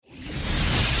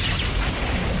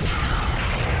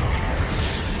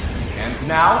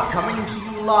now, coming to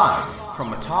you live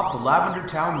from atop the Lavender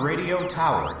Town Radio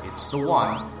Tower, it's the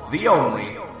one, the only,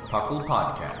 Puckle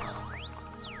Podcast.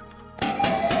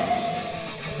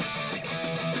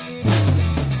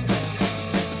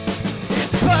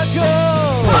 It's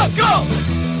Puckle! Puckle!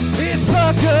 It's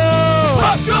Puckle!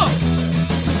 Puckle!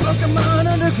 Pokemon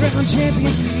Underground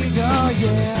Champions League, oh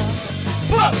yeah!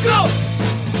 Puckle!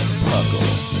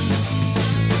 Puckle.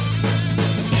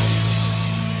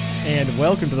 And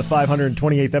welcome to the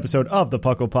 528th episode of the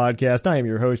Puckle Podcast. I am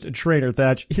your host, Trainer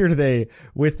Thatch, here today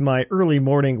with my early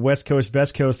morning West Coast,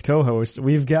 Best Coast co-host.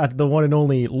 We've got the one and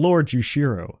only Lord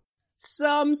Jushiro.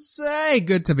 Some say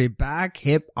good to be back.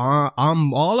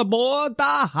 I'm all aboard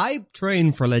the hype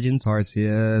train for Legends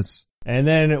Arceus. And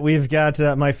then we've got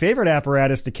my favorite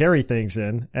apparatus to carry things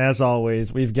in. As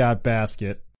always, we've got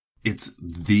Basket. It's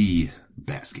the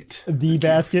basket. The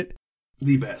Basket?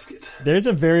 The basket. There's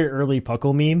a very early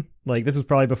Puckle meme. Like, this was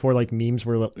probably before, like, memes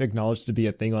were acknowledged to be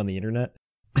a thing on the internet.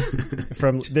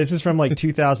 This is from, like,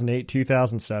 2008,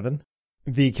 2007.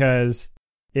 Because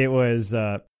it was,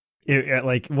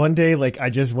 like, one day, like, I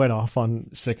just went off on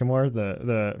Sycamore,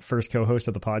 the first co-host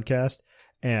of the podcast.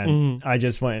 And I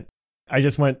just went,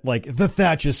 like, the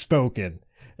Thatch is spoken.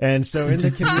 And so in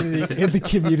the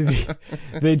community,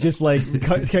 they just like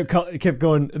kept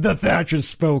going, the Thatch is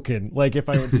spoken. Like if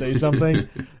I would say something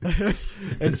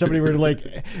and somebody were like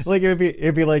it'd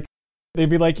be like, they'd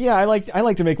be like, yeah, I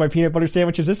like to make my peanut butter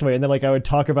sandwiches this way. And then like I would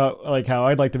talk about like how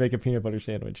I'd like to make a peanut butter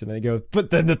sandwich. And then they go, but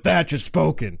then the Thatch is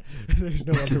spoken. There's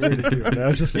no other way to do it. And I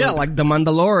was just like the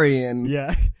Mandalorian.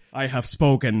 Yeah. I have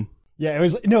spoken. Yeah, it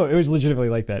was legitimately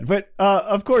like that. But,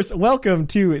 of course, welcome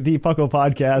to the Puckle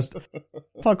Podcast.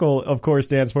 Puckle, of course,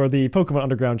 stands for the Pokemon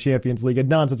Underground Champions League, a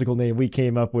nonsensical name we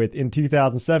came up with in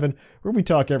 2007, where we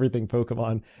talk everything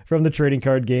Pokemon, from the trading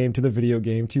card game to the video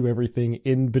game to everything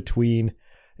in between.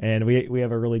 And we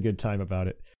have a really good time about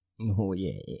it. Oh,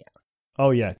 yeah.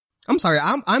 Oh, yeah. I'm sorry,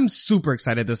 I'm super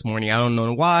excited this morning. I don't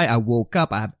know why. I woke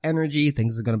up, I have energy,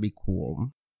 things are gonna be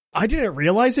cool. I didn't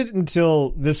realize it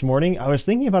until this morning. I was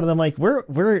thinking about it. I'm like,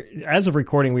 we're as of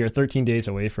recording, we are 13 days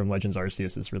away from Legends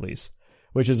Arceus' release,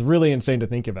 which is really insane to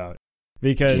think about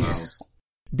because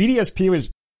BDSP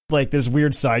was like this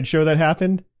weird sideshow that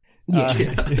happened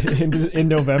in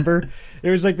November.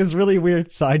 It was like this really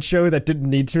weird sideshow that didn't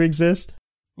need to exist.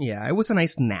 Yeah, it was a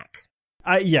nice snack.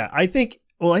 I think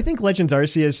Legends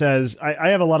Arceus has,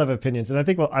 I have a lot of opinions and I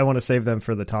think I want to save them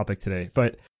for the topic today,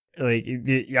 but like,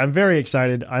 I'm very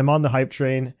excited. I'm on the hype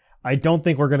train. I don't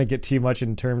think we're going to get too much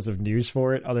in terms of news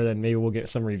for it, other than maybe we'll get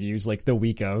some reviews like the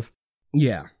week of.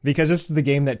 Yeah. Because this is the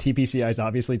game that TPCI is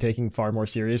obviously taking far more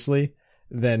seriously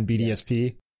than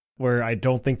BDSP, where I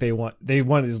don't think they want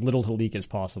as little to leak as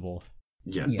possible.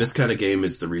 Yeah, this kind of game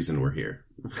is the reason we're here.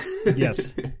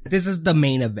 Yes. This is the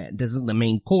main event. This is the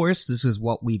main course. This is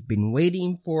what we've been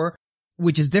waiting for.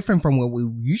 Which is different from what we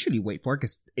usually wait for,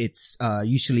 because it's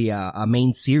usually a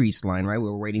main series line, right?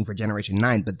 We're waiting for Generation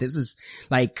 9, but this is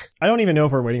like... I don't even know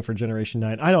if we're waiting for Generation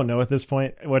 9. I don't know at this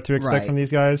point what to expect from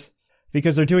these guys,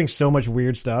 because they're doing so much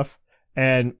weird stuff.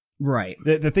 And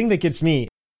the thing that gets me,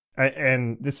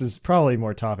 and this is probably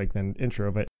more topic than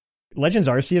intro, but Legends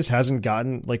Arceus hasn't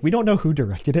gotten, like, we don't know who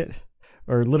directed it,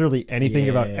 or literally anything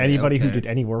about anybody who did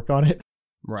any work on it.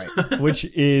 Right. Which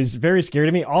is very scary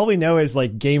to me. All we know is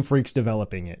like Game Freak's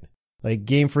developing it. Like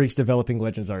Game Freak's developing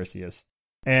Legends Arceus.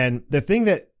 And the thing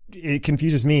that it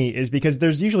confuses me is because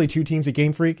there's usually two teams at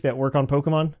Game Freak that work on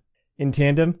Pokemon in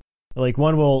tandem. Like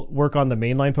one will work on the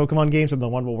mainline Pokemon games and the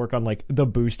one will work on like the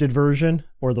boosted version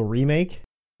or the remake.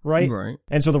 Right? Right.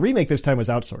 And so the remake this time was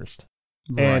outsourced.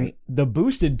 Right. And the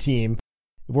boosted team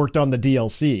worked on the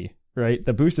DLC. Right?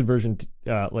 The boosted version,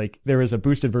 like there was a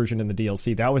boosted version in the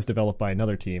DLC that was developed by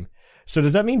another team. So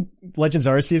does that mean Legends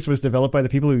Arceus was developed by the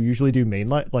people who usually do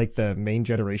like the main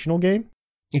generational game?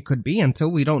 It could be. Until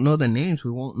we don't know the names,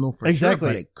 we won't know for sure,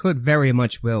 but it could very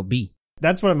much well be.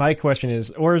 That's what my question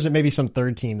is. Or is it maybe some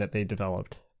third team that they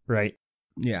developed? Right?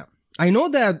 Yeah. I know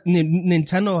that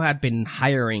Nintendo had been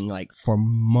hiring like for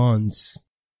months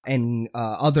and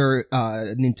other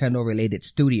Nintendo related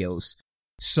studios.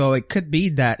 So it could be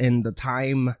that in the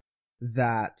time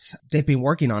that they've been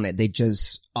working on it, they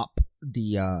just up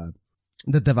the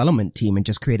development team and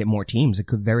just created more teams. It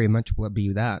could very much well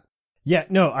be that. Yeah,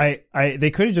 no,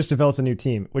 they could have just developed a new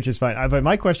team, which is fine. But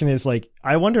my question is like,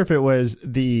 I wonder if it was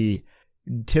the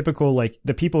typical, like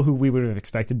the people who we would have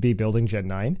expected to be building Gen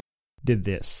 9 did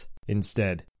this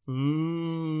instead.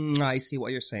 I see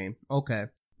what you're saying. Okay.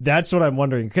 That's what I'm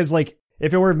wondering. Cause like,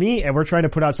 if it were me and we're trying to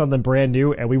put out something brand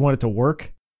new and we want it to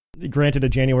work, granted a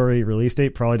January release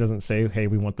date probably doesn't say, hey,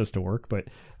 we want this to work, but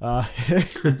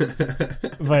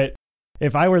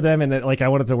if I were them and like I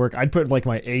wanted to work, I'd put like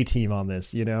my A team on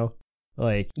this, you know?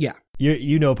 Like, Yeah.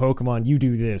 you know Pokemon, you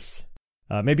do this.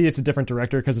 Maybe it's a different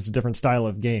director because it's a different style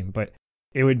of game, but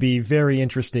it would be very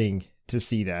interesting to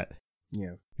see that.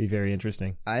 Yeah. Be very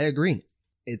interesting. I agree.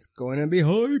 It's going to be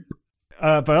hype.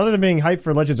 But other than being hyped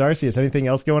for Legends Arceus, anything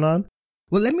else going on?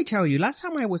 Well, let me tell you, last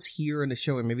time I was here on the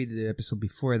show, and maybe the episode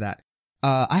before that,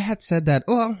 I had said that,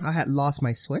 I had lost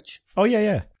my Switch. Oh,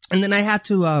 yeah. And then I had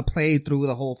to play through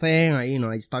the whole thing.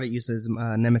 I started using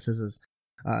Nemesis's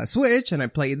Switch, and I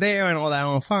played there and all that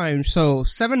all fine. So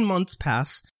 7 months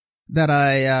pass that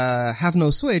I have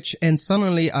no Switch, and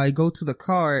suddenly I go to the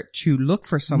car to look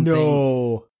for something.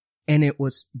 No. And it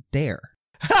was there.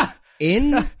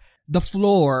 In the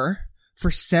floor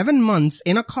for 7 months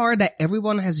in a car that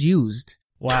everyone has used.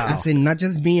 Wow. As in not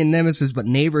just me and Nemesis, but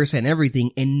neighbors and everything.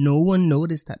 And no one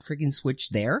noticed that freaking Switch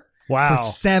there. Wow. For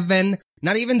 7,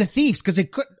 not even the thieves, because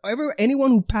anyone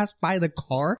who passed by the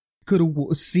car could have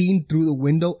seen through the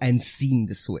window and seen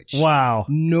the Switch. Wow.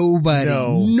 Nobody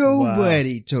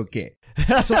took it.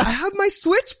 So I have my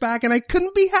Switch back and I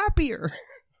couldn't be happier.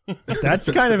 That's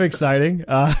kind of exciting.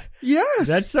 Yes.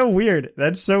 That's so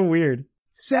weird.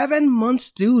 7 months,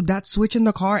 dude, that Switch in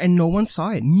the car and no one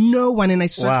saw it. No one. And I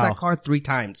searched that car 3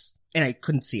 times and I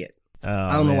couldn't see it.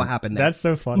 I don't know what happened there. That's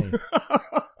so funny.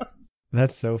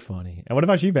 That's so funny. And what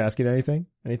about you, Basket?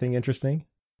 Anything interesting?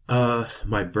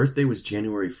 My birthday was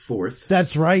January 4th.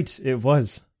 That's right. It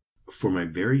was. For my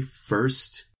very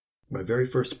first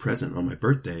present on my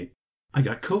birthday, I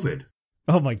got COVID.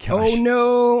 Oh my gosh. Oh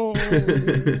no.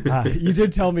 You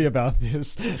did tell me about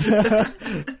this.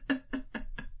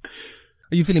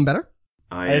 Are you feeling better?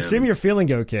 I assume you're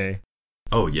feeling okay.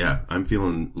 Oh yeah. I'm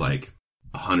feeling like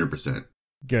 100%.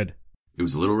 Good. It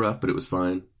was a little rough, but it was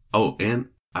fine. Oh, and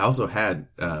I also had,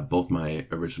 both my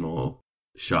original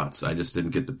shots. I just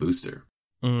didn't get the booster.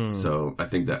 So I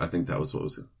think that was what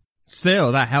was.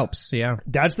 Still, that helps. Yeah.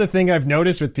 That's the thing I've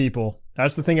noticed with people.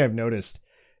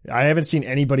 I haven't seen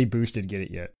anybody boosted get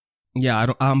it yet. Yeah,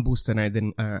 I'm boosted and I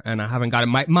didn't, and I haven't got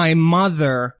it. My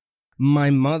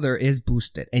mother is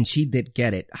boosted and she did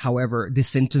get it. However, the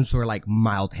symptoms were like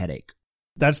mild headache.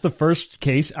 That's the first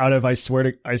case out of, I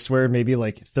swear maybe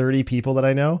like 30 people that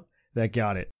I know that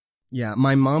got it. Yeah,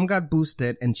 my mom got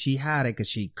boosted and she had it because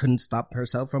she couldn't stop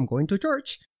herself from going to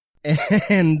church.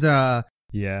 And,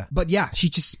 yeah. But yeah, she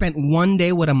just spent 1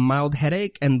 day with a mild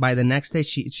headache and by the next day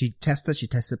she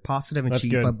tested positive and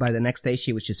but by the next day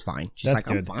she was just fine. She's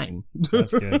like, I'm fine.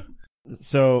 That's good.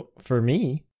 So for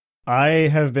me, I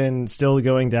have been still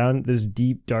going down this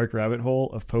deep, dark rabbit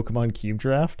hole of Pokemon Cube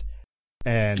Draft.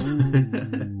 And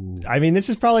I mean, this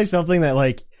is probably something that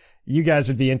like you guys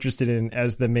would be interested in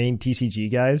as the main TCG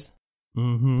guys.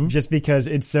 Mm-hmm. Just because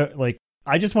it's so like,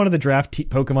 I just wanted to draft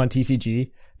Pokemon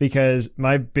TCG because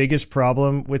my biggest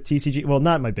problem with TCG, well,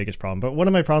 not my biggest problem, but one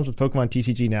of my problems with Pokemon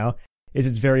TCG now is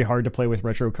it's very hard to play with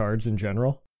retro cards in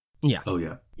general. Yeah. Oh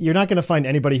yeah. You're not going to find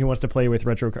anybody who wants to play with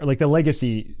retro cards. Like the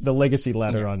legacy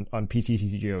ladder on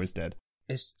PTCGO is dead.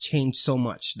 It's changed so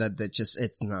much that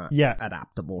it's not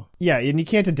adaptable. Yeah, and you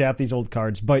can't adapt these old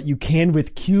cards, but you can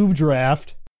with Cube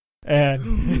Draft.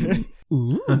 And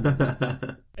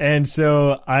and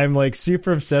so I'm like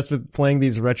super obsessed with playing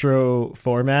these retro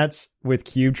formats with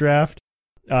Cube Draft.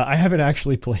 I haven't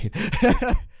actually played.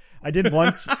 I did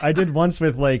once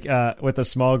with like with a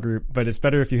small group, but it's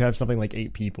better if you have something like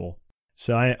 8 people.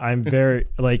 So I'm very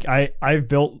like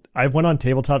I've went on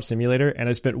Tabletop Simulator and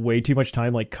I spent way too much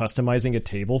time like customizing a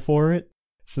table for it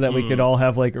so that we could all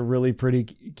have like a really pretty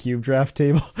Cube Draft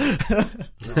table.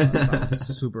 That's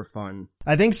super fun.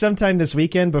 I think sometime this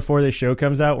weekend before the show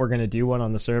comes out, we're going to do one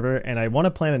on the server, and I want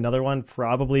to plan another one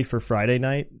probably for Friday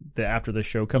night after the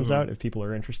show comes out if people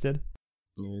are interested.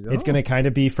 There you go. It's going to kind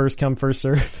of be first come, first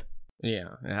serve. Yeah,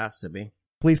 it has to be.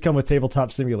 Please come with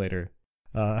Tabletop Simulator.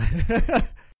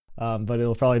 But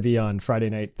it'll probably be on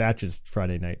Friday night. That's just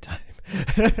Friday night time.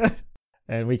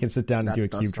 And we can sit down and do a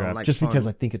Cube Draft like just fun. because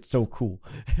I think it's so cool.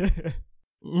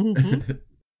 Mm-hmm.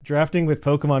 Drafting with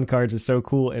Pokemon cards is so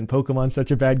cool, and Pokemon's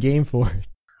such a bad game for it.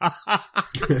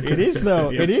 It is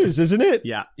though. Yeah. It is, isn't it?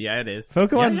 Yeah, it is.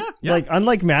 Pokemon's Yeah. like,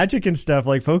 unlike Magic and stuff,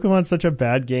 like Pokemon's such a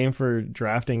bad game for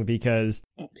drafting because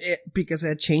Because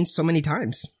it changed so many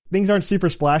times. things aren't super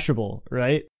splashable,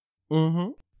 right?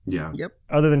 Mm-hmm. Yeah. Yep.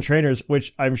 Other than trainers,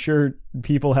 which I'm sure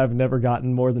people have never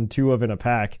gotten more than 2 of in a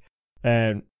pack.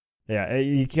 And yeah,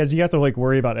 because you have to like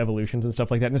worry about evolutions and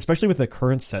stuff like that. And especially with the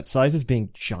current set sizes being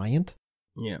giant.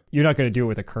 Yeah. You're not going to do it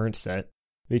with a current set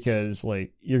because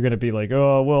like, you're going to be like,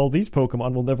 oh, well, these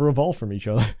Pokemon will never evolve from each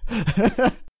other.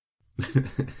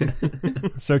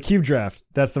 So Cube Draft,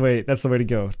 that's the way to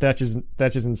go. Thatch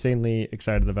is insanely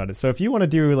excited about it. So if you want to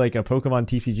do like a Pokemon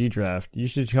TCG draft, you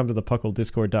should come to the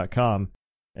pucklediscord.com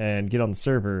and get on the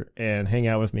server and hang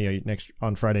out with me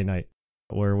on Friday night,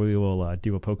 where we will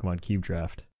do a Pokemon Cube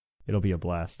Draft. It'll be a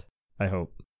blast. I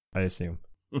hope. I assume.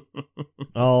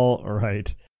 All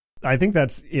right. I think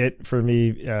that's it for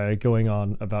me going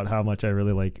on about how much I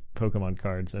really like Pokemon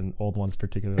cards and old ones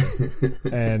particularly.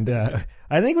 And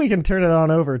I think we can turn it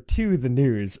on over to the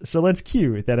news. So let's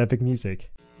cue that epic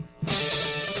music.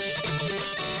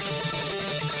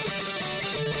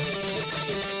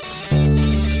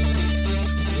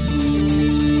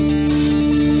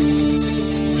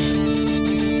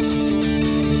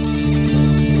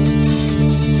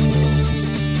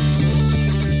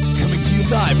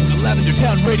 Live from the Lavender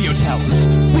Town Radio Tower.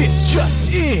 This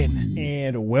just in.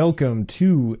 And welcome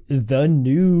to the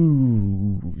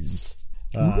news.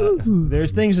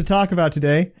 There's things to talk about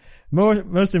today.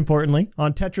 Most importantly,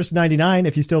 on Tetris 99,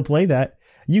 if you still play that,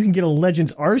 you can get a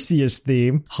Legends Arceus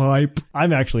theme. Hype.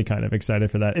 I'm actually kind of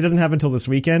excited for that. It doesn't happen until this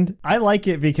weekend. I like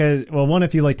it because, well, one,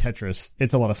 if you like Tetris,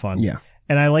 it's a lot of fun. Yeah.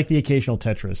 And I like the occasional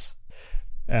Tetris.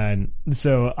 And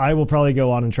so I will probably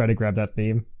go on and try to grab that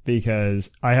theme,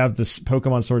 because I have this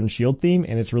Pokemon Sword and Shield theme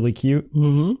and it's really cute.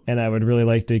 Mm-hmm. And I would really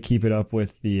like to keep it up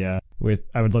with I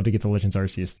would love to get the Legends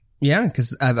Arceus. Yeah,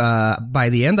 because by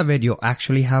the end of it, you'll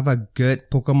actually have a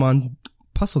good Pokemon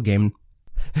puzzle game.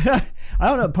 I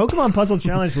don't know. Pokemon Puzzle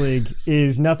Challenge League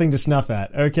is nothing to snuff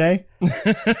at, okay?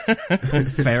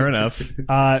 Fair enough.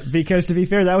 Because to be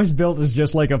fair, that was built as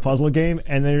just like a puzzle game,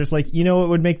 and they're just like, you know what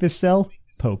would make this sell?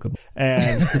 Pokemon.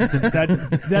 And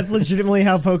that's legitimately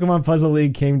how Pokemon Puzzle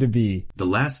League came to be. The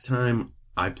last time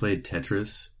I played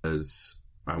Tetris was,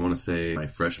 I want to say, my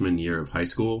freshman year of high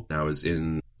school. I was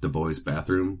in the boys'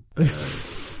 bathroom,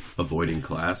 avoiding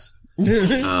class.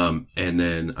 And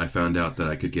then I found out that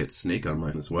I could get Snake on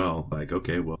mine as well. Like,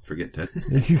 okay, well, forget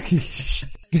Tetris.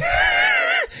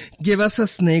 Give us a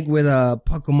Snake with a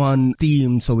Pokemon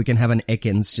theme so we can have an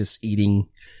Ekans just eating.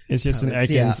 It's just an Ekans.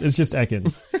 Yeah. It's just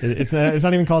Ekans. It's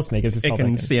not even called Snake. It's just called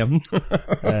Ekans.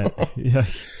 Yeah.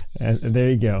 And there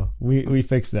you go. We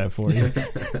fixed that for you.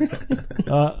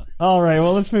 All right.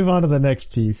 Well, let's move on to the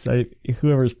next piece.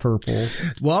 Whoever's purple.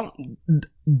 Well,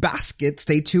 Basket,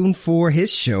 stay tuned for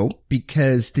his show,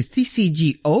 because the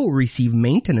TCGO received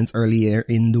maintenance earlier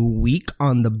in the week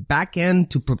on the back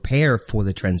end to prepare for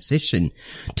the transition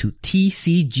to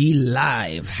TCG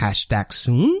Live. #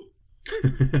 soon.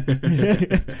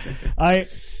 I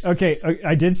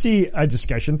did see a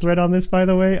discussion thread on this, by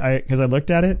the way, because I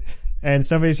looked at it, and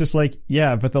somebody's just like,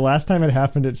 yeah, but the last time it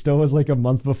happened, it still was like a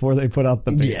month before they put out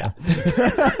the beta.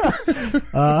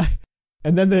 Yeah.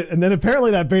 And then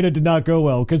apparently that beta did not go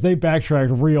well, because they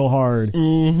backtracked real hard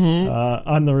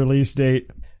on the release date.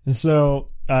 So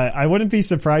I wouldn't be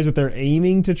surprised if they're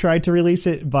aiming to try to release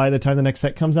it by the time the next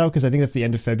set comes out, because I think that's the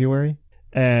end of February,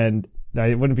 and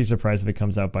I wouldn't be surprised if it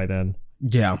comes out by then.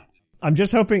 Yeah. I'm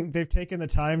just hoping they've taken the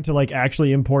time to like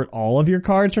actually import all of your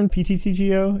cards from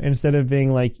PTCGO instead of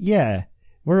being like, yeah,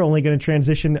 we're only going to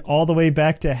transition all the way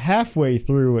back to halfway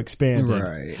through expanded.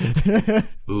 Right.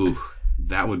 Ooh,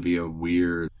 that would be a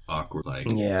weird, awkward,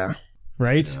 yeah.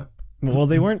 Right? Yeah. Well,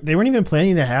 they weren't even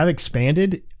planning to have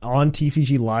expanded on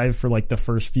TCG Live for like the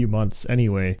first few months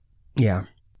anyway. Yeah.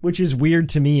 Which is weird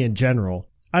to me in general.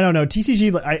 I don't know.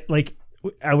 TCG,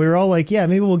 we were all like, yeah,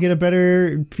 maybe we'll get a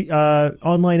better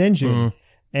online engine.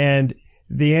 And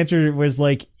the answer was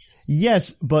like,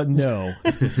 yes, but no.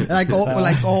 like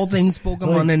all things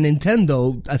Pokemon and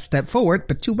Nintendo, a step forward,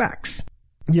 but 2 backs.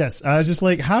 Yes, I was just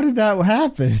like, how did that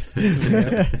happen?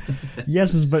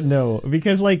 Yeses, but no.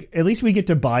 Because like, at least we get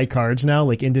to buy cards now,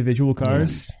 like individual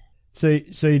cards.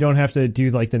 Yes. So you don't have to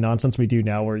do like the nonsense we do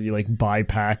now where you like buy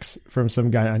packs from some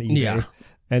guy on eBay. Yeah.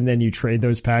 And then you trade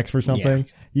those packs for something.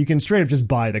 Yeah. You can straight up just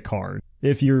buy the card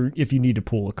if you need to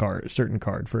pull a certain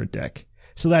card for a deck.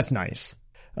 So that's nice.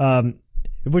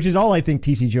 Which is all I think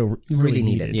TCGO really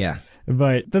needed. Yeah.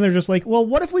 But then they're just like, well,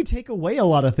 what if we take away a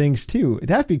lot of things too?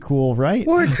 That'd be cool, right?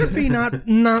 Or it could be not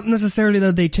necessarily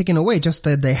that they're taking away, just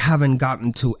that they haven't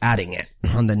gotten to adding it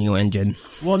on the new engine.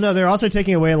 Well, no, they're also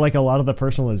taking away like a lot of the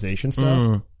personalization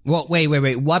stuff. Well, wait.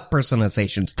 What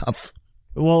personalization stuff?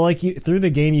 Well, like through the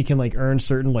game, you can like earn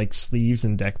certain like sleeves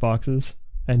and deck boxes,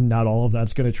 and not all of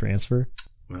that's going to transfer.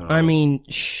 I mean,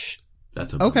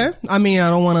 that's okay. I mean, I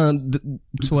don't want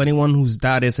to anyone whose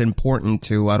that is important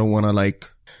to. I don't want to like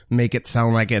make it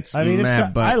sound like it's. I mean,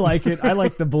 mad, but I like it. I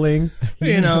like the bling.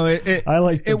 You know, I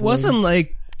like. It wasn't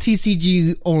like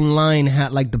TCG Online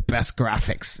had like the best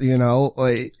graphics, you know?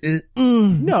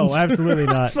 No, absolutely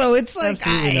not. So it's like,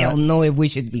 Absolutely I not. don't know if we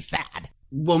should be sad.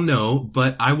 Well, no,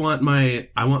 but I want my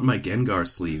Gengar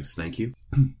sleeves, thank you.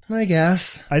 I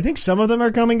guess. I think some of them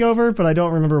are coming over, but I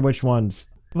don't remember which ones.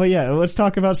 But yeah, let's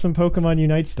talk about some Pokemon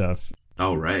Unite stuff.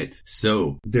 All right.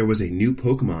 So there was a new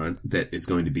Pokemon that is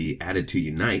going to be added to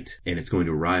Unite, and it's going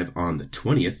to arrive on the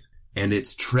 20th, and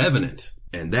it's Trevenant.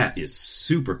 And that is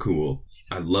super cool.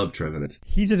 I love Trevenant.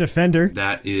 He's a defender.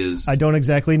 That is... I don't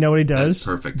exactly know what he does. That is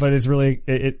perfect. But it's really,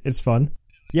 it's fun.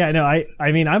 Yeah, no,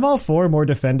 I mean, I'm all for more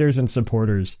defenders and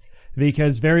supporters.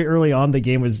 Because very early on, the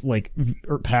game was like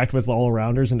packed with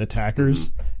all-arounders and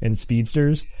attackers and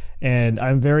speedsters. And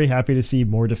I'm very happy to see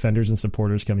more defenders and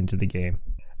supporters coming to the game.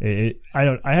 I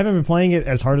haven't been playing it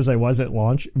as hard as I was at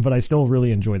launch, but I still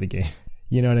really enjoy the game.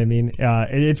 You know what I mean?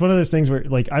 It's one of those things where,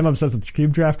 like, I'm obsessed with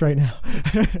Cube Draft right now.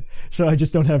 So I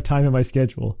just don't have time in my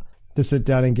schedule to sit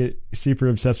down and get super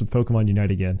obsessed with Pokemon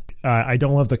Unite again. I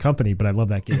don't love the company, but I love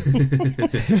that game.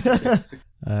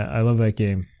 I love that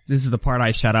game. This is the part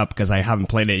I shut up because I haven't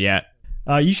played it yet.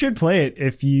 You should play it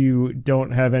if you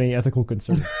don't have any ethical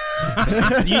concerns.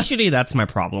 Usually that's my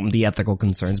problem, the ethical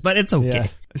concerns, but it's okay. Yeah.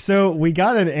 So we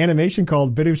got an animation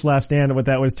called Bidoof's Last Stand, but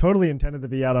that was totally intended to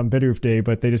be out on Bidoof Day,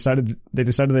 but they decided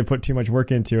they put too much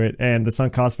work into it, and the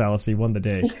sunk cost fallacy won the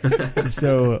day.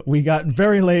 So we got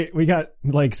very late. We got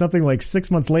like something like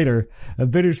 6 months later,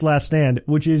 Bidoof's Last Stand,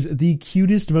 which is the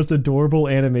cutest, most adorable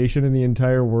animation in the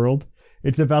entire world.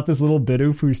 It's about this little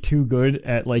Bidoof who's too good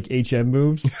at like HM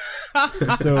moves.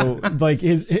 So like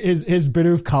his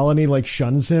Bidoof colony like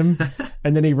shuns him,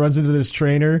 and then he runs into this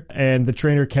trainer and the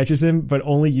trainer catches him but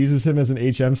only uses him as an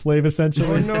HM slave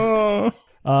essentially. Oh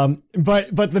no.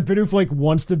 But the Bidoof like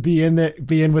wants to be in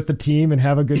with the team and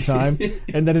have a good time.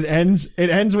 And then it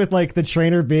ends with like the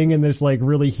trainer being in this like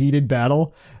really heated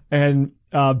battle, and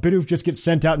Bidoof just gets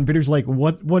sent out, and Bidoof's like,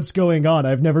 what's going on?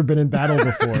 I've never been in battle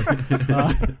before.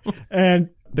 And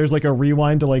there's like a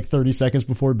rewind to like 30 seconds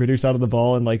before Bidoof's out of the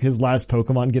ball, and like his last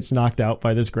Pokemon gets knocked out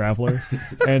by this Graveler.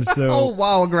 And so, oh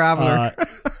wow, a Graveler.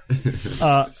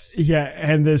 Yeah,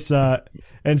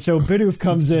 and so Bidoof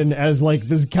comes in as like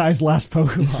this guy's last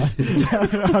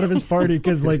Pokemon out of his party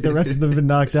because like the rest of them have been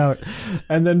knocked out.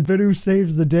 And then Bidoof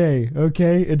saves the day,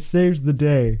 okay? It saves the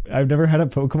day. I've never had a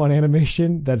Pokemon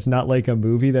animation that's not like a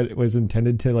movie that was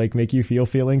intended to like make you feel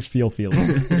feelings.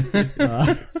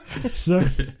 So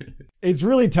it's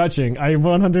really touching. I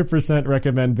 100%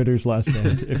 recommend Bidoof's Last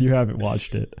Stand if you haven't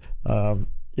watched it.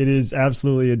 It is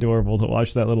absolutely adorable to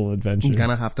watch that little adventure. I'm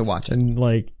gonna have to watch it. And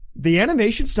like, the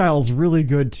animation style is really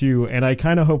good too, and I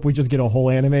kind of hope we just get a whole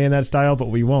anime in that style, but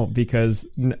we won't because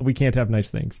we can't have nice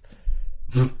things.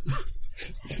 That's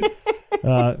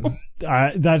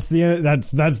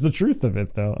the truth of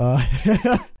it, though.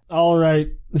 All right.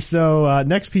 So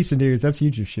next piece of news, that's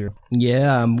you, Jushir.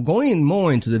 Yeah, I'm going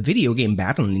more into the video game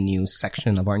battling news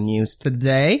section of our news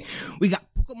today. We got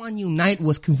Pokemon Unite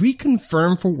was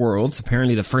reconfirmed for Worlds.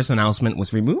 Apparently the first announcement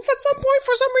was removed at some point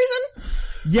for some reason.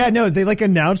 Yeah, no, they like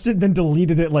announced it, then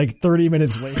deleted it like 30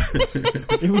 minutes later.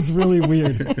 It was really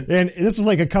weird. And this was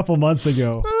like a couple months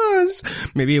ago.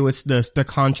 Maybe it was the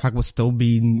contract was still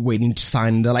being waiting to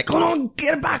sign. They're like, oh no,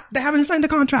 get it back. They haven't signed the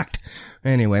contract.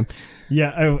 Anyway.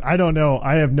 Yeah, I don't know.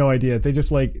 I have no idea. They just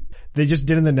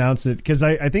didn't announce it because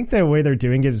I think the way they're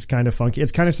doing it is kind of funky.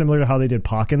 It's kind of similar to how they did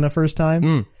Pokken the first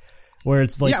time. Where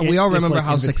it's like, yeah, we all remember like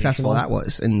how successful that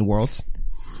was in Worlds.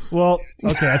 Well,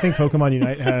 okay, I think Pokemon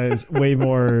Unite has way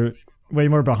more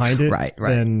behind it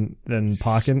than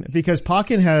Pokken, because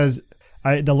Pokken has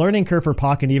the learning curve for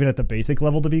Pokken, even at the basic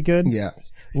level to be good,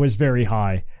 was very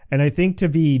high. And I think to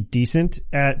be decent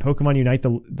at Pokemon Unite,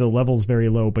 the level's very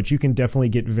low, but you can definitely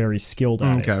get very skilled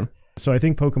at it. So I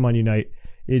think Pokemon Unite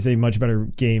is a much better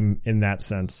game in that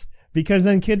sense, because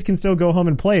then kids can still go home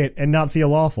and play it and not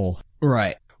feel awful.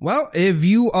 Right. Well, if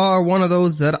you are one of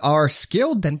those that are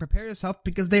skilled, then prepare yourself,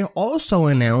 because they also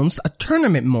announced a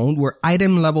tournament mode where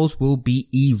item levels will be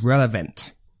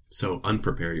irrelevant. So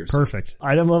unprepare yourself. Perfect.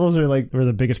 Item levels were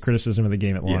the biggest criticism of the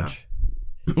game at launch.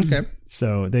 Yeah. Okay.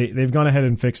 So they've gone ahead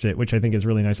and fixed it, which I think is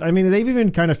really nice. I mean, they've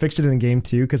even kind of fixed it in the game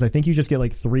too, because I think you just get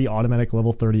like 3 automatic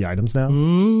level 30 items now.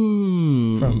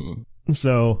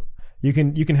 So you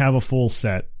can have a full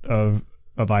set of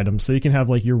items. So you can have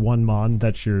like your one Mon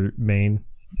that's your main,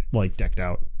 like, decked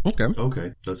out.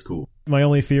 Okay, that's cool. My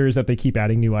only fear is that they keep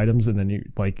adding new items and then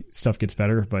stuff gets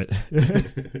better, but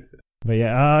but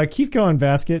yeah, keep going,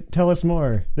 Basket. Tell us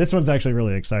more. This one's actually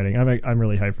really exciting. I'm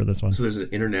really hyped for this one. So there's an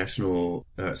international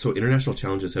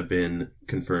challenges have been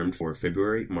confirmed for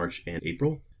February, March, and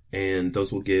April, and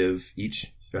those will give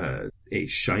each a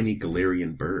shiny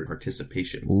Galarian bird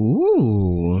participation.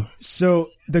 Ooh. So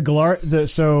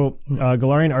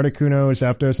Galarian Articuno,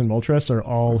 Zapdos, and Moltres are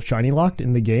all shiny locked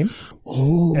in the game.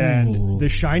 Oh. And the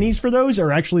shinies for those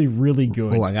are actually really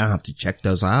good. Oh, I gotta have to check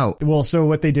those out. Well, so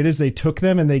what they did is they took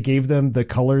them and they gave them the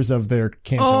colors of their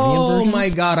Cantonian versions. Oh my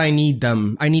god, I need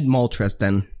them. I need Moltres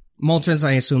then. Moltres,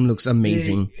 I assume, looks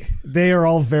amazing. They are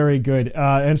all very good.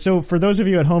 And so for those of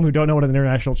you at home who don't know what an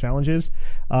international challenge is,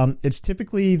 it's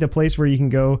typically the place where you can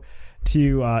go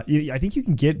to, I think you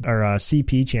can get our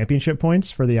CP championship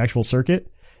points for the actual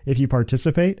circuit if you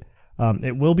participate.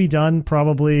 It will be done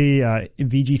probably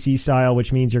VGC style,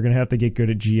 which means you're going to have to get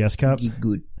good at GS Cup. Get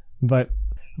good.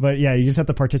 But yeah, you just have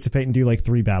to participate and do like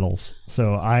 3 battles.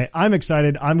 So I'm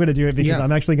excited. I'm going to do it because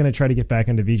I'm actually going to try to get back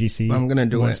into VGC. I'm going to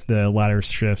do it once the ladder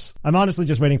shifts. I'm honestly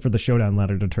just waiting for the showdown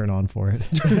ladder to turn on for it.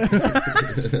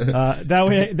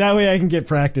 That way I can get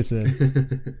practice in.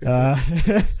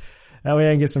 That way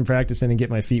I can get some practice in and get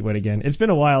my feet wet again. It's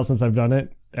been a while since I've done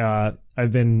it.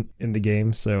 I've been in the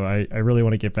game, so I really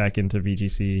want to get back into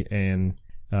VGC and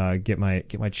get my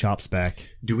chops back.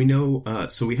 Do we know,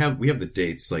 so we have the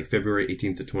dates, like February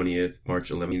 18th to 20th,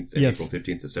 March 11th, and April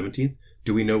 15th to 17th.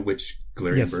 Do we know which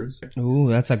Galarian birds? Ooh,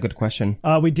 that's a good question.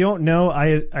 We don't know.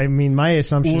 I mean, my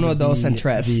assumption Uno, dos, and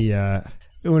tres.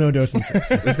 Uno, dos, and tres.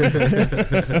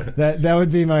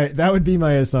 that would be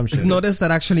my assumption. Notice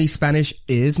that actually Spanish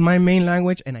is my main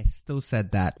language, and I still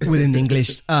said that with an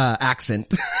English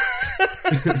accent.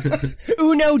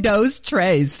 Uno, dos,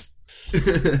 tres.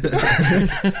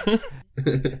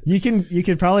 You can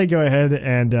probably go ahead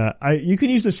and you can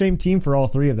use the same team for all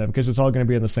 3 of them because it's all going to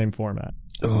be in the same format.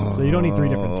 So you don't need 3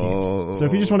 different teams. So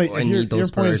if you just want to, if your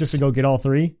point is just to go get all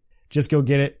 3, just go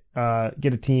get it,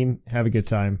 get a team, have a good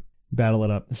time, battle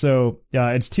it up. So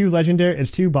it's 2 legendary,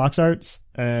 it's 2 box arts,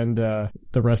 and the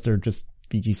rest are just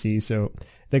VGC. So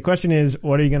the question is,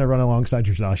 what are you going to run alongside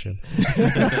your Zacian?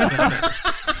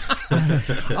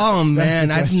 Oh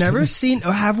man, I've never seen,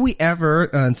 have we ever,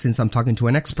 since I'm talking to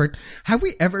an expert, have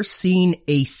we ever seen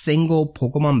a single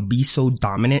Pokemon be so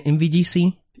dominant in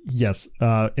VGC? Yes,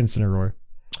 Incineroar.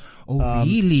 Oh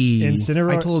really?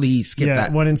 Incineroar, I totally skipped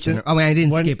that. I didn't skip it, I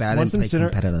didn't play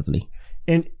competitively.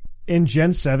 In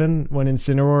Gen 7, when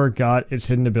Incineroar got its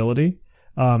hidden ability,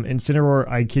 Incineroar,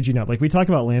 I kid you not, like we talk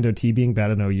about Lando T being bad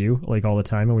in OU, like all the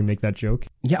time, and we make that joke.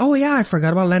 Yeah, oh yeah, I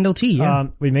forgot about Lando T, yeah.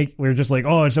 We're just like,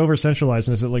 oh, it's over centralized,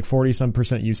 and it's at like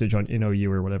 40% usage in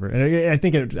OU or whatever. And I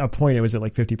think at a point it was at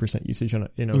like 50% usage in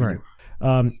OU.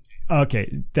 Right.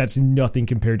 Okay, that's nothing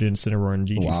compared to Incineroar and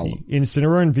VGC. Wow.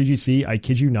 Incineroar and VGC, I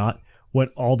kid you not,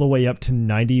 went all the way up to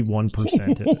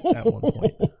 91% at one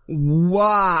point.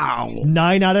 Wow.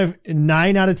 9 out of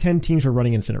 10 teams were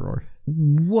running Incineroar.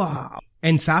 Wow.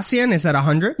 And Zacian is at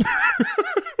 100?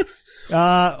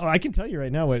 I can tell you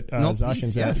right now what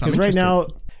Zacian's at. Because right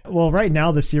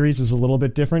now the series is a little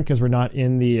bit different because we're not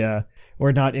in the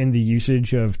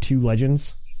usage of 2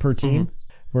 legends per team. Mm-hmm.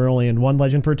 We're only in 1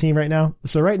 legend per team right now.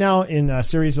 So right now in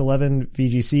Series 11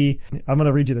 VGC, I'm going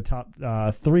to read you the top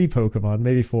 3 Pokemon,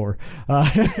 maybe 4,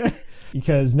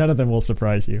 because none of them will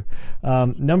surprise you.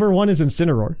 Number 1 is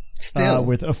Incineroar, still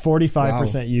with a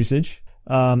 45% usage.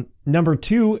 Number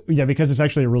 2, because it's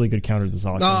actually a really good counter to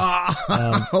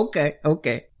Zacian. Okay.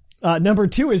 Number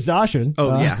 2 is Zacian.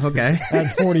 Okay.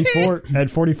 at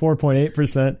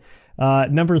 44.8%.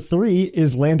 Number 3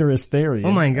 is Landorus Therian.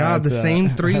 Oh my god, the same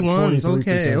 3 ones.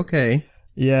 Okay.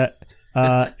 Yeah.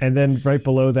 And then right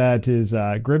below that is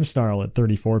Grimmsnarl at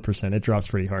 34%. It drops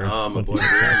pretty hard. My boy.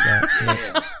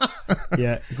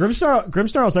 Yeah.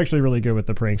 Grimmsnarl's actually really good with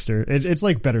the Prankster. It's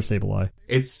like better Sableye.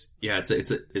 It's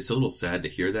a little sad to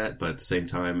hear that, but at the same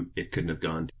time, it couldn't have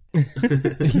gone.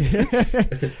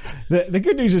 The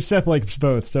good news is Seth likes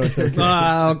both, so it's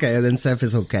okay. Okay, then Seth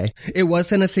is okay. It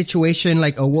wasn't a situation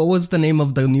like, what was the name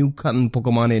of the new cotton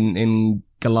Pokemon in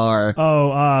Galar?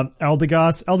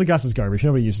 Eldegoss. Eldegoss is garbage.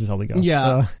 Nobody uses Eldegoss.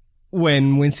 Yeah.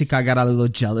 When Whimsicott got a little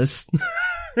jealous.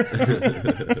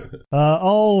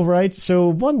 All right.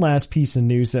 So one last piece of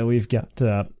news that we've got.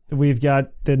 We've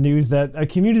got the news that a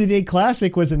Community Day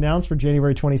Classic was announced for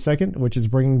January 22nd, which is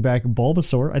bringing back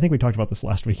Bulbasaur. I think we talked about this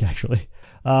last week, actually.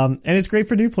 And it's great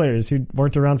for new players who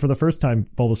weren't around for the first time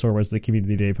Bulbasaur was the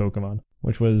Community Day Pokemon,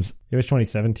 it was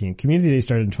 2017. Community Day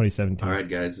started in 2017. All right,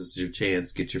 guys, this is your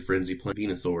chance. Get your frenzy playing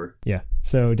Venusaur. Yeah.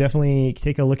 So definitely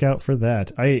take a look out for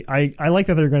that. I like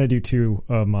that they're going to do 2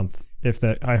 a month.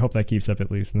 I hope that keeps up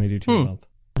at least, and they do 2 a month.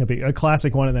 A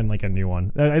classic one and then like a new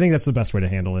one. I think that's the best way to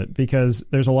handle it because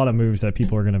there's a lot of moves that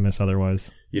people are going to miss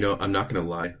otherwise. You know, I'm not going to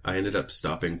lie. I ended up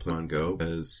stopping Pokemon Go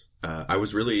because I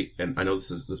was really, and I know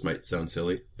this might sound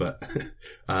silly, but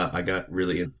I got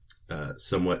really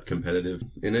somewhat competitive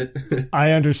in it.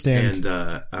 I understand.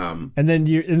 And then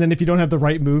if you don't have the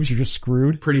right moves, you're just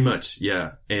screwed. Pretty much,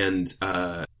 yeah. And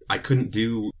I couldn't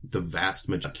do the vast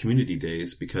majority of community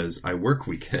days because I work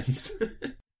weekends.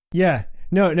 Yeah.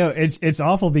 No, it's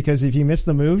awful because if you miss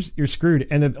the moves, you're screwed.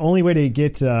 And the only way to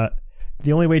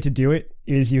do it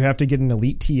is you have to get an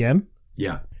elite TM.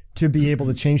 Yeah. To be able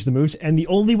to change the moves. And the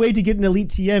only way to get an elite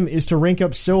TM is to rank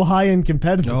up so high in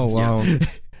competitive. Oh, wow.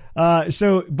 Yeah.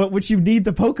 But which you need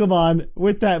the Pokemon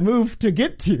with that move to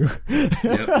get to.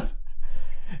 Yep.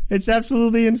 It's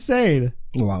absolutely insane.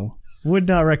 Wow. Would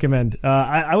not recommend.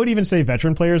 I would even say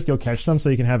veteran players go catch some so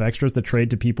you can have extras to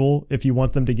trade to people if you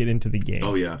want them to get into the game.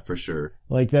 Oh yeah, for sure.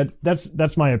 Like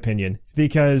that's my opinion.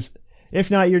 Because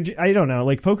if not, I don't know,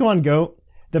 like Pokemon Go,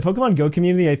 the Pokemon Go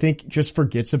community, I think just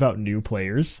forgets about new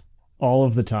players all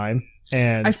of the time.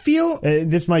 And I feel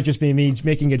this might just be me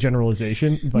making a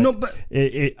generalization, but,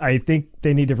 I think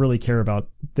they need to really care about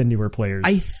the newer players.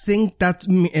 I think that,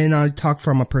 and I talk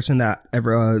from a person that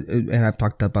and I've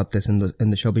talked about this in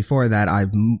the show before, that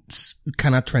I've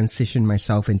kind of transitioned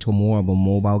myself into more of a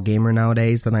mobile gamer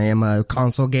nowadays than I am a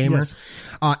console gamer.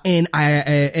 Yes.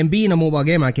 And being a mobile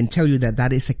gamer, I can tell you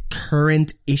that is a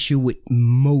current issue with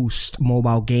most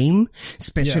mobile game,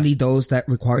 especially those that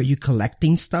require you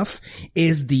collecting stuff,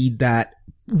 is that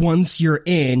once you're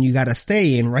in, you gotta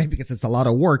stay in, right? Because it's a lot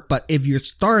of work. But if you're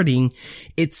starting,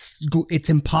 it's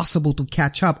impossible to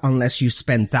catch up unless you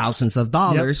spend thousands of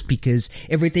dollars, because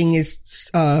everything is,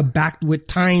 backed with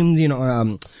time,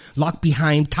 locked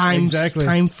behind time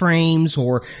frames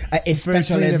or,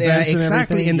 especially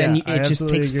exactly. And then it just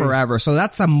takes forever. So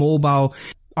that's a mobile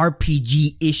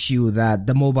RPG issue that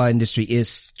the mobile industry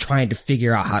is trying to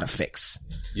figure out how to fix.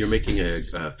 You're making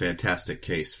a fantastic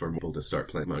case for people to start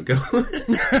playing Pokemon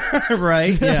Go.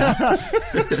 Right?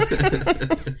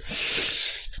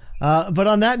 Yeah. But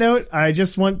on that note, I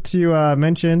just want to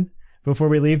mention before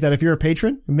we leave that if you're a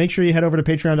patron, make sure you head over to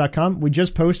patreon.com. We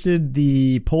just posted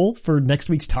the poll for next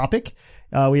week's topic.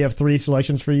 We have 3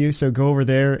 selections for you, so go over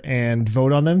there and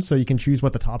vote on them so you can choose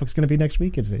what the topic's going to be next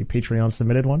week. It's a Patreon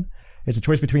submitted one. It's a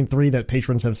choice between 3 that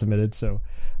patrons have submitted. So,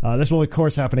 this will of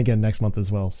course happen again next month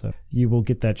as well. So you will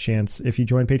get that chance if you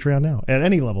join Patreon now. At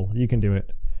any level, you can do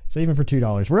it. So even for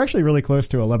 $2, we're actually really close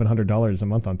to $1,100 a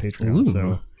month on Patreon. Ooh.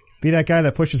 So be that guy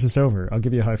that pushes us over. I'll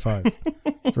give you a high five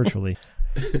virtually.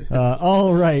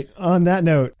 All right. On that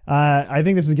note, I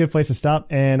think this is a good place to stop,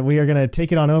 and we are going to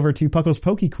take it on over to Puckle's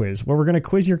Poke Quiz, where we're going to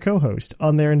quiz your co-host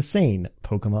on their insane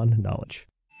Pokemon knowledge.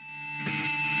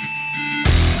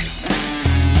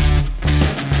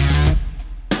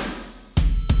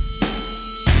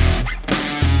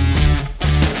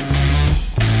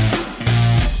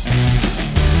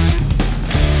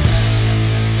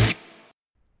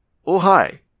 Oh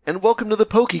hi, and welcome to the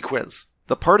Poke Quiz,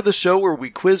 the part of the show where we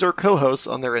quiz our co-hosts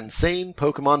on their insane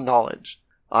Pokemon knowledge.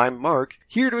 I'm Mark,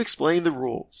 here to explain the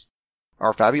rules.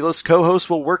 Our fabulous co-hosts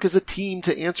will work as a team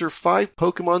to answer 5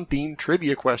 Pokemon-themed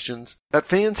trivia questions that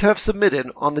fans have submitted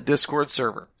on the Discord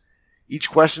server. Each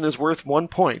question is worth 1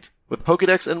 point, with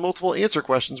Pokedex and multiple answer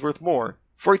questions worth more,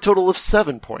 for a total of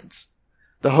 7 points.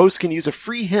 The host can use a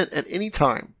free hint at any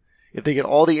time. If they get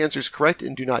all the answers correct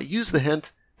and do not use the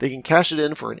hint, they can cash it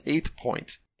in for an 8th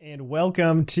point. And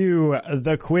welcome to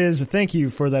the quiz. Thank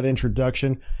you for that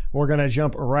introduction. We're going to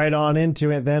jump right on into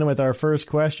it then with our first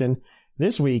question.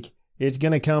 This week, it's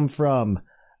going to come from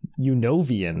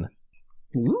Unovian.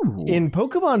 Ooh. In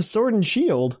Pokemon Sword and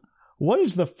Shield, what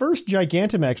is the first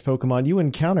Gigantamax Pokemon you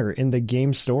encounter in the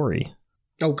game story?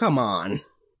 Oh, come on.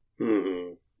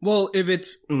 Well, if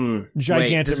it's...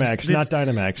 Gigantamax, not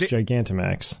Dynamax.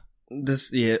 Gigantamax. This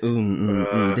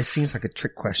seems like a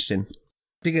trick question.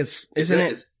 Because, is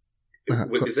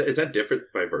that different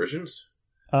by versions?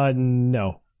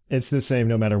 No. It's the same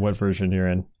no matter what version you're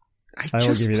in. I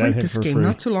just played this game free.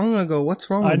 Not too long ago. What's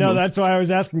wrong with me? I know, that's why I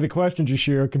was asking the question,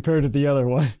 Jashiro, compared to the other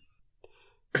one.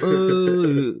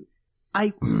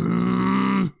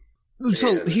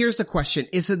 So, here's the question.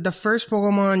 Is it the first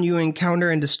Pokemon you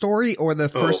encounter in the story, or the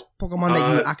first Pokemon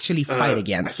that you actually fight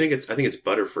against? I think it's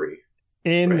Butterfree.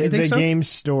 In the game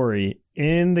story.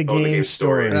 In the game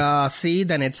story. See,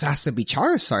 then it has to be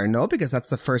Charizard, no? Because that's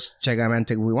the first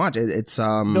Gigantic we watch. It's,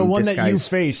 the one that you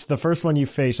face, the first one you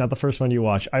face, not the first one you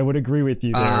watch. I would agree with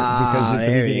you there, because at the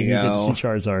beginning you get to see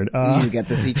Charizard. You get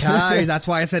to see Charizard. That's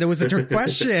why I said it was a trick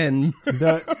question.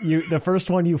 The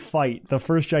first one you fight, the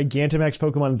first Gigantamax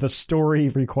Pokemon, the story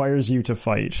requires you to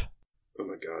fight. Oh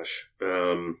my gosh.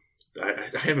 I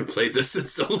haven't played this in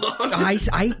so long.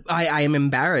 I am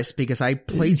embarrassed because I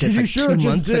played this like 2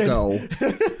 months ago.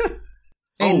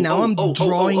 And now I'm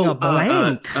drawing a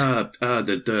blank.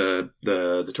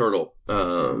 The turtle.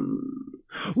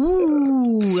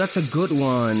 Ooh, that's a good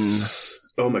one.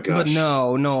 Oh my gosh. But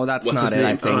no, that's What's not his it, name?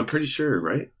 I think. I'm pretty sure,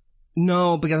 right?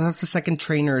 No, because that's the second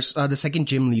the second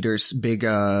gym leader's big,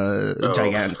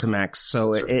 Gigantamax.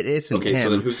 So it isn't okay, him. so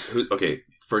then who,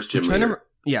 first gym leader?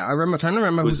 I'm trying to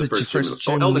remember who's the first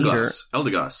gym leader.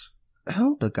 Eldegoss.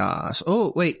 Eldegoss.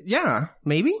 Oh, wait, yeah,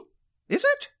 maybe? Is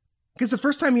it? Because the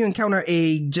first time you encounter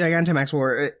a Gigantamax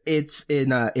war, it's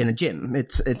in a gym.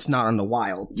 It's not on the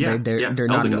wild. Yeah, they're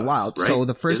not in the wild. Right? So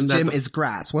the first gym is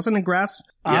grass. Wasn't it grass?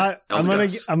 Yeah, I'm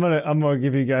gonna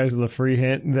give you guys the free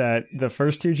hint that the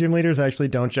first two gym leaders actually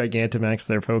don't Gigantamax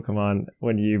their Pokemon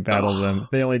when you battle them.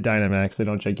 They only Dynamax. They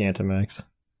don't Gigantamax.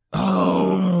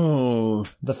 Oh.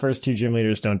 The first two gym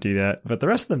leaders don't do that, but the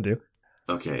rest of them do.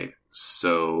 Okay,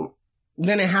 so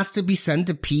Then it has to be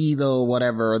Centipede or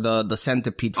whatever, the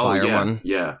Centipede fire one.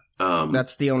 Yeah.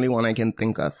 That's the only one I can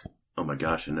think of. Oh my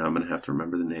gosh, and now I'm gonna have to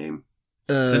remember the name.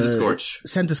 Centiskorch.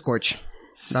 Centiskorch.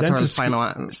 That's our final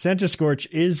answer. Centiskorch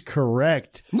is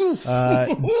correct.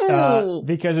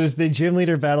 Because it's the gym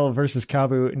leader battle versus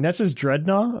Kabu. Nessa's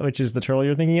Dreadnought, which is the turtle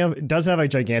you're thinking of, it does have a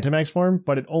Gigantamax form,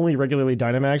 but it only regularly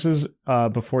Dynamaxes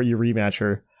before you rematch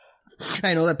her.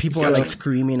 I know that people are like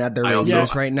screaming at their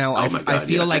radios right now. Oh my God, I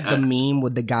feel like the meme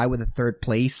with the guy with the third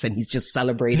place and he's just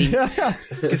celebrating.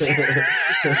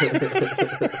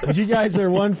 You guys are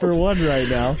 1 for 1 right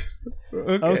now.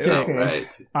 Okay. All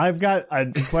right. I've got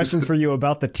a question for you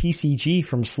about the TCG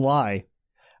from Sly.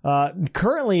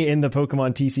 Currently in the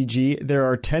Pokemon TCG, there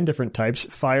are 10 different types: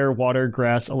 fire, water,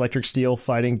 grass, electric, steel,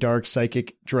 fighting, dark,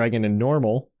 psychic, dragon, and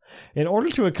normal. In order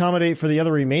to accommodate for the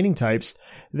other remaining types,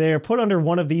 they are put under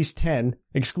one of these 10,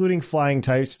 excluding flying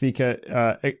types because,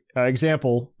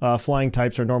 flying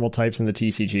types are normal types in the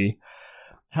TCG.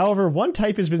 However, one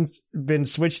type has been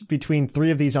switched between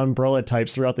 3 of these umbrella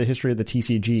types throughout the history of the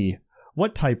TCG.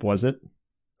 What type was it?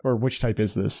 Or which type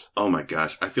is this? Oh my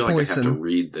gosh, I feel like Poison. I have to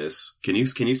read this. Can you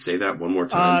say that one more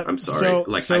time? I'm sorry.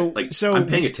 I'm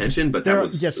paying attention, but that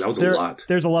was a lot.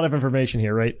 There's a lot of information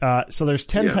here, right? So there's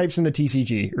 10 types in the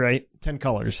TCG, right? 10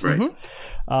 colors. Right.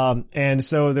 Mm-hmm. And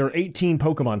so there are 18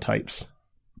 Pokemon types,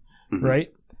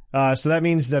 right? So that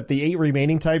means that the 8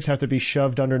 remaining types have to be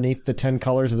shoved underneath the 10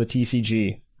 colors of the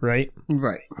TCG, right?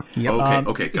 Right. Yep.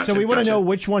 Okay, gotcha. So we want to know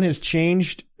which one has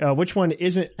changed, which one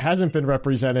hasn't been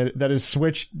represented, that is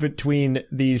switched between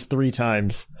these 3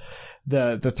 times.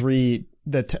 Of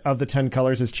the 10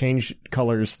 colors has changed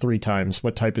colors 3 times.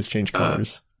 What type has changed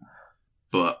colors?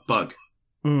 Bug.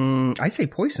 I say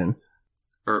poison.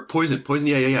 Or poison.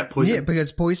 Yeah, poison. Yeah,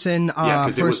 because poison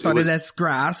first started as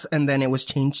grass, and then it was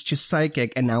changed to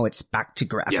psychic, and now it's back to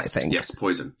grass, yes, I think. Yes,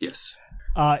 poison, yes.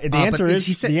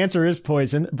 The answer is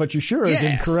poison, but you sure is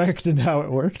incorrect in how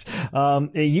it worked.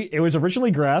 It was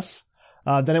originally grass,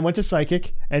 then it went to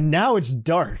psychic, and now it's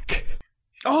dark.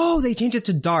 Oh, they changed it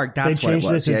to dark. That's what it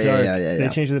was. They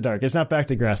changed it to dark. It's not back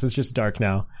to grass. It's just dark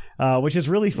now. Which is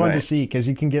really fun to see because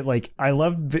you can get I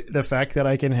love the fact that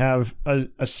I can have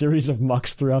a series of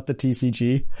mucks throughout the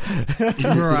TCG.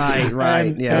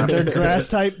 Right. And they're grass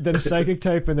type, then psychic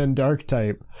type, and then dark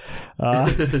type.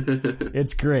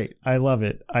 It's great. I love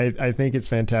it. I think it's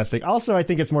fantastic. Also, I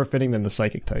think it's more fitting than the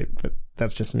psychic type, but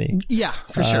that's just me. Yeah,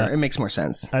 for sure. It makes more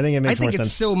sense. I think it makes more sense. I think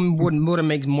it still would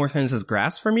make more sense as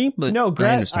grass for me, but no,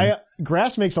 grass.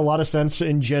 Grass makes a lot of sense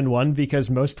in Gen 1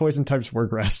 because most poison types were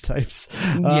grass types.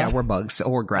 We're bugs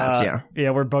or grass,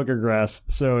 Yeah, we're bug or grass,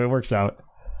 so it works out.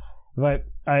 But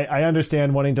I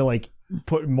understand wanting to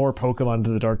put more Pokemon into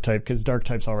the dark type because dark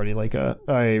type's already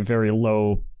a very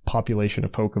low population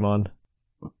of Pokemon.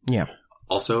 Yeah.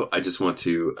 Also, I just want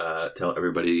to tell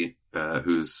everybody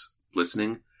who's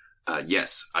listening,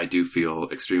 yes, I do feel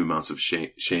extreme amounts of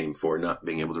shame for not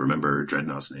being able to remember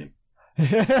Dreadnought's name.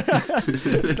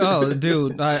 Oh,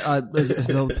 dude, bro,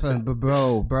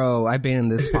 I've been in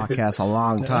this podcast a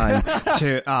long time.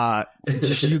 You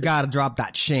gotta drop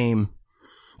that shame.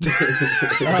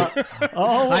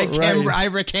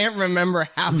 I can't remember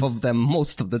half of them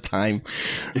most of the time.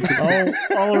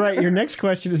 All right. Your next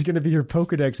question is going to be your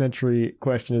Pokedex entry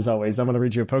question, as always. I'm going to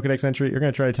read you a Pokedex entry. You're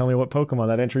going to try to tell me what Pokemon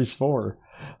that entry's for.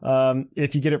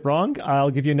 If you get it wrong, I'll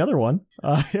give you another one.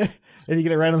 If you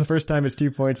get it right on the first time, it's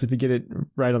 2 points. If you get it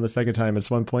right on the second time,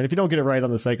 it's 1 point. If you don't get it right on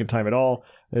the second time at all,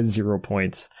 it's 0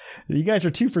 points. You guys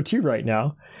are 2 for 2 right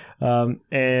now.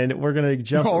 And we're going to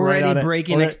jump already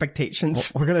breaking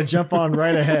expectations. We're going to jump on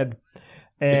right ahead,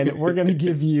 and we're going to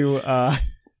give you a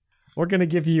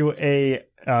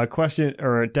question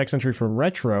or a dex entry from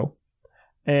Retro,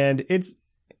 and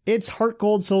it's Heart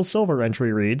Gold Soul Silver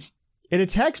entry reads: it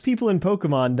attacks people in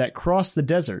Pokemon that cross the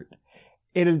desert.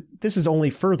 this has only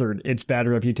furthered its bad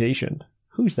reputation.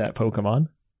 Who's that Pokemon?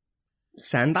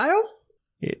 Sandile?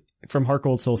 From Heart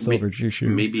Gold Soul Silver, Jushu.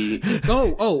 Maybe.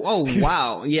 Oh,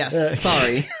 wow. Yes,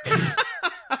 sorry.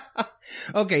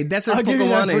 Okay, Desert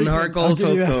Pokemon in Heart Gold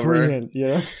Soul Silver.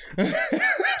 Yeah.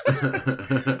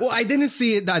 Well, I didn't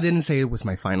see it. I didn't say it was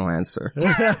my final answer.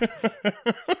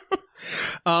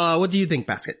 What do you think,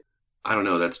 Basket? I don't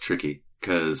know. That's tricky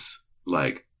because,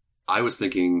 like, I was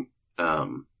thinking, I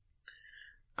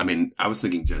was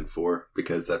thinking Gen 4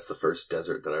 because that's the first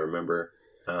desert that I remember.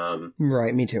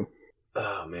 Right, me too.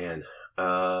 Oh, man.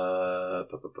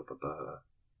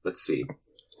 Let's see.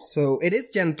 So it is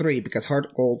Gen 3 because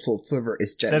Heart Gold Soul Silver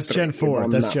is Gen 3. That's Gen 4.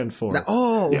 That's Gen 4.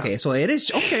 Okay. So it is,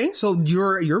 okay. So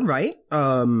you're right.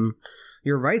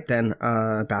 You're right then,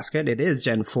 Basket. It is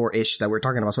Gen 4-ish that we're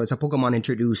talking about. So it's a Pokemon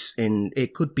introduced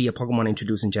it could be a Pokemon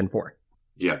introduced in Gen 4.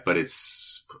 Yeah, but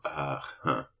it's,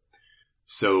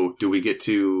 So do we get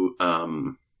to,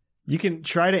 You can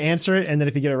try to answer it, and then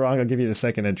if you get it wrong, I'll give you the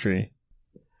second entry.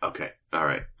 Okay. All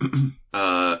right.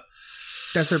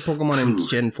 Desert Pokemon in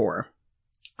Gen 4.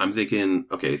 I'm thinking,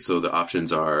 okay, so the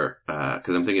options are,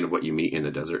 cause I'm thinking of what you meet in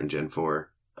the desert in Gen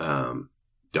 4.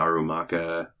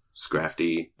 Darumaka,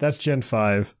 Scrafty. That's Gen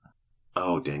 5.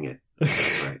 Oh, dang it.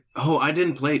 That's right. Oh, I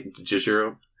didn't play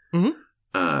Jishiro. Mm-hmm.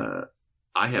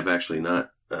 I have actually not,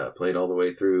 played all the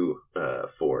way through,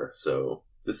 4. So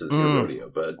this is your rodeo,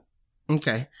 bud.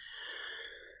 Okay.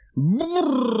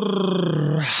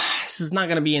 This is not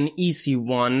gonna be an easy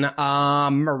one.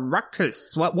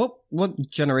 Maractus. What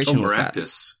generation was that?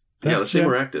 Maractus. Yeah, let's say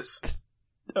Maractus.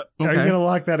 Are you gonna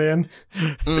lock that in?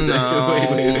 No.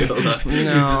 Wait, hold on. No. He's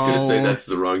just gonna say that's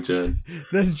the wrong gen.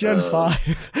 That's Gen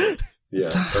 5.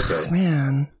 Yeah, okay.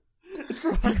 Man. This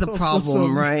is the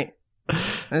problem, right?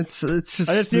 It's just.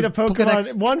 I just need a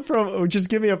Pokemon. Just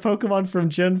give me a Pokemon from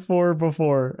Gen 4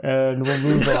 before, and we'll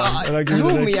move on. And I'll give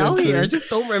you the next out here. I entry. just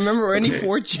don't remember any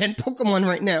 4-gen Pokemon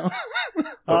right now.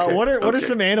 What are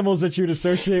some animals that you'd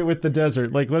associate with the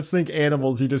desert? Like, let's think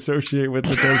animals you'd associate with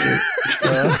the desert.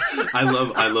 I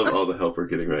love all the help we're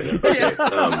getting right now.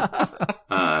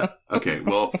 Okay, okay,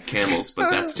 well, camels, but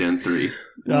that's Gen 3.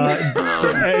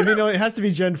 It has to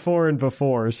be Gen 4 and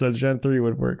before, so Gen 3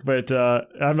 would work. But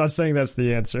I'm not saying that's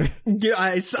the answer. Yeah,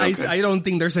 I don't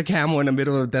think there's a camel in the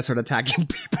middle of the desert attacking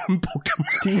people in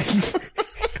Pokemon.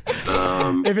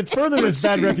 If it's furthered its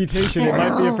bad reputation, it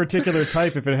might be a particular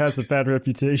type if it has a bad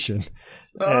reputation.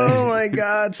 Oh my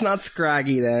god, it's not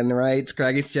Scraggy then, right?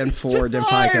 Scraggy's Gen 4, Gen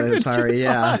 5. Sorry,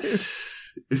 yeah.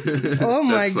 Oh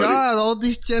my god, all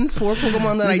these Gen 4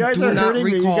 Pokemon that I do not recall.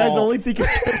 You guys only think of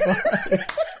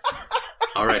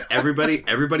All right,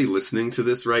 everybody listening to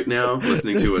this right now,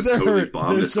 listening to us totally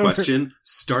bomb this question,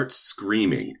 start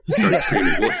screaming.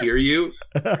 We'll hear you.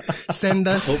 Send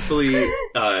us. Hopefully,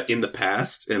 in the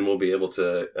past, and we'll be able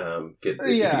to get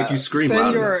this. If you scream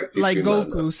loud enough. Like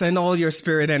Goku, send all your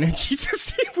spirit energy to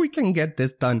see if we can get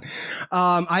this done.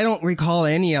 I don't recall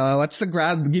any.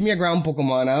 Give me a ground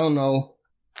Pokemon. I don't know.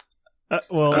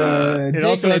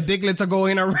 Diglett's are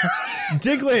going around.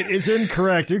 Diglett is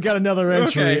incorrect. You've got another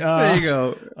entry. Okay, there you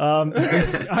go.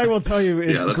 I will tell you.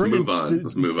 Let's move on.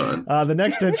 The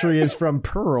next entry is from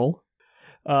Pearl.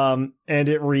 And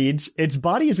it reads, its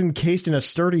body is encased in a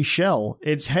sturdy shell.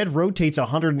 Its head rotates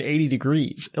 180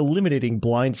 degrees, eliminating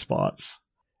blind spots.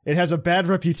 It has a bad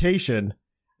reputation,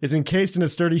 is encased in a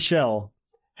sturdy shell,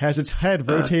 has its head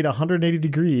rotate 180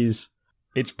 degrees.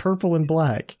 It's purple and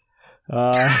black.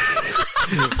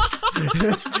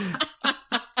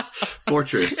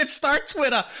 Fortress. It starts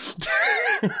with a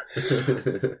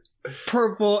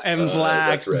purple and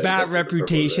black, right. bad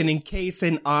reputation, encased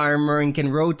in armor, and can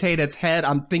rotate its head.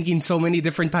 I'm thinking so many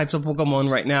different types of Pokemon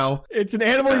right now. It's an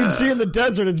animal you'd see in the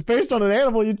desert. It's based on an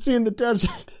animal you'd see in the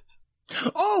desert.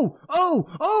 Oh!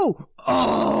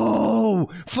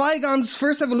 Flygon's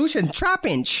first evolution,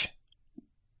 Trapinch.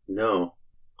 No.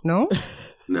 No?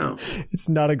 No. It's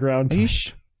not a ground type.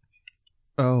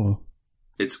 Oh.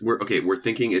 We're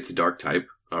thinking it's dark type,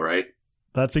 all right?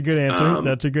 That's a good answer.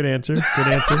 Good answer.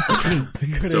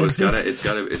 So it's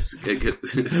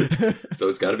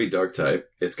gotta be dark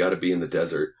type. It's gotta be in the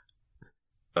desert.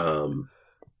 I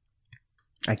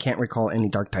can't recall any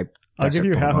dark type. I'll give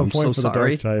you half a point for the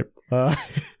dark type.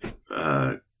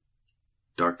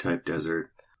 Dark type desert.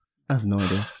 I have no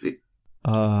idea.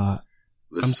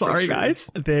 I'm sorry, guys.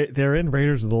 They're in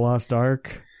Raiders of the Lost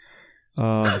Ark.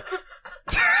 The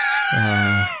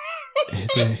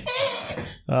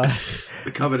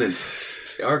Covenant.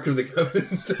 The Ark of the Covenant.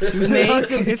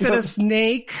 Snake. Is it a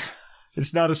snake?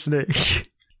 It's not a snake.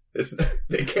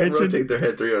 They can't rotate their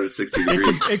head 360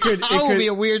 degrees. It could be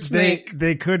a weird snake.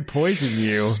 They could poison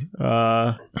you.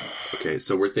 Okay,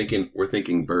 so we're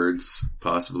thinking birds,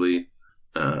 possibly,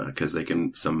 because owls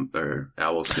can rotate their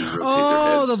heads.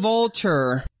 Oh, the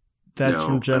vulture. That's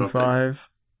from Gen 5.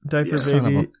 Diaper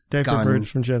baby. Diaper birds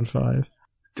from Gen 5.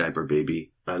 Diaper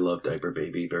baby. I love diaper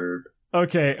baby bird.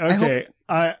 Okay.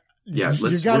 We're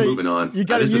moving on. You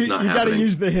gotta use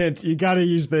the hint. You gotta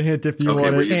use the hint if you want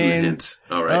it. We're using the hint.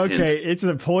 All right. Okay, hint. It's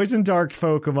a poison dark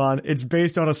Pokemon. It's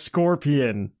based on a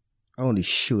scorpion. Holy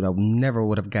shoot, I never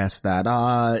would have guessed that.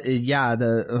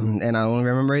 And I only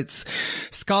remember it's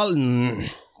Scaldon.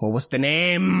 What was the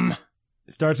name?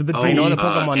 Starts with the D. I know the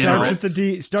Pokemon starts with the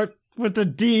D. Starts with the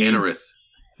D. Anorith.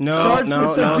 No,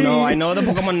 D. I know the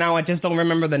Pokemon now. I just don't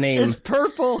remember the name. It's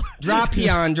purple.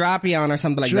 Drapion or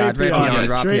something like that.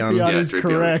 Drapion is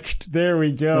correct. There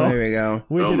we go.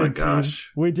 We did it,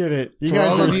 gosh. We did it. For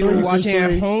all of you watching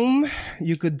at home,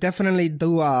 you could definitely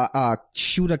do a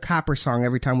shoot a copper song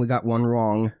every time we got one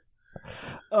wrong.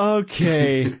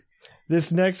 Okay.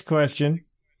 This next question.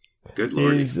 Good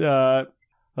lord. Is that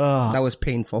was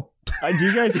painful. Do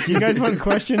you guys want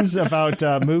questions about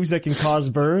moves that can cause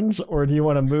burns, or do you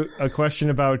want a question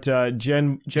about Gen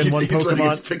 1 Pokemon? Letting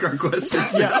us pick our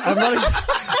questions. Yeah, I'm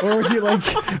not. Or would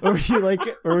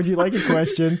you like a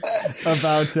question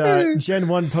about Gen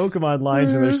 1 Pokemon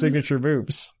lines and their signature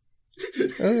moves?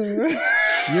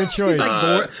 Your choice.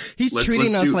 He's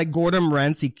treating us like Gordon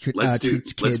Ramsay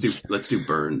treats kids. Let's do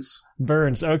burns.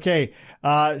 Burns. Okay.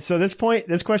 So this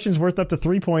question's worth up to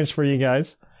 3 points for you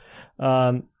guys.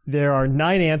 There are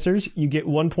 9 answers. You get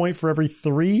 1 point for every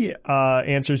 3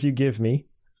 answers you give me.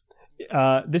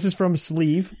 This is from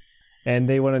Sleeve, and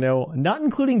they want to know, not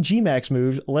including G-Max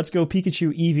moves, Let's Go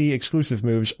Pikachu EV exclusive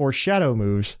moves, or Shadow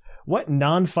moves, what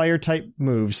non-fire type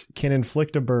moves can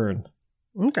inflict a burn?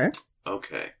 Okay.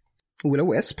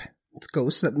 Will-O-Wisp. It's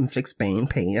Ghost that inflicts burn.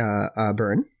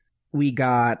 We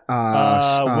got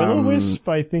Will-O-Wisp,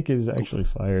 I think, is actually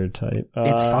fire type.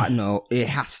 No, it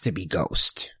has to be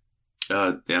Ghost.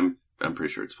 I'm pretty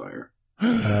sure it's fire.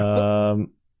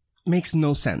 Makes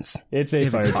no sense. It's a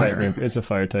fire type move. It's a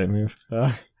fire type move.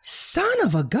 Son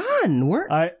of a gun!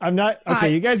 I'm not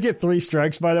okay. You guys get 3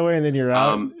 strikes, by the way, and then you're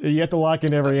out. You have to lock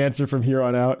in every answer from here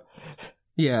on out.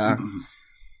 Yeah.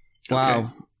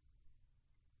 Wow.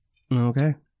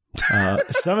 Okay.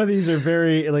 Some of these are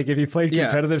very if you played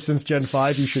competitive since Gen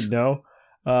 5, you should know.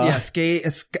 Skate,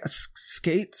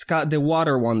 the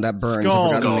water one that burns.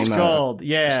 Scald.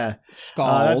 Yeah.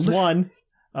 Scald. That's one.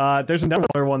 There's another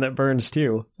one that burns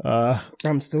too.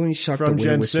 I'm still in shock from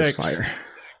Gen 6. Fire.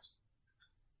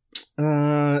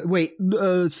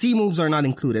 C moves are not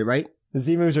included, right? The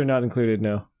Z moves are not included,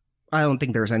 no. I don't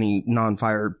think there's any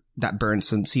non-fire that burns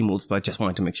some C moves, but just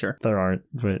wanted to make sure. There aren't,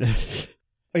 but...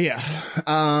 Yeah.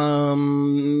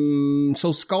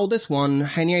 So Skull this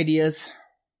one. Any ideas?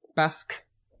 Bask?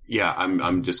 Yeah,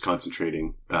 I'm just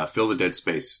concentrating. Fill the dead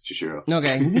space, Chishiro.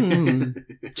 Okay.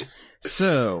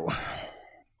 So...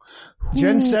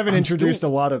 Gen 7 introduced a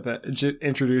lot of that.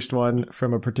 Introduced one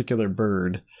from a particular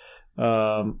bird.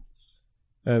 And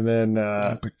then,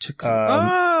 yeah.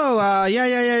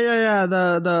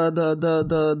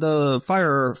 The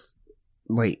fire.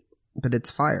 Wait, but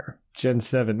it's fire. Gen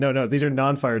 7. No, these are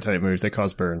non-fire type moves that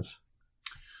cause burns.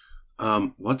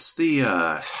 What's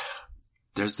the,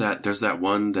 there's that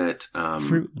one that,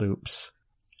 Fruit Loops.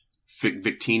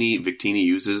 Victini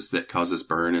uses that causes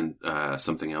burn and,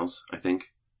 something else, I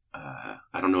think.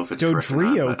 I don't know if it's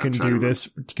Dodrio can do this.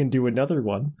 Can do another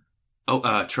one.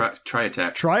 Oh, Tri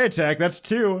Attack. Tri Attack. That's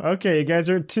 2. Okay, you guys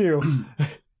are at 2.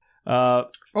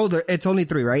 It's only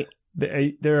 3, right?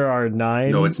 There are 9.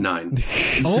 No, it's 9.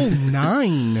 Oh,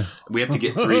 9. We have to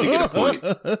get 3 to get a point.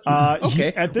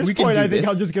 Okay. At this point, I think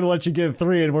I'm just going to let you get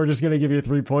 3, and we're just going to give you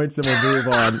 3 points, and we'll move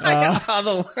on.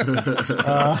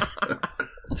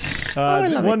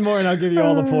 One more, and I'll give you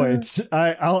all the points.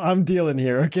 I'm dealing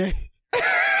here. Okay.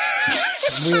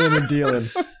 Wheeling and dealing.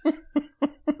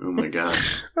 Oh my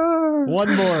gosh.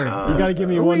 One more. You gotta give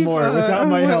me one more without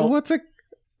my help. What's a...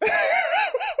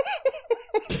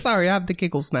 Sorry, I have the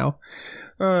giggles now.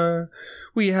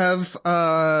 We have,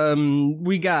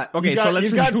 we got... Okay, so let's...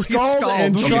 You've got Scald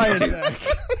and Tri Attack.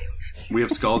 We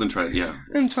have Scald and Tri... Yeah.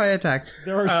 And Tri Attack.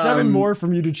 There are 7 more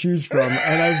from you to choose from,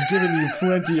 and I've given you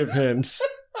plenty of hints.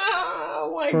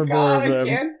 Oh my for God, more of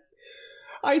them.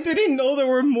 I didn't know there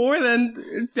were more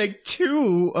than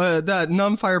 2 that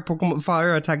non-fire Pokemon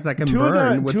fire attacks that can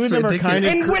burn. 2 of them are kind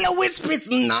of... And Will-O-Wisp is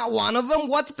not one of them?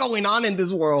 What's going on in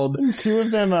this world? 2 of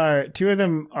them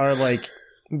are like,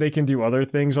 they can do other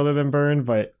things other than burn,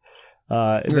 but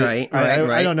Right.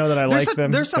 I don't know that I like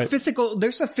them. There's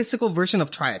a physical version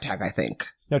of Tri-Attack, I think.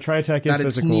 No, Tri-Attack is that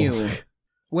it's physical. new.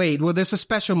 Wait, well, there's a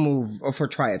special move for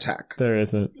Tri-Attack. There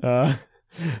isn't. Oh,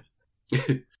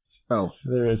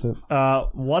 there isn't.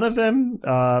 One of them,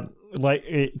 like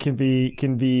it can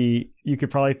be. You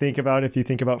could probably think about if you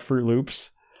think about Fruit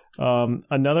Loops.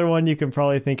 Another one you can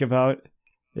probably think about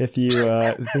if you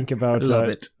think about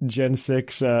Gen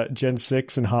 6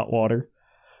 and Hot Water.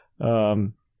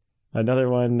 Another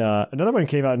one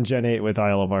came out in Gen 8 with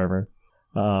Isle of Armor.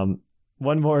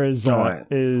 One more is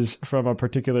from a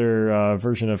particular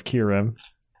version of Kyurem.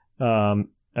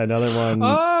 Another one.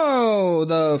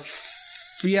 Oh,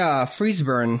 Freeze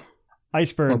Burn.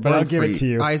 Ice Burn, but I'll give it to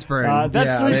you. Ice Burn.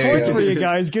 That's 3 points for you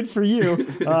guys. Good for you.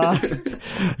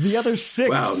 The other 6.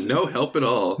 Wow, no help at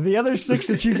all. The other 6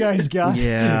 that you guys got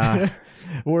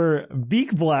were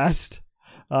Beak Blast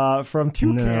from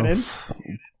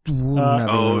Toucannon.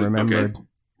 Never remembered.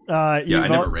 Okay. I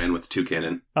never ran with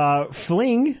Toucannon.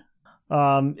 Fling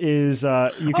is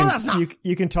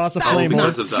you can toss a flame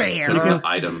because of the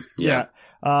item. Yeah.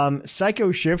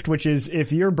 Psycho Shift, which is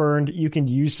if you're burned, you can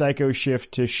use Psycho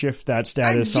Shift to shift that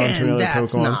status onto another Pokemon.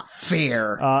 That's not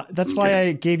fair. That's why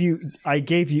I gave you,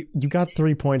 you got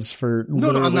 3 points for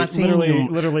I'm not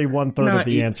saying literally 1/3 of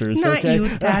the answers. Not okay? you,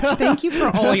 Thatch. Thank you for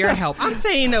all your help. I'm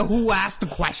saying who asked the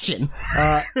question.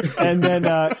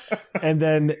 And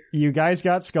then you guys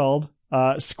got Scald.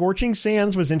 Scorching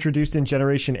Sands was introduced in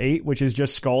Generation 8, which is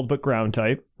just Scald but ground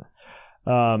type.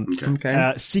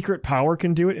 Secret Power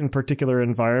can do it in particular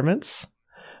environments.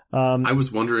 I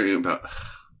was wondering about...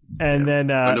 And then...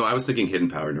 no, I was thinking Hidden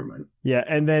Power, never mind. Yeah,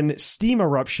 and then Steam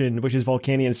Eruption, which is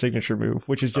Volcanian's signature move,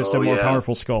 which is just a more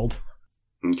powerful Scald.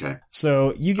 Okay.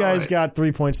 So you guys got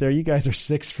 3 points there. You guys are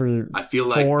 6 for I feel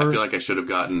like I should have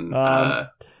gotten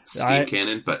Steam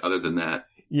Cannon, but other than that,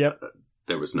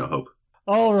 there was no hope.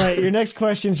 All right, your next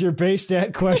question's your base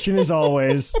stat question as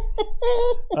always.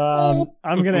 I'm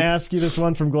going to ask you this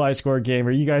one from Gliscor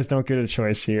Gamer. You guys don't get a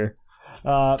choice here.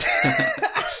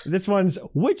 This one's,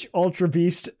 which Ultra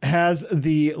Beast has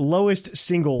the lowest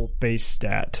single base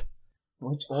stat?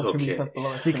 Which Ultra Beast has the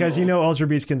lowest Because single? Ultra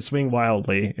Beasts can swing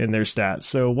wildly in their stats.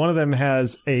 So one of them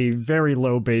has a very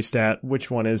low base stat.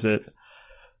 Which one is it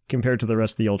compared to the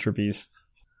rest of the Ultra Beasts?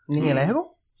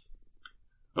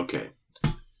 Okay.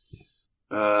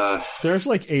 There's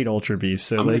like 8 Ultra Beasts,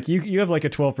 so you have like a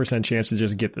 12% chance to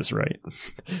just get this right.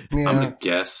 I'm gonna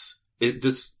guess.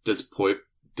 Does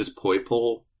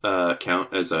Poipole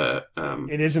count as a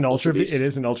It is an Ultra Beast. It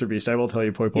is an Ultra Beast. I will tell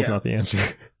you, Poipole's not the answer.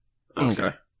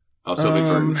 Okay. I was hoping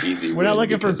for an easy. We're not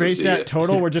looking for base stat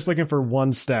total. We're just looking for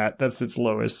one stat. That's its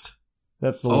lowest.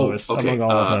 That's the lowest among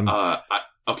all of them.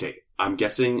 Okay, I'm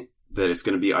guessing that it's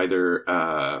going to be either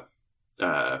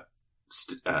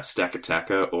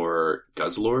Stakataka or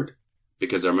Guzzlord,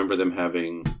 because I remember them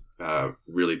having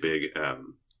really big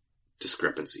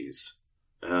discrepancies.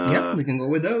 Yeah, we can go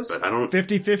with those. But I don't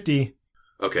 50-50.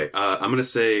 Okay, I'm gonna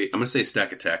say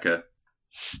Stakataka.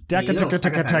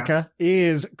 Stakataka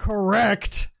is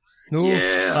correct.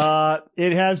 Yeah.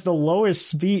 It has the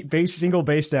lowest single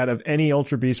base stat of any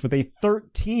Ultra Beast with a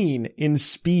 13 in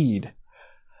speed.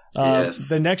 Yes.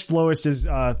 The next lowest is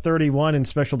 31 in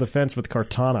special defense with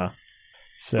Kartana.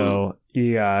 So,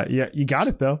 you got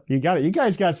it though. You got it. You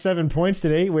guys got 7 points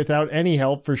today without any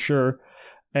help for sure.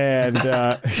 And,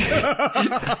 wow,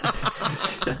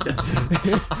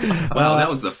 that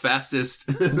was the fastest.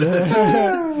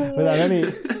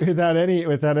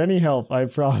 without any help, I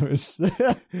promise.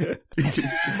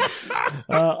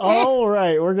 All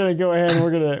right, we're gonna go ahead and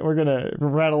we're gonna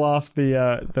rattle off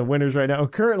the winners right now.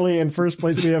 Currently in first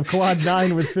place we have Quad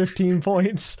 9 with 15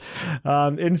 points.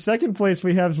 In second place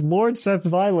we have Lord Seth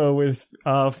Vilo with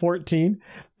 14.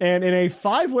 And in a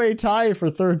 5-way tie for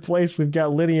third place, we've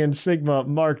got Linian, Sigma,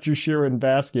 Mark, Jushiro, and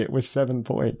Basket with 7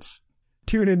 points.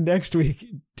 Tune in next week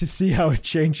to see how it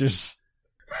changes.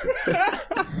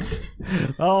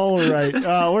 All right.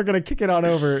 We're going to kick it on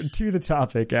over to the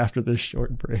topic after this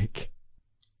short break.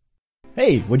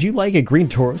 Hey, would you like a green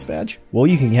Tauros badge? Well,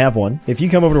 you can have one. If you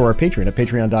come over to our Patreon at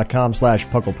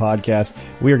patreon.com/PucklePodcast,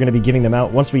 we are going to be giving them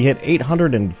out once we hit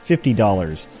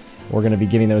 $850. We're going to be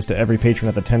giving those to every patron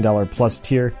at the $10 plus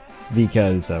tier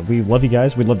because we love you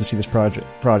guys. We'd love to see this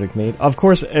project made. Of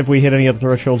course, if we hit any other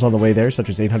thresholds on the way there, such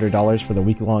as $800 for the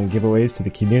week-long giveaways to the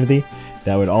community,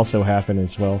 that would also happen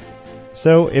as well.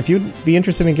 So if you'd be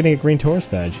interested in getting a green Tauros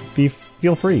badge,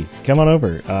 feel free. Come on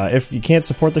over. If you can't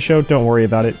support the show, don't worry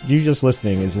about it. You just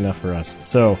listening is enough for us.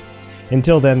 So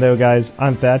until then, though, guys,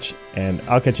 I'm Thatch, and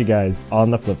I'll catch you guys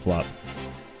on the flip-flop.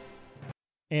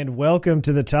 And welcome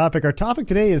to the topic. Our topic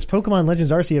today is Pokemon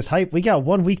Legends Arceus hype. We got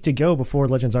 1 week to go before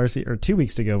Legends Arceus, or 2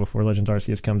 weeks to go before Legends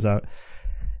Arceus comes out.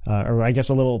 Or I guess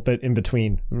a little bit in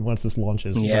between once this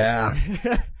launches. Yeah.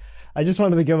 I just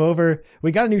wanted to go over,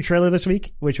 we got a new trailer this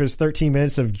week, which was 13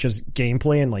 minutes of just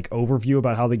gameplay and like overview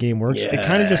about how the game works. It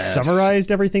kind of just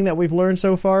summarized everything that we've learned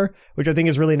so far, which I think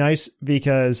is really nice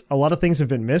because a lot of things have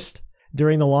been missed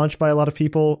during the launch by a lot of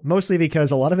people, mostly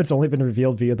because a lot of it's only been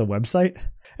revealed via the website.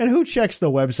 And who checks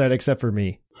the website except for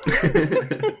me?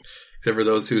 Except for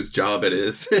those whose job it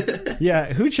is.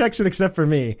 Yeah, who checks it except for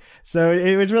me? So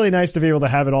it was really nice to be able to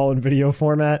have it all in video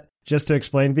format just to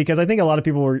explain, because I think a lot of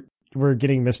people were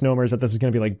getting misnomers that this is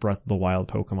going to be like Breath of the Wild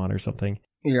Pokemon or something.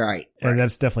 You're right. And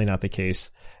that's definitely not the case.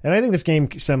 And I think this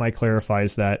game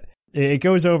semi-clarifies that. It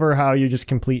goes over how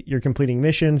you're completing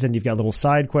missions and you've got little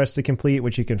side quests to complete,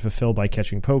 which you can fulfill by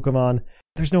catching Pokemon.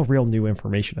 There's no real new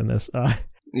information in this.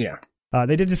 Yeah.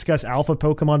 They did discuss alpha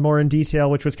Pokemon more in detail,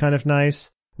 which was kind of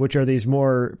nice, which are these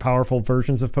more powerful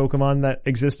versions of Pokemon that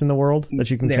exist in the world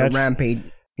that you can catch. Rampage.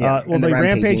 Yeah, they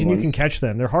rampage and you can catch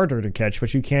them. They're harder to catch,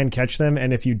 but you can catch them.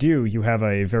 And if you do, you have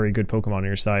a very good Pokemon on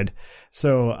your side.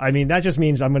 So, I mean, that just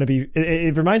means I'm going to be,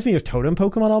 it reminds me of Totem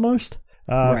Pokemon almost,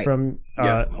 from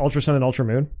Ultra Sun and Ultra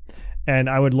Moon. And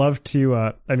I would love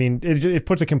to, it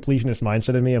puts a completionist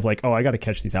mindset in me of like, oh, I got to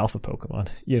catch these alpha Pokemon,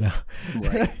 you know?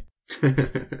 Right.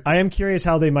 I am curious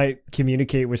how they might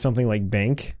communicate with something like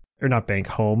Bank, or not Bank,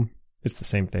 Home. It's the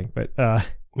same thing, but how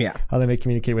they may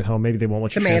communicate with Home. Maybe they won't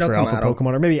let you transfer alpha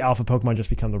Pokemon, or maybe alpha Pokemon just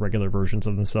become the regular versions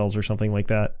of themselves or something like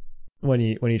that when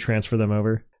you transfer them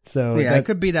over. So yeah, it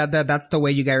could be that's the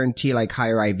way you guarantee like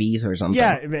higher IVs or something.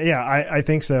 Yeah, I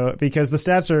think so, because the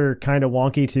stats are kind of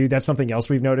wonky too. That's something else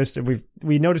we've noticed.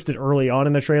 We noticed it early on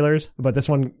in the trailers, but this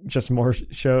one just more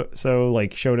showed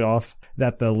it off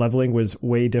that the leveling was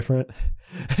way different.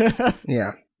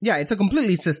 Yeah, it's a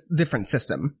completely different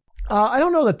system. I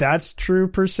don't know that that's true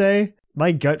per se.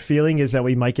 My gut feeling is that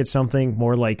we might get something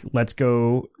more like Let's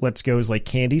Go's like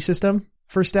candy system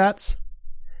for stats,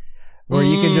 where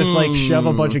you can just like shove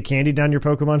a bunch of candy down your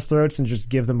Pokemon's throats and just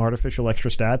give them artificial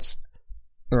extra stats.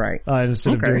 Right.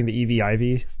 Instead of doing the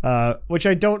EV-IV, which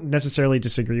I don't necessarily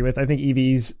disagree with. I think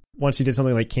EVs, once you did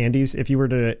something like candies, if you were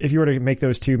to make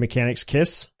those two mechanics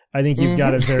kiss, I think you've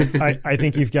got I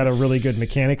think you've got a really good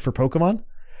mechanic for Pokemon,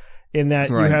 in that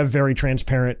you have very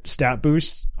transparent stat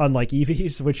boosts, unlike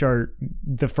EVs, which are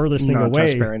the furthest thing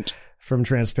away from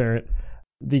transparent.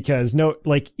 Because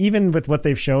even with what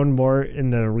they've shown more in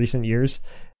the recent years,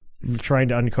 trying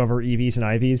to uncover EVs and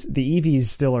IVs, the EVs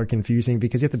still are confusing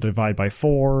because you have to divide by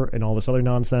 4 and all this other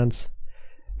nonsense.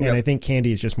 And I think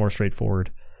candy is just more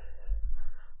straightforward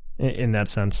in that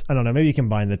sense. I don't know. Maybe you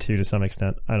combine the two to some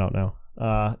extent. I don't know.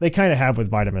 They kind of have with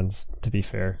vitamins, to be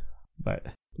fair, but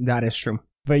that is true.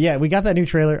 But yeah, we got that new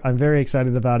trailer. I'm very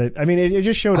excited about it. I mean, it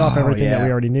just showed off everything that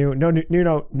we already knew. No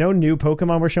new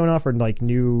Pokemon were shown off, or like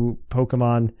new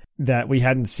Pokemon that we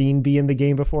hadn't seen be in the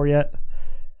game before yet.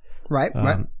 Right.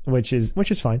 Which is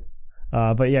fine.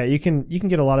 But yeah, you can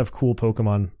get a lot of cool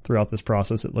Pokemon throughout this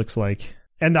process, it looks like.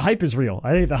 And the hype is real.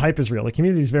 I think the hype is real. The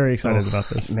community is very excited about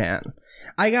this. Man,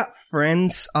 I got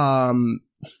friends,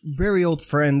 very old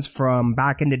friends from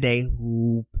back in the day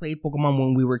who played Pokemon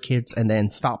when we were kids and then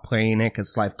stopped playing it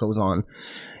because life goes on,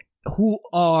 who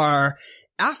are,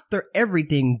 after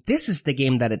everything, this is the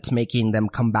game that it's making them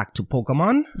come back to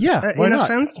Pokemon. Yeah, why in not? A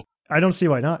sense. I don't see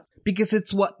why not. Because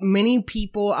it's what many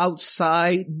people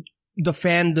outside the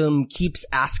fandom keeps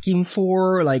asking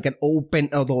for, like an open,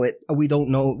 although we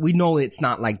know it's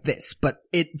not like this, but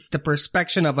it's the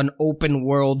perspective of an open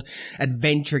world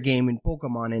adventure game in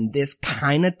Pokemon, and this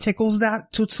kind of tickles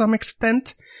that to some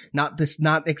extent. Not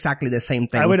exactly the same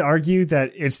thing. I would argue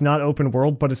that it's not open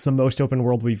world, but it's the most open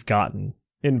world we've gotten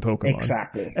in Pokemon.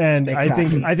 Exactly. And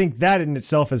I think that in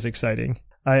itself is exciting.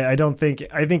 I think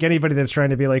anybody that's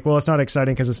trying to be like, well, it's not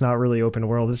exciting because it's not really open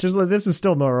world. It's just like, this is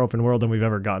still more open world than we've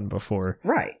ever gotten before.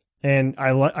 Right. And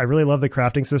I really love the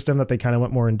crafting system that they kind of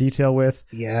went more in detail with.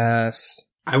 Yes.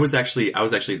 I was actually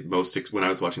when I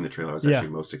was watching the trailer, I was actually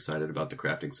most excited about the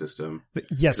crafting system.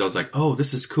 Yes. I was like, oh,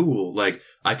 this is cool. Like,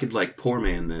 I could like poor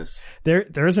man this.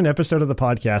 There is an episode of the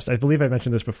podcast. I believe I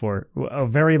mentioned this before a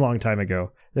very long time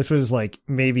ago. This was like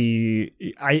latest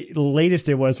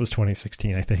it was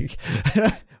 2016, I think,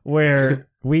 where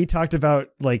we talked about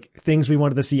like things we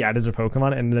wanted to see added to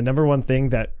Pokemon. And the number one thing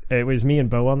that it was me and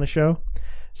Bo on the show.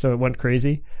 So it went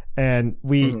crazy. And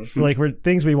we, were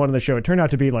things we wanted to show. It turned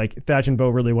out to be like Thatch and Bo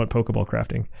really want Pokeball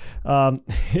crafting,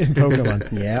 in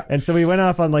Pokemon. Yeah. And so we went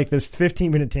off on like this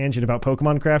 15-minute tangent about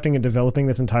Pokemon crafting and developing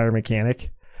this entire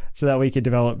mechanic. so that we could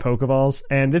develop Pokeballs.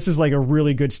 And this is like a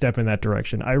really good step in that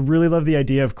direction. I really love the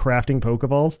idea of crafting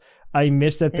Pokeballs. I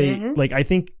miss that they like. I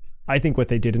think what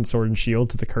they did in Sword and Shield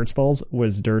to the Kurtz balls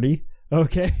was dirty.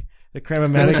 Okay, the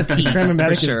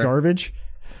Cramomatic is garbage.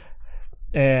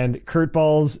 And Kurt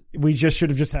balls, we just should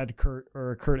have just had Kurt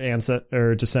or Kurt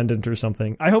or Descendant or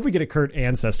something. I hope we get a Kurt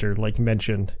Ancestor like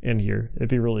mentioned in here. It'd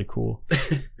be really cool.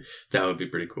 That would be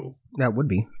pretty cool. That would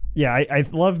be. Yeah, I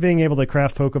love being able to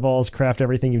craft Pokeballs, craft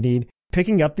everything you need.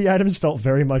 Picking up the items felt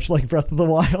very much like Breath of the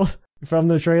Wild from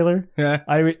the trailer. Yeah.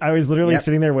 I was literally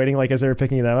sitting there waiting like as they were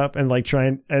picking them up and like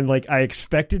trying and like I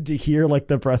expected to hear like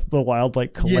the Breath of the Wild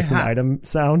like collecting item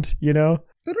sound, you know?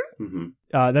 Mm-hmm.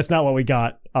 That's not what we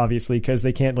got, obviously, because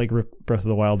they can't like rip Breath of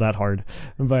the Wild that hard.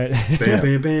 But bam,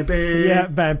 bam, bam, bam. Yeah,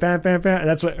 bam, bam, bam, bam.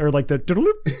 That's what, or like the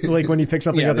like when you pick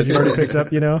something up that you already picked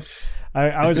up, you know.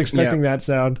 I was expecting that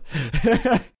sound.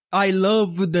 I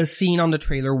love the scene on the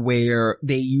trailer where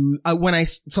they use,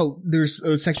 so there's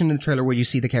a section in the trailer where you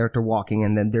see the character walking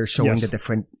and then they're showing the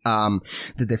different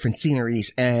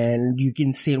sceneries, and you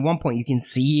can see at one point, you can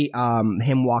see,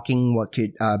 him walking what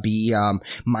could, be,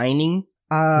 mining,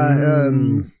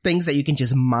 things that you can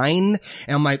just mine.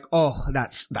 And I'm like, oh,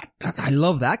 that's, I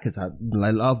love that because I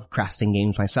love crafting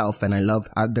games myself. And I love,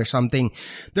 there's something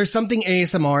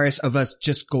ASMRs of us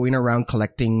just going around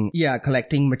collecting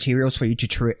materials for you to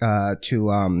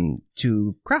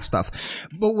craft stuff.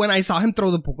 But when I saw him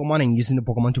throw the Pokemon and using the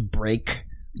Pokemon to break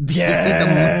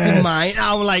to mine,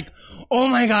 I'm like, oh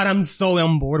my God, I'm so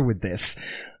on board with this.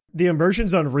 The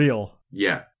immersion's unreal.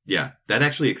 Yeah, that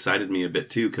actually excited me a bit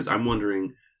too, because I'm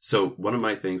wondering, so one of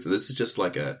my things, and this is just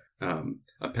like a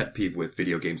pet peeve with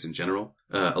video games in general,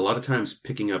 a lot of times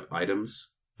picking up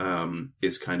items,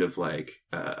 is kind of like,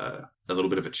 a little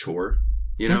bit of a chore,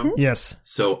 you know? Mm-hmm. Yes.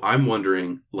 So I'm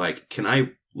wondering, like,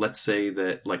 let's say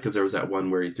that, like, cause there was that one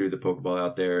where he threw the Pokeball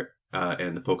out there,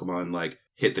 and the Pokemon, like,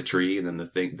 hit the tree, and then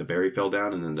the berry fell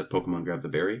down, and then the Pokemon grabbed the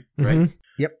berry, right? Mm-hmm.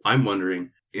 Yep. I'm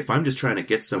wondering, if I'm just trying to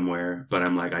get somewhere, but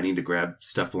I'm like, I need to grab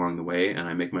stuff along the way and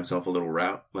I make myself a little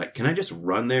route, like, can I just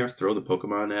run there, throw the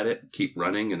Pokemon at it, keep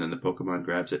running, and then the Pokemon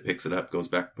grabs it, picks it up, goes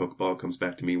back to Pokeball, comes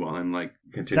back to me while I'm like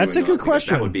continuing. That's a good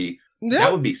question.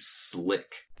 That would be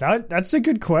slick. That's a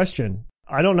good question.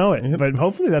 I don't know it, but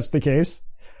hopefully that's the case.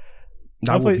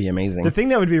 That would be amazing. The thing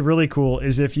that would be really cool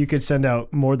is if you could send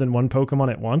out more than one Pokemon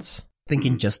at once.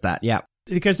 Thinking just that, yeah.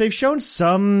 Because they've shown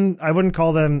some, I wouldn't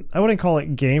call it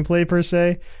gameplay per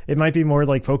se. It might be more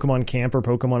like Pokemon Camp or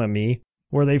Pokemon Ami,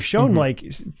 where they've shown like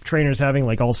trainers having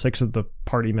like all 6 of the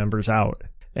party members out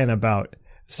and about.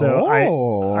 So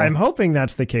I'm hoping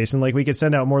that's the case, and like we could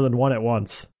send out more than one at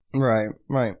once. Right.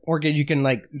 Or you can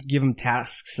like give them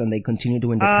tasks and they continue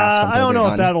doing the tasks. I don't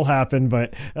know if that'll happen,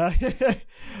 but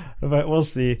we'll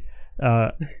see.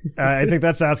 I think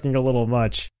that's asking a little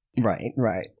much. Right.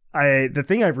 The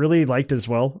thing I really liked as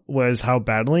well was how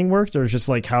battling worked, or just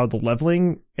like how the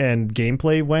leveling and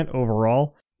gameplay went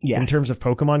overall in terms of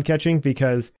Pokemon catching,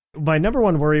 because my number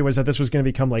one worry was that this was going to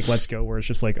become like Let's Go, where it's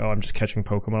just like, oh, I'm just catching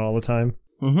Pokemon all the time.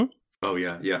 Mm-hmm. Oh,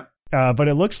 yeah. But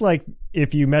it looks like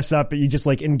if you mess up, you just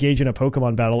like engage in a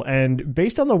Pokemon battle. And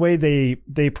based on the way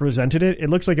they presented it, it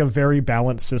looks like a very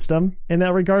balanced system in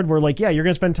that regard, where like, yeah, you're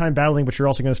going to spend time battling, but you're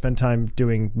also going to spend time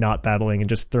doing not battling and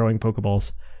just throwing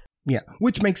Pokeballs. Yeah,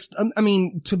 which makes,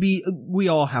 we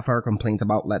all have our complaints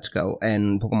about Let's Go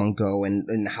and Pokemon Go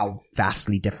and how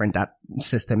vastly different that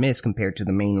system is compared to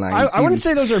the mainline. I wouldn't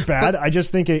say those are bad. I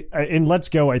just think in Let's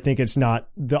Go, I think it's not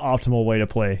the optimal way to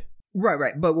play.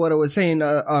 Right. But what I was saying,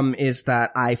 is that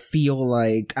I feel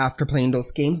like after playing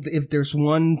those games, if there's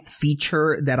one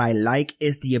feature that I like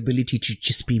is the ability to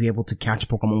just be able to catch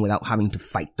Pokemon without having to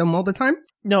fight them all the time.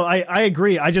 No, I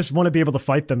agree. I just want to be able to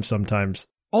fight them sometimes.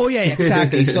 Oh yeah,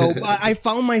 exactly. So I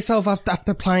found myself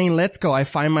after playing Let's Go, I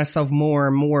find myself more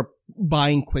and more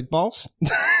buying quick balls.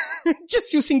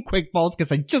 Just using quick balls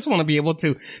because I just want to be able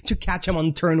to catch them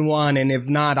on turn 1, and if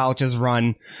not, I'll just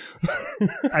run.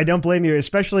 I don't blame you,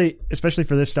 especially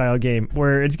for this style game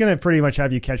where it's going to pretty much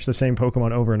have you catch the same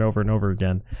Pokemon over and over and over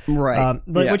again. Right.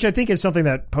 Which I think is something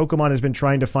that Pokemon has been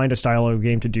trying to find a style of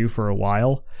game to do for a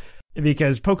while,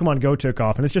 because Pokemon Go took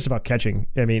off and it's just about catching.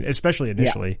 I mean, especially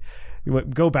initially. Yeah.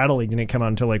 Go Battle League didn't come out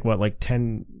until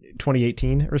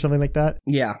 2018 or something like that.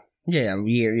 Yeah.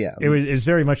 It's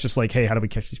very much just like, hey, how do we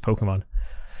catch these Pokemon?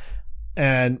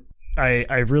 And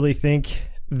I really think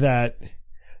that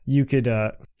you could,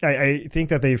 I think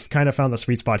that they've kind of found the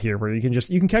sweet spot here where you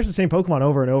can catch the same Pokemon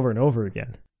over and over and over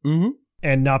again. Mm-hmm.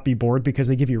 And not be bored because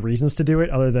they give you reasons to do it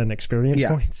other than experience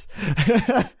points.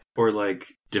 Or like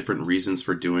different reasons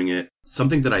for doing it.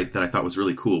 Something that I thought was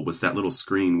really cool was that little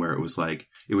screen where it was like,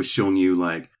 it was showing you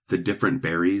like the different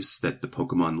berries that the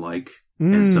Pokemon like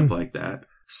and stuff like that.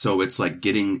 So it's like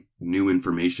getting new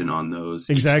information on those.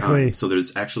 Exactly. Each time. So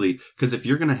there's actually, cause if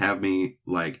you're going to have me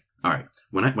like, all right,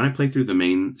 when I play through the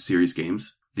main series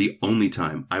games, the only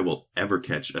time I will ever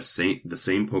catch the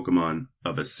same Pokemon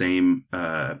of a same,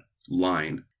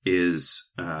 line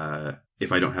is,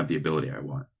 if I don't have the ability I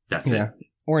want. That's it.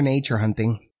 Or nature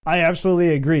hunting. I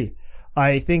absolutely agree.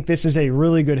 I think this is a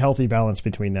really good, healthy balance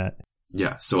between that.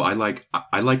 Yeah. So I like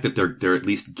that they're at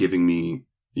least giving me,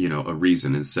 you know, a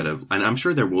reason instead of, and I'm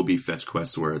sure there will be fetch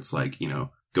quests where it's like, you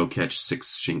know, go catch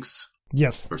 6 Shinx.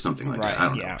 Yes. Or something like Right, that. I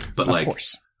don't know. But of like,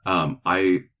 course.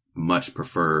 I much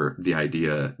prefer the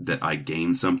idea that I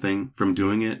gain something from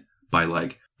doing it by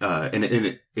like, and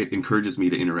it encourages me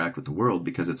to interact with the world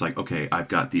because it's like, okay, I've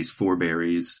got these 4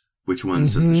 berries. Which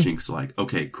ones does the Shinx like?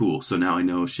 Okay, cool. So now I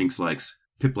know Shinx likes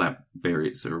Piplup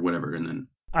berries or whatever. And then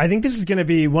I think this is going to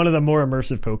be one of the more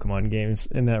immersive Pokemon games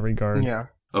in that regard. Yeah.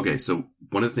 okay, so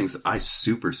one of the things that I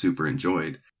super, super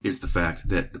enjoyed is the fact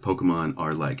that the Pokemon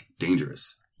are like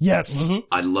dangerous. Yes. Mm-hmm.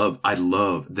 I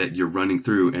love that you're running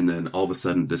through and then all of a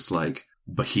sudden this like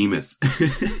behemoth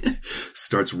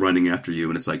starts running after you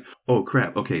and it's like, oh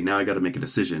crap, okay, now I gotta make a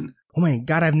decision. Oh my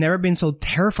god, I've never been so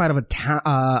terrified of a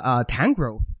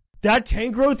Tangrowth. That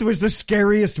Tangrowth was the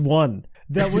scariest one.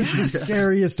 That was the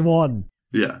scariest one.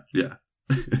 Yeah.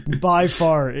 By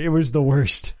far, it was the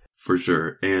worst. For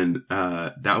sure. And,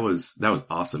 that was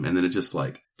awesome. And then it just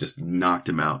knocked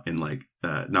him out and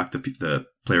knocked the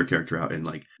player character out in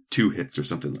like 2 hits or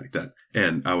something like that.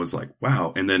 And I was like,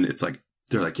 wow. And then it's like,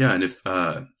 they're like, yeah. And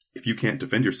if you can't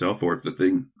defend yourself or if the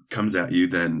thing comes at you,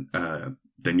 then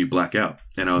you black out.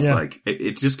 And I was like,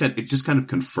 it just kind of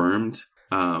confirmed,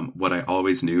 what I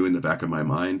always knew in the back of my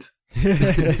mind.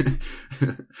 That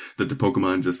the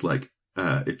Pokemon just like,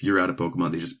 if you're out of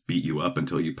Pokemon, they just beat you up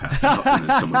until you pass out, and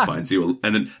then someone finds you,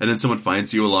 and then someone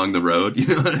finds you along the road. You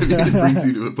know what I mean? And brings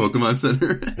you to a Pokemon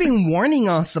Center. They've been warning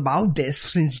us about this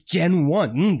since Gen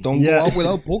 1. Don't go out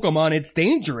without Pokemon; it's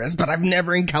dangerous. But I've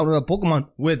never encountered a Pokemon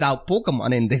without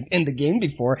Pokemon in the game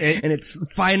before, and it's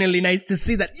finally nice to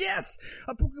see that. Yes,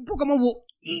 a Pokemon will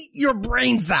eat your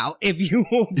brains out if you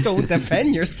don't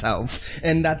defend yourself,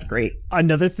 and that's great.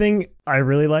 Another thing I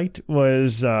really liked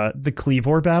was the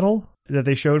Kleavor battle that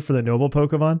they showed for the noble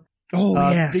Pokemon. Oh,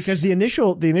 yes. Because the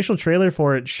initial trailer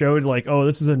for it showed like, oh,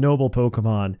 this is a noble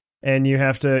Pokemon. And you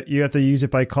have to use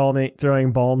it by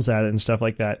throwing bombs at it and stuff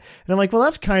like that. And I'm like, well,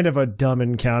 that's kind of a dumb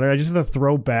encounter. I just have to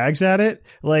throw bags at it.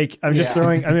 Like, I'm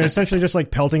essentially just like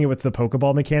pelting it with the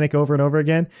Pokeball mechanic over and over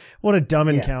again. What a dumb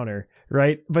encounter.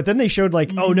 Right. But then they showed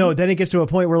like, oh no, then it gets to a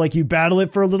point where like you battle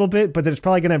it for a little bit, but then it's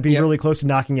probably going to be really close to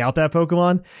knocking out that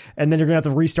Pokemon. And then you're going to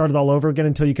have to restart it all over again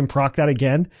until you can proc that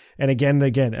again and again and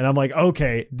again. And I'm like,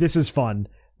 okay, this is fun.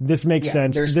 This makes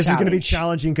sense. This is going to be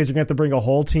challenging because you're going to have to bring a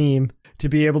whole team to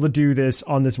be able to do this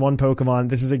on this one Pokemon.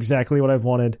 This is exactly what I've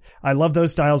wanted. I love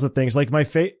those styles of things. Like my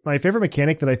favorite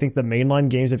mechanic that I think the mainline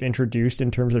games have introduced in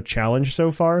terms of challenge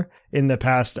so far in the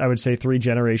past, I would say 3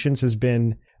 generations has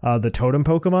been, the totem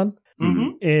Pokemon.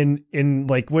 Mm-hmm. In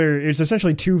like where it's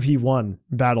essentially 2v1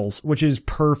 battles, which is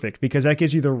perfect because that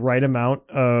gives you the right amount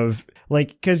of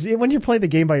like, cause when you play the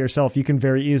game by yourself, you can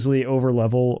very easily over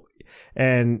level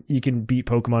and you can beat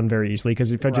Pokemon very easily.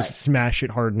 Cause if I just smash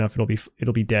it hard enough,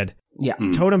 it'll be dead. Yeah.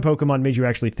 Totem Pokemon made you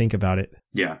actually think about it.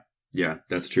 Yeah. Yeah.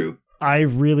 That's true. I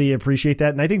really appreciate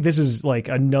that. And I think this is like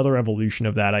another evolution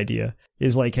of that idea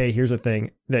is like, hey, here's a thing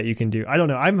that you can do. I don't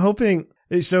know. I'm hoping.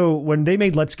 So when they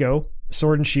made Let's Go,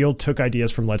 Sword and Shield took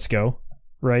ideas from Let's Go,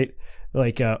 right?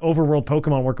 Like, overworld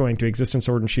Pokemon weren't going to exist in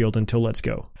Sword and Shield until Let's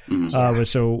Go, was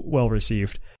so well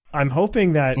received. I'm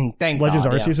hoping that Legends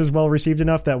Arceus is well received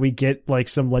enough that we get like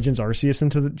some Legends Arceus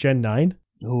into the Gen 9.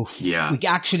 Oof. Yeah. We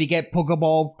actually get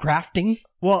Pokeball crafting.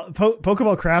 Well,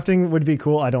 Pokeball crafting would be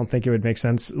cool. I don't think it would make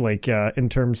sense, like, in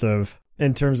terms of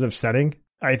setting.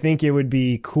 I think it would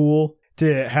be cool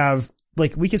to have,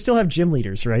 like, we could still have gym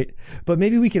leaders, right? But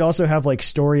maybe we could also have, like,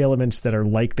 story elements that are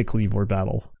like the Kleavor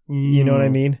battle. You know what I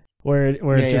mean? Where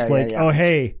it's just oh,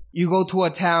 hey. You go to a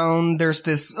town, there's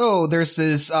this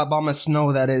bomb of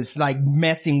snow that is, like,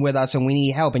 messing with us and we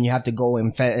need help and you have to go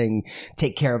and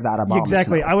take care of that bomb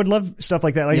Exactly. of snow. I would love stuff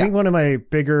like that. I think one of my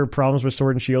bigger problems with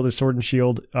Sword and Shield is Sword and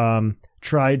Shield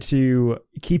tried to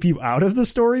keep you out of the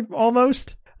story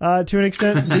almost, to an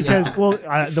extent. Because,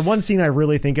 the one scene I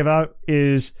really think about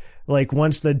is, like,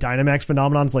 once the Dynamax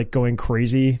phenomenon's, like, going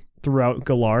crazy throughout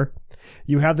Galar,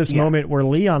 you have this moment where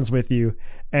Leon's with you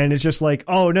and it's just like,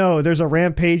 oh no, there's a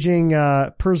rampaging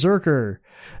berserker.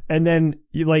 And then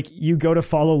you go to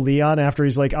follow Leon after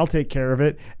he's like, I'll take care of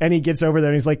it. And he gets over there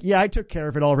and he's like, yeah, I took care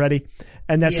of it already.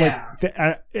 And that's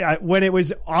when it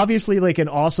was obviously like an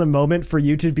awesome moment for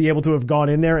you to be able to have gone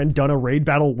in there and done a raid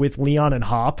battle with Leon and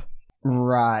Hop.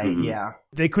 Right. Yeah.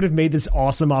 They could have made this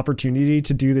awesome opportunity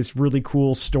to do this really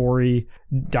cool story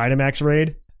Dynamax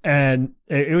raid. And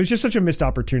it was just such a missed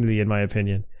opportunity in my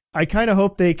opinion. I kind of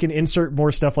hope they can insert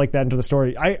more stuff like that into the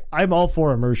story. I'm all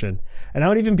for immersion. And I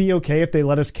would even be okay if they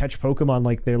let us catch Pokemon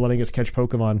like they're letting us catch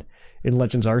Pokemon in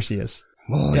Legends Arceus.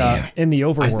 Oh, yeah. In the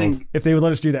overworld. If they would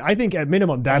let us do that. I think at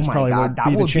minimum that's probably would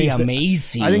be the change. That would be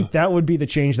amazing. I think that would be the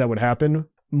change that would happen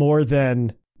more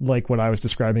than like what I was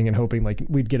describing and hoping like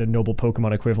we'd get a noble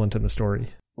Pokemon equivalent in the story.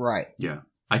 Right. Yeah.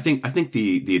 I think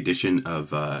the addition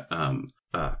of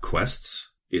quests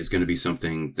is going to be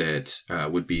something that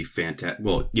would be fantastic.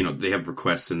 Well, they have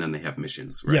requests and then they have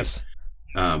missions, right? Yes.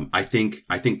 I think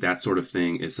that sort of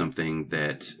thing is something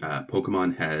that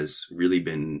Pokemon has really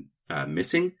been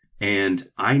missing, and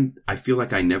I feel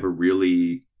like I never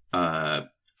really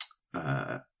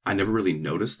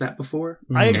noticed that before.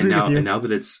 I agree with you. And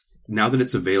now that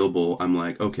it's available, I'm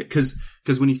like, okay, because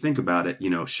when you think about it,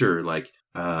 sure, like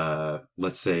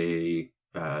let's say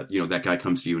that guy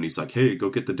comes to you and he's like, hey, go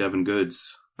get the Devon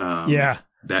goods.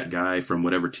 That guy from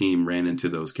whatever team ran into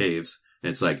those caves. And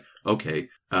it's like, okay.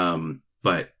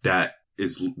 But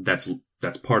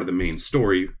that's part of the main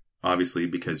story, obviously,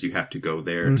 because you have to go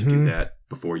there to do that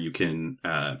before you can,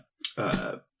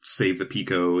 save the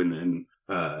Pico and then,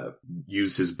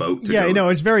 use his boat to go.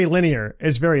 It's very linear.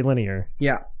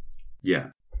 Yeah.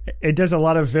 Yeah. It does a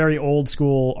lot of very old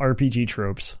school RPG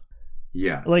tropes.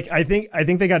 Yeah. Like, I think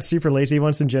they got super lazy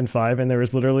once in Gen 5 and there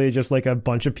was literally just like a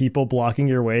bunch of people blocking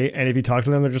your way. And if you talk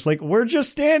to them, they're just like, we're just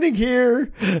standing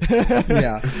here.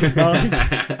 Yeah.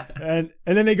 And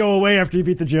then they go away after you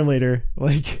beat the gym leader.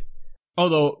 Like,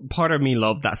 although part of me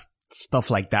loved that stuff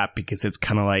like that because it's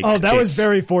kind of like, that was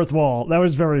very fourth wall.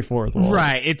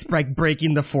 Right. It's like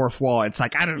breaking the fourth wall. It's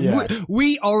like,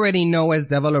 we already know as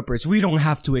developers, we don't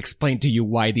have to explain to you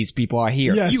why these people are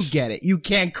here. Yes. You get it. You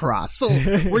can't cross. So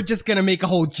we're just going to make a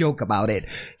whole joke about it.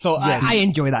 So yes. I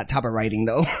enjoy that type of writing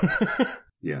though.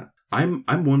 Yeah. I'm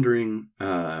wondering,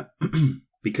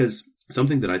 because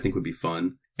something that I think would be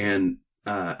fun, and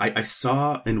I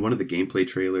saw in one of the gameplay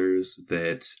trailers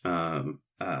that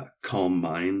Calm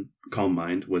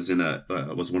Mind was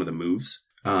was one of the moves.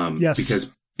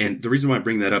 Yes. And the reason why I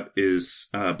bring that up is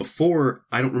before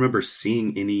I don't remember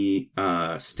seeing any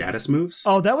status moves.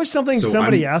 Oh, that was something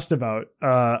somebody asked about.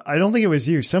 I don't think it was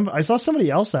you. I saw somebody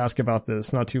else ask about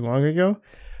this not too long ago.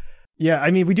 Yeah,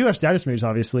 I mean, we do have status moves,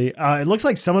 obviously. It looks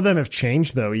like some of them have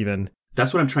changed, though, even.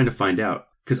 That's what I'm trying to find out.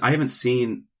 Because I haven't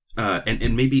seen,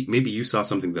 and maybe you saw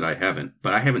something that I haven't,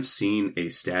 but I haven't seen a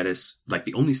status, like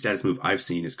the only status move I've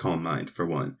seen is Calm Mind, for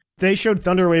one. They showed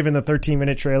Thunderwave in the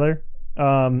 13-minute trailer.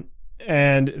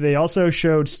 And they also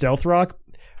showed Stealth Rock,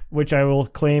 which I will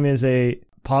claim is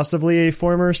possibly a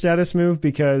former status move,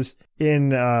 because in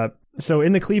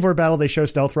the Cleavor battle, they show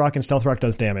Stealth Rock and Stealth Rock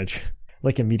does damage,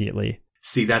 like immediately.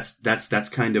 See, that's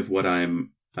kind of what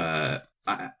I'm, I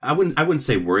wouldn't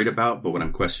say worried about, but what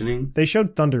I'm questioning. They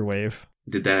showed Thunderwave.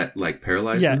 Did that like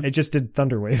paralyze them? Yeah, it just did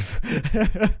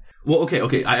Thunderwave. Well,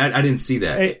 okay. I didn't see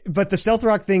that. But the Stealth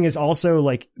Rock thing is also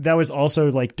that was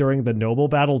also during the Noble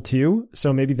battle too.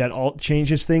 So maybe that all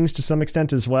changes things to some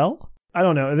extent as well. I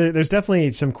don't know. There's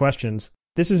definitely some questions.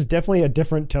 This is definitely a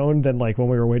different tone than when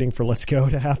we were waiting for Let's Go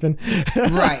to happen.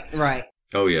 Right.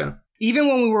 Oh yeah. Even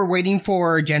when we were waiting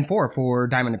for Gen 4 for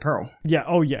Diamond and Pearl. Yeah.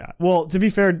 Oh yeah. Well, to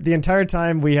be fair, the entire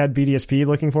time we had BDSP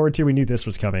looking forward to, we knew this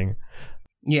was coming.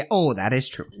 Yeah. Oh, that is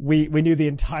true. We knew the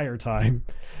entire time.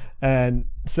 And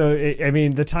so,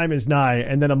 the time is nigh,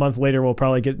 and then a month later we'll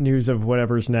probably get news of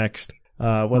whatever's next.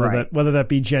 Whether that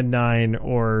be Gen 9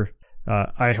 or,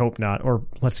 I hope not, or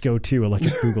Let's Go 2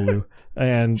 Electric Boogaloo.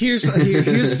 And here's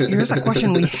a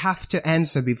question we have to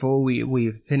answer before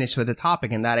we finish with the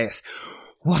topic, and that is,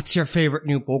 what's your favorite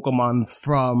new Pokemon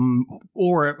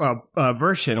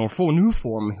version or full new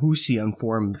form, Hisuian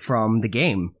form from the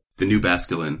game? The new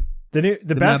Basculin. The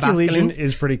Basculegion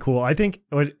is pretty cool. I think,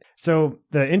 so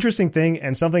the interesting thing,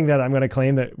 and something that I'm going to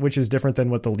claim which is different than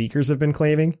what the leakers have been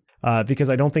claiming, because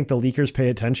I don't think the leakers pay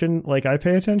attention like I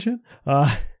pay attention,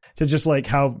 to just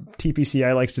how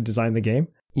TPCI likes to design the game.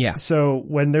 Yeah. So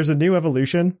when there's a new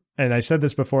evolution, and I said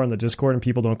this before on the Discord and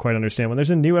people don't quite understand, when there's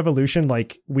a new evolution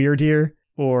like Weirdeer,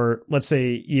 or let's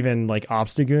say even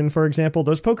Obstagoon, for example,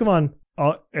 those Pokemon,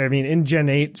 in Gen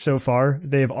 8 so far,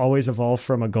 they've always evolved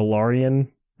from a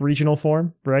Galarian regional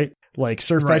form, right? Like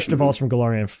Sirfetch'd evolves from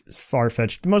Galarian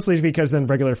Farfetch'd, mostly because then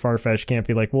regular Farfetch'd can't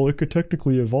be like, well, it could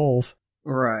technically evolve.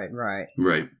 Right.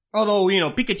 Although,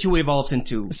 Pikachu evolves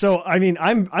into... So, I mean,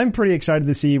 I'm pretty excited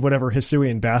to see whatever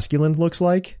Hisuian Basculin looks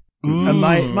like.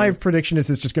 My prediction is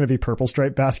it's just going to be purple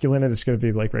stripe Basculin, and it's going to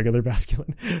be like regular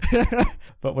Basculin,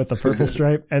 but with the purple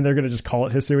stripe, and they're going to just call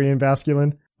it Hisuian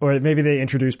Basculin. Or maybe they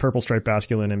introduce purple stripe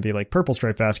Basculin and be like, purple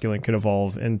stripe Basculin could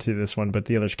evolve into this one, but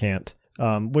the others can't.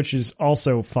 Which is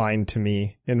also fine to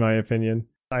me, in my opinion.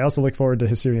 I also look forward to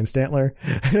Hisuian Stantler,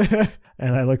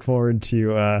 and I look forward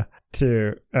to,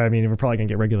 I mean, we're probably going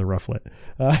to get regular Rufflet.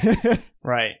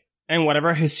 Right. And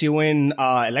whatever Hisuian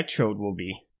Electrode will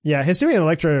be. Yeah, Hisuian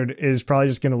Electrode is probably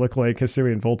just going to look like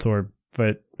Hisuian Voltorb,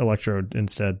 but Electrode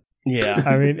instead. Yeah.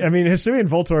 I mean, Hisuian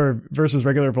Voltorb versus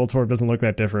regular Voltorb doesn't look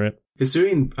that different.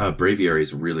 Hisuian Braviary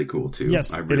is really cool too.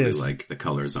 Yes, I really it is. like the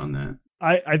colors on that.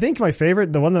 I think my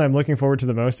favorite, the one that I'm looking forward to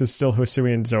the most, is still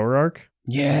Hisuian Zoroark.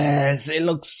 Yes, it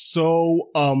looks so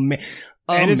amazing.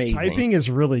 And its typing is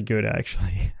really good,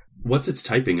 actually. What's its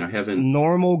typing? I haven't...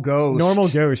 Normal Ghost. Normal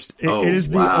Ghost. It is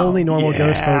the only normal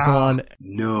Ghost Pokemon.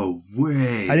 No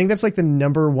way. I think that's like the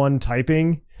number one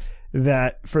typing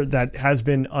that has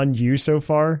been unused so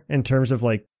far in terms of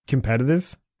like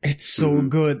competitive. It's so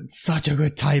good. Such a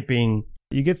good typing.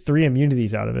 You get 3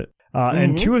 immunities out of it.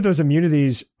 And 2 of those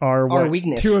immunities are what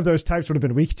weakness. 2 of those types would have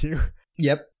been weak to.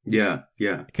 Yep. Yeah.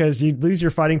 Because you lose your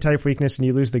fighting type weakness and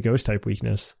you lose the ghost type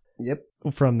weakness. Yep.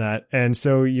 From that. And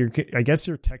so I guess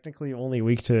you're technically only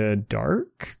weak to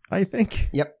dark, I think.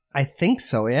 Yep. I think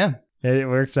so, yeah. It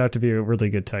works out to be a really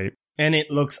good type. And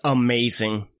it looks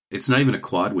amazing. It's not even a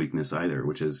quad weakness either,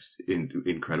 which is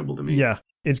incredible to me. Yeah,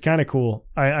 it's kind of cool.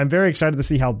 I'm very excited to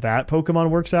see how that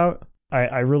Pokemon works out.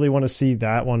 I really want to see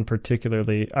that one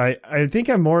particularly. I think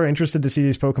I'm more interested to see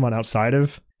these Pokemon outside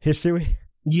of Hisui.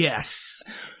 Yes.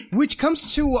 Which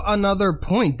comes to another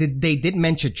point. They did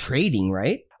mention trading,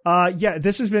 right? Yeah,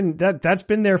 this has been, that's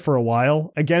been there for a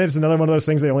while. Again, it's another one of those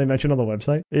things they only mention on the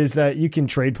website, is that you can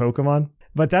trade Pokemon.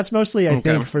 But that's mostly, I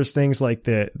think, for things like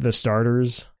the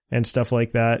starters and stuff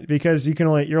like that, because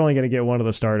you're only going to get one of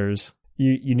the starters.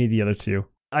 You need the other 2.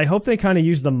 I hope they kind of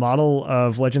use the model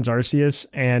of Legends Arceus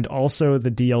and also the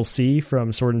DLC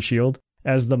from Sword and Shield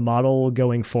as the model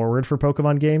going forward for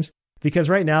Pokemon games. Because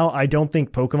right now, I don't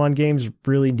think Pokemon games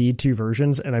really need 2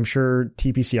 versions, and I'm sure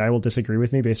TPCI will disagree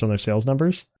with me based on their sales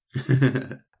numbers.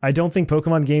 I don't think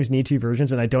Pokemon games need 2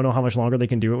 versions, and I don't know how much longer they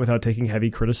can do it without taking heavy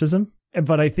criticism.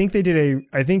 But I think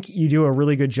I think you do a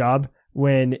really good job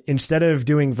when instead of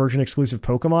doing version exclusive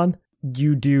Pokemon,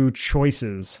 you do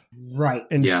choices. Right.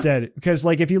 Instead. Yeah. Because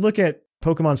like if you look at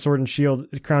Pokemon Sword and Shield,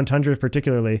 Crown Tundra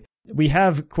particularly, we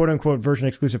have quote unquote version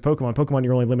exclusive Pokemon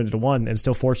you're only limited to 1 and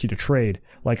still force you to trade,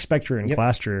 like Spectre and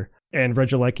Clasture and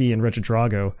Regieleki and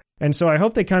Regidrago. And so I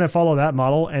hope they kind of follow that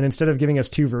model, and instead of giving us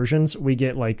 2 versions, we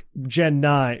get like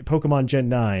Pokemon Gen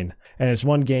 9, and it's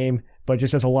 1 game, but it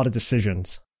just has a lot of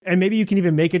decisions. And maybe you can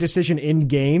even make a decision in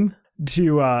game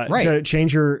to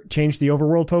change the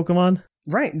overworld Pokemon.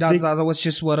 Right. That was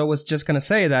just what I was just going to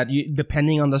say, that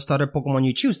depending on the starter Pokemon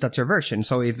you choose, that's your version.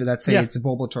 So if, let's say it's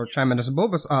Bulbasaur, Charmander,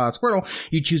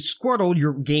 Squirtle, you choose Squirtle,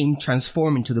 your game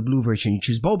transforms into the blue version. You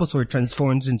choose Bulbasaur, it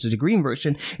transforms into the green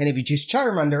version. And if you choose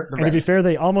Charmander, the red. And to be fair,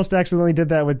 they almost accidentally did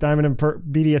that with Diamond and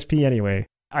BDSP anyway.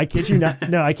 I kid you not.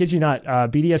 No, I kid you not.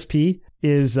 BDSP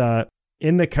is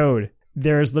in the code.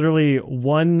 There's literally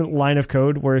 1 line of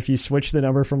code where if you switch the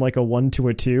number from like a 1 to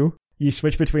a 2, you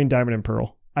switch between Diamond and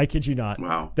Pearl. I kid you not.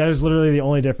 Wow. That is literally the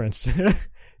only difference.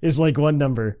 Is like 1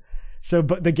 number. So,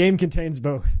 but the game contains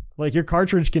both. Like your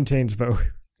cartridge contains both.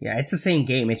 Yeah, it's the same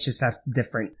game. It's just have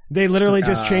different. They literally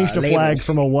just changed a flag labels.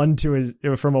 from a 1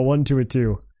 to a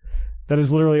 2. That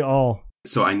is literally all.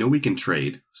 So I know we can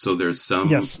trade. So there's some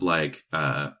like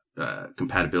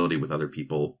compatibility with other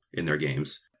people in their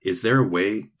games. Is there a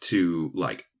way to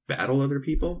like battle other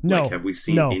people? No. Like, have we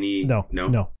seen any?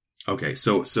 No. Okay,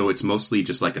 so it's mostly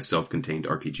just like a self-contained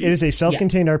RPG. It is a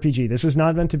self-contained RPG. This is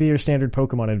not meant to be your standard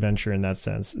Pokemon adventure in that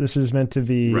sense. This is meant to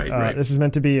be This is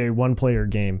meant to be a 1-player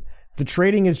game. The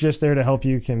trading is just there to help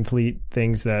you complete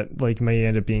things that like may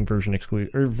end up being version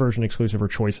exclusive or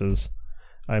choices,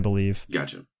 I believe.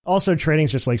 Gotcha. Also, trading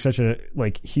is just like such a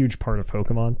like huge part of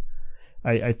Pokemon.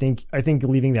 I think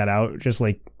leaving that out just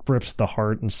like rips the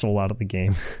heart and soul out of the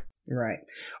game. Right.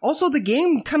 Also, the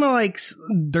game kind of like,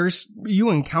 you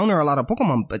encounter a lot of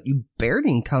Pokemon, but you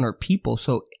barely encounter people.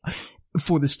 So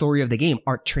for the story of the game,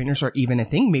 are trainers are even a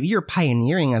thing? Maybe you're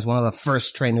pioneering as one of the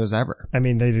first trainers ever. I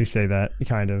mean, they do say that,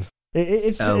 kind of.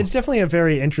 It's definitely a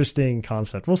very interesting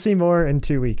concept. We'll see more in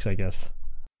 2 weeks, I guess.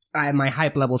 My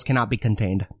hype levels cannot be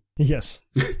contained. Yes.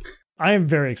 I am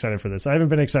very excited for this. I haven't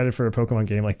been excited for a Pokemon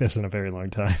game like this in a very long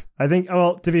time. I think,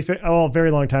 well, to be fair, very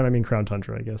long time, I mean Crown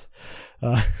Tundra, I guess.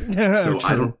 So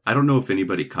I don't know if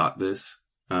anybody caught this,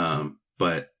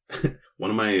 but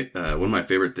one of my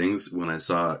favorite things when I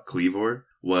saw Kleavor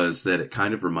was that it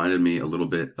kind of reminded me a little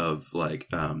bit of like,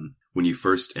 when you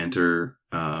first enter,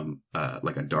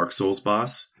 like a Dark Souls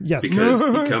boss. Yes. Because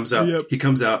he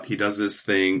comes out, he does this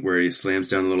thing where he slams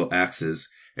down the little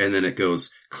axes, and then it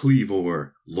goes,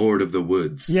 Kleavor, Lord of the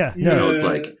Woods. Yeah. And I was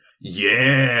like,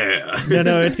 yeah.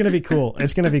 No, it's going to be cool.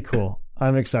 It's going to be cool.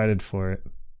 I'm excited for it.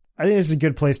 I think this is a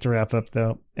good place to wrap up,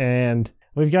 though. And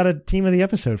we've got a team of the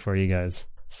episode for you guys.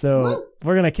 So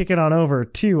we're going to kick it on over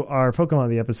to our Pokemon of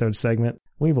the episode segment.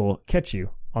 We will catch you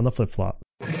on the flip-flop.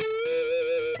 Poke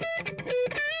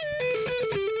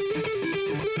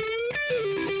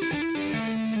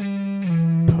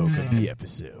of the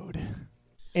episode.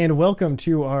 And welcome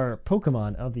to our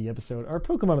Pokemon of the episode. Our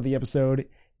Pokemon of the episode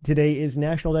today is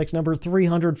National Dex number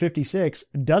 356,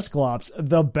 Dusclops,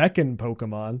 the Beckon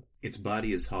Pokemon. Its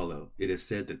body is hollow. It is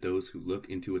said that those who look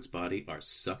into its body are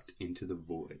sucked into the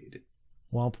void.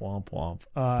 Womp, womp,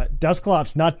 womp.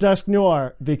 Dusclops, not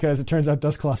Dusknoir, because it turns out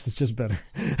Dusclops is just better.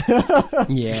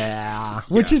 Yeah.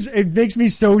 It makes me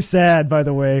so sad, by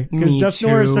the way, because Me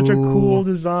Dusknoir is such a too. cool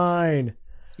design.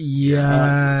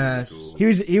 Yes.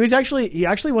 He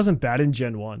actually wasn't bad in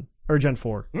Gen 1 or Gen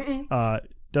 4.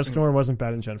 Dusknoir wasn't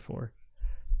bad in Gen 4.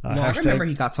 I remember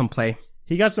he got some play.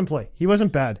 He got some play. He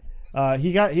wasn't bad.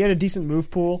 He had a decent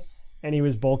move pool, and he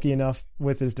was bulky enough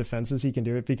with his defenses he can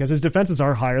do it, because his defenses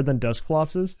are higher than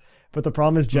Dusclops'. But the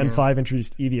problem is Gen 5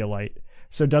 introduced Eviolite.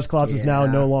 So Dusclops is now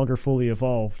no longer fully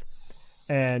evolved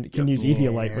and can use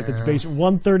Eviolite with its base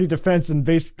 130 defense and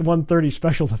base 130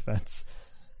 special defense.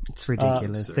 It's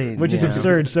ridiculous. Which is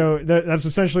absurd. So that's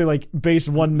essentially like base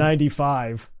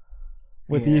 195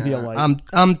 with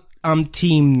Eviolite. I'm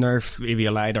team nerf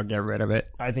Eviolite or get rid of it.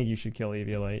 I think you should kill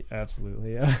Eviolite.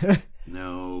 Absolutely. Yeah.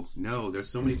 No. There's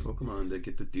so many Pokemon that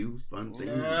get to do fun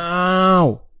things.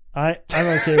 No. I'm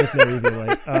okay with no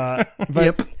Eviolite.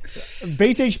 But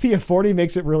base HP of 40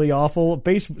 makes it really awful.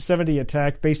 Base 70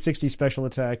 attack, base 60 special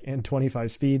attack, and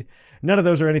 25 speed. None of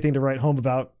those are anything to write home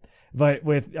about. But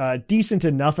with decent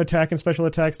enough attack and special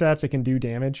attack stats, it can do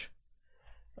damage.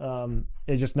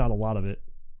 It's just not a lot of it.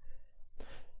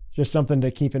 Just something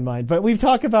to keep in mind. But we've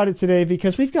talked about it today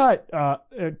because we've got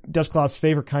Dusclops'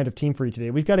 favorite kind of team for you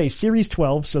today. We've got a Series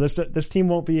 12, so this team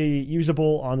won't be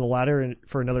usable on the ladder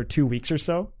for another 2 weeks or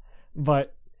so.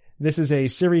 But this is a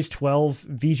Series 12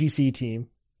 VGC team.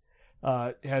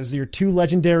 It has your 2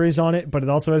 legendaries on it, but it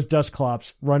also has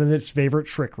Dusclops running its favorite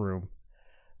Trick Room.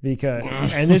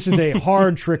 And this is a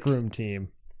hard Trick Room team.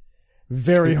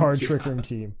 Very hard Trick Room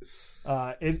team.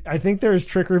 I think there's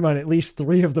Trick Room on at least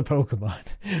 3 of the Pokemon.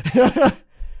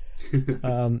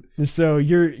 So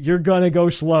you're gonna go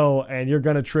slow and you're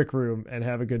gonna Trick Room and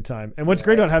have a good time. And what's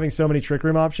great about having so many Trick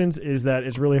Room options is that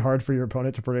it's really hard for your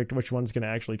opponent to predict which one's gonna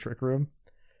actually Trick Room.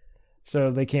 So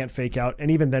they can't fake out,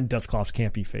 and even then Dusclops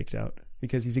can't be faked out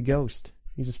because he's a ghost.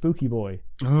 He's a spooky boy.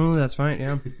 Oh, that's right,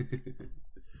 yeah.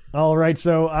 All right,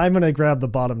 so I'm going to grab the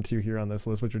bottom 2 here on this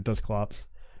list, which are Dusclops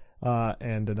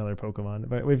and another Pokemon.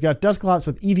 But we've got Dusclops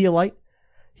with Eviolite.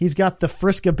 He's got the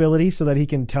Frisk ability so that he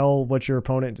can tell what your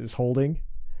opponent is holding.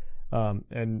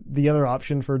 And the other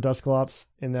option for Dusclops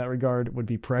in that regard would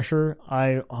be Pressure.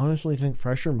 I honestly think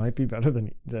Pressure might be better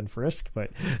than Frisk,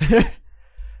 but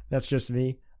that's just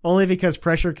me. Only because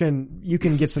Pressure you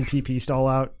can get some PP stall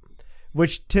out,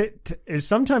 which is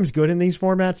sometimes good in these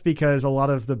formats because a lot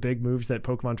of the big moves that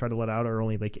Pokemon try to let out are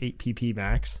only like 8 PP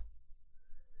max.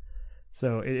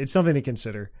 So it's something to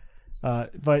consider.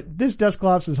 But this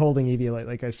Dusclops is holding Eviolite,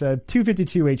 like I said.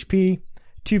 252 HP,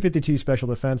 252 special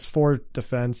defense, 4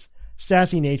 defense,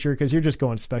 sassy nature because you're just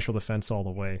going special defense all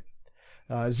the way.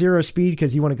 0 speed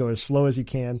because you want to go as slow as you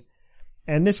can.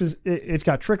 And it's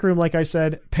got Trick Room, like I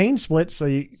said. Pain Split,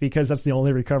 because that's the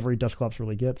only recovery Dusclops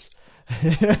really gets.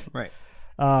 Right.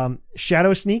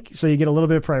 Shadow Sneak, so you get a little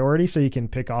bit of priority so you can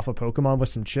pick off a Pokemon with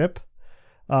some chip.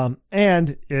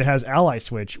 And it has Ally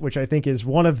Switch, which I think is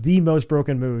one of the most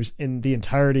broken moves in the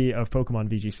entirety of Pokemon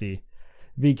VGC.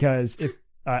 Because if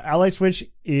Ally Switch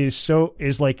is so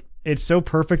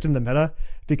perfect in the meta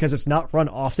because it's not run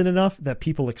often enough that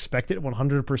people expect it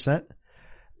 100%.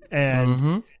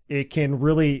 And it can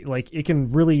really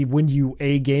win you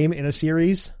a game in a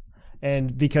series.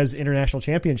 And because international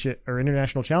championship or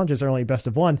international challenges are only best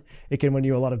of 1, it can win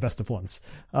you a lot of best of 1s.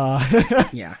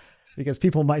 Yeah. Because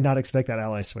people might not expect that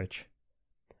Ally Switch.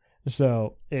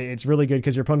 So it's really good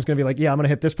because your opponent's going to be like, yeah, I'm going to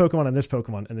hit this Pokemon and this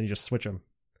Pokemon, and then you just switch them.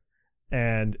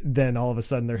 And then all of a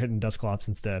sudden they're hitting Dusclops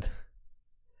instead.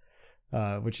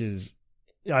 which is,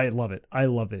 I love it. I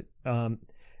love it.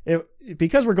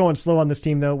 Because we're going slow on this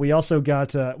team though, we also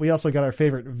got our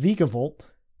favorite Vikavolt.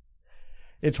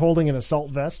 It's holding an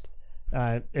assault vest.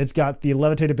 It's got the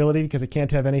levitate ability because it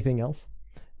can't have anything else.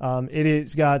 It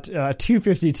has got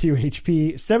 252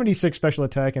 HP, 76 special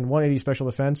attack, and 180 special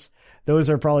defense. Those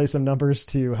are probably some numbers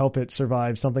to help it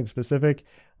survive something specific,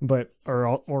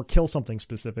 or kill something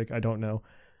specific. I don't know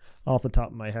off the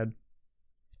top of my head.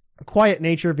 Quiet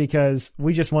nature because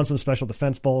we just want some special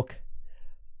defense bulk,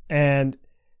 and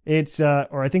it's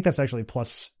or I think that's actually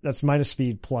that's minus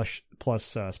speed plus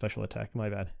special attack. My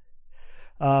bad.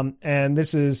 And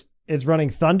it's running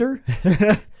Thunder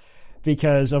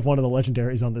because of one of the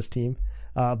legendaries on this team.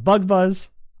 Bug Buzz,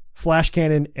 Flash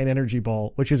Cannon, and Energy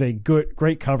Ball, which is a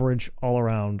great coverage all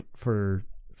around for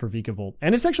Vikavolt.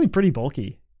 And it's actually pretty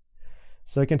bulky.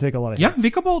 So it can take a lot of hits.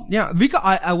 Vikavolt. Yeah,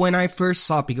 when I first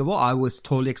saw Vikavolt, I was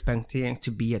totally expecting it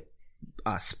to be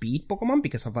a speed Pokemon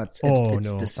because of its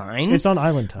design. It's on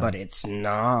Island Time. But it's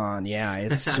not. Yeah,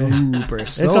 it's super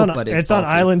slow, it's on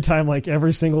Island Time like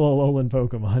every single Alolan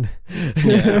Pokemon.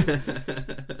 Yeah.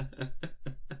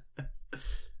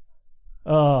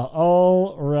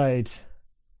 All right.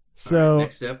 So,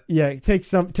 next up. Yeah,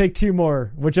 take two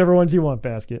more. Whichever ones you want,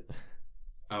 Basket.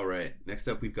 All right. Next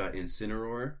up, we've got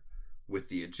Incineroar with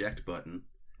the eject button.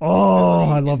 Oh,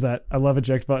 I love that. I love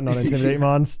eject button on Intimidate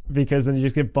Mons because then you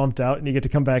just get bumped out and you get to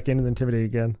come back in and Intimidate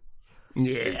again.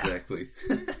 Yeah. Exactly.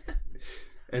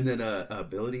 And then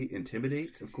ability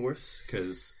Intimidate, of course,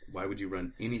 because why would you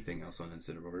run anything else on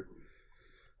Incineroar?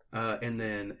 And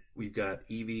then we've got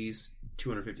Eevee's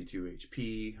 252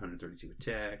 HP, 132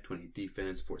 attack, 20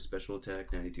 defense, 4 special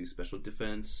attack, 92 special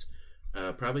defense.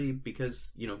 Probably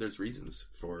because, there's reasons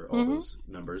for all those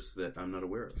numbers that I'm not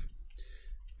aware of.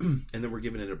 And then we're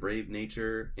giving it a Brave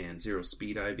Nature and 0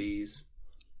 speed IVs.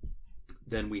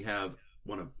 Then we have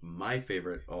one of my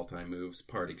favorite all-time moves,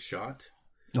 Parting Shot.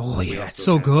 Oh, yeah, it's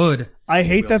so good. I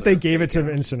hate that they gave it to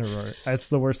Incineroar.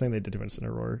 That's the worst thing they did to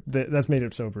Incineroar. That's made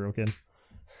it so broken.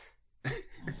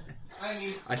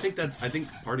 I think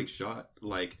Parting Shot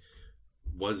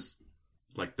was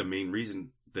the main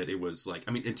reason that it was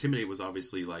Intimidate was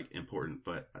obviously important,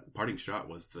 but Parting Shot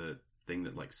was the thing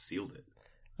that sealed it.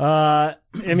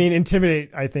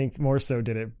 Intimidate I think more so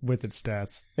did it with its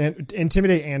stats, and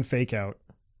Intimidate and Fake Out.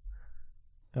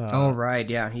 Right,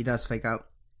 yeah, he does Fake Out.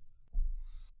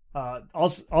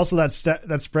 Also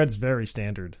that spread's very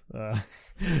standard. That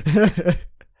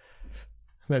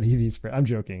Eevee spread. I'm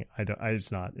joking.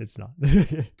 It's not.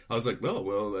 I was like,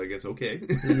 well, I guess okay.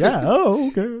 Yeah. Oh,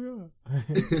 okay.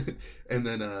 And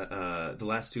then the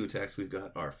last two attacks we've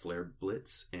got are Flare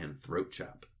Blitz and Throat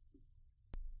Chop.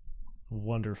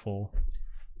 Wonderful.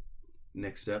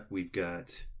 Next up, we've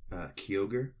got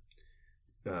Kyogre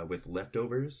with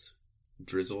Leftovers,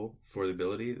 Drizzle for the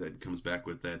ability that comes back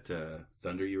with that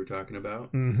Thunder you were talking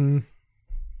about. Mm-hmm.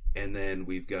 And then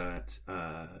we've got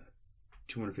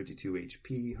 252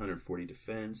 HP, 140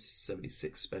 defense,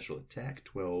 76 special attack,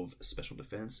 12 special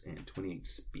defense, and 28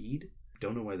 speed.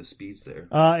 Don't know why the speed's there.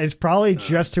 It's probably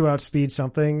just to outspeed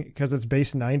something because it's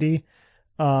base 90.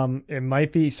 It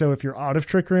might be, so if you're out of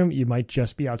Trick Room, you might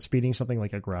just be outspeeding something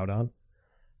like a Groudon.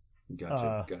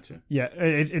 Gotcha. Yeah,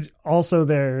 it's also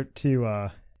there to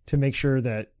make sure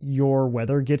that your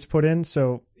weather gets put in.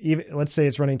 So even let's say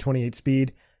it's running 28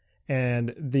 speed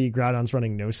and the Groudon's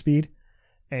running no speed,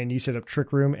 and you set up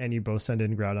Trick Room and you both send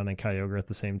in Groudon and Kyogre at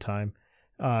the same time,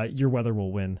 your weather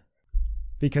will win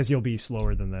because you'll be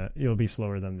slower than the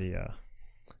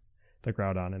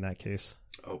Groudon in that case.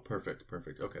 Oh, perfect.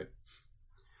 Okay.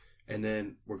 And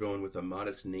then we're going with a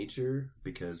Modest Nature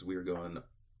because we're going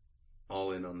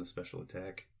all in on the special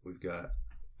attack. We've got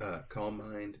Calm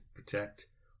Mind, Protect,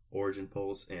 Origin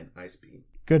Pulse, and Ice Beam.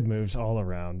 Good moves all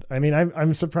around.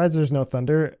 I'm surprised there's no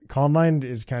Thunder. Calm Mind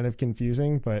is kind of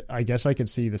confusing, but I guess I could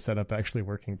see the setup actually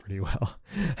working pretty well.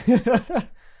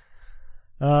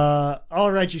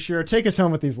 All right, Yashiro, take us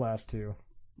home with these last two.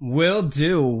 Will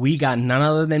do. We got none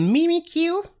other than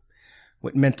Mimikyu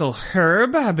with Mental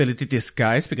Herb, ability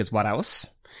disguise, because what else?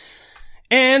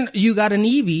 And you got an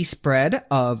Eevee spread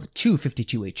of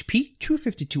 252 HP,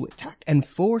 252 attack, and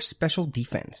 4 special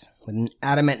defense. With an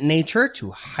Adamant Nature to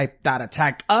hype that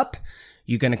attack up,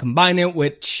 you're gonna combine it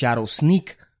with Shadow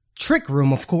Sneak, Trick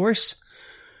Room, of course,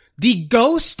 the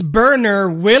Ghost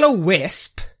Burner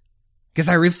Will-O-Wisp, because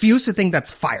I refuse to think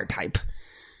that's Fire type.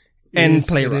 And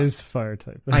Play Rough. It is Fire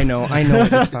type. I know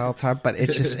it is Fire type, but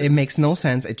it makes no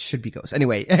sense. It should be Ghost.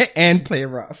 Anyway, and Play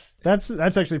Rough. That's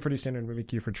actually pretty standard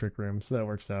Mimikyu for Trick Room, so that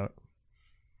works out.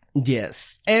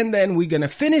 Yes. And then we're gonna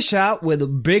finish out with a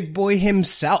big boy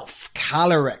himself,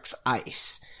 Calyrex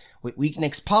Ice, With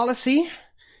Weakness Policy,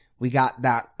 we got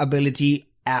that ability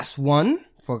as one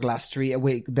for Glass 3,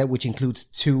 which includes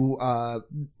 2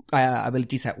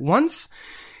 abilities at once.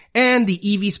 And the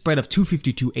EV spread of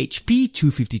 252 HP,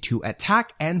 252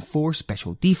 attack, and 4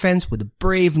 special defense with a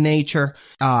brave nature,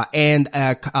 and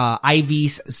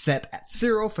IVs set at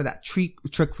 0 for that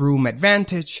trick room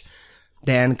advantage.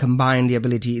 Then combine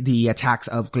the attacks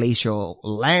of Glacial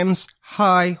Lance,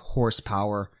 High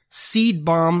Horsepower, Seed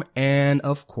Bomb, and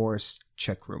of course,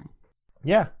 Trick Room.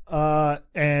 Yeah,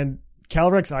 and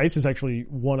Calyrex Ice is actually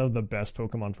one of the best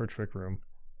Pokemon for Trick Room.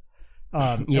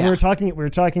 And we were talking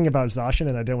about Zacian,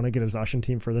 and I don't want to get a Zacian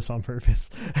team for this on purpose.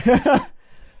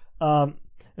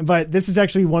 But this is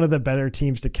actually one of the better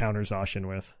teams to counter Zacian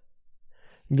with,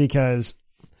 because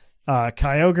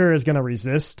Kyogre is going to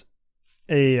resist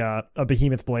a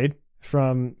Behemoth Blade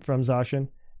from Zacian,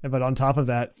 but on top of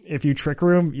that, if you Trick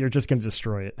Room, you're just going to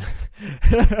destroy it.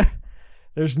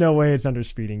 There's no way it's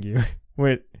underspeeding you.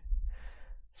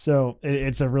 So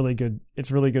it's really good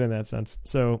in that sense.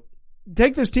 So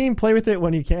take this team, play with it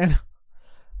when you can.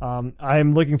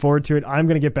 I'm looking forward to it. I'm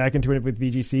going to get back into it with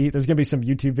VGC. There's going to be some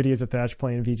YouTube videos of Thatch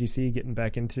playing VGC, getting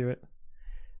back into it.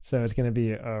 So it's going to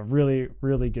be a really,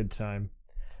 really good time.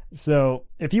 So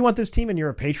if you want this team and you're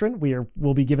a patron,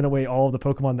 we'll be giving away all of the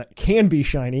Pokemon that can be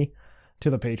shiny to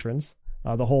the patrons,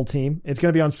 the whole team. It's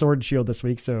going to be on Sword and Shield this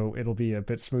week, so it'll be a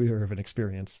bit smoother of an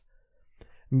experience.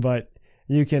 But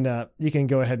you can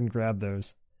go ahead and grab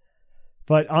those.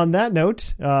 But on that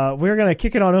note, we're going to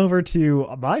kick it on over to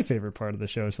my favorite part of the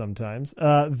show sometimes,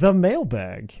 the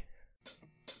mailbag.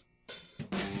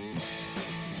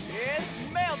 It's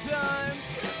mail time!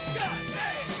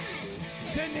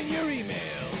 Send in your emails.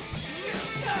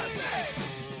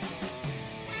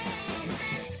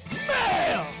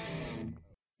 Mail!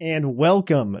 And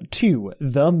welcome to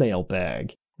the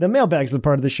mailbag. The mailbag is the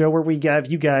part of the show where we have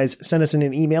you guys send us in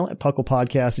an email at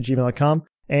pucklepodcast@gmail.com.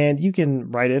 And you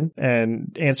can write in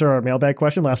and answer our mailbag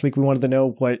question. Last week, we wanted to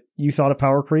know what you thought of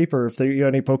Power Creep, or if there were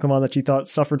any Pokemon that you thought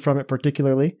suffered from it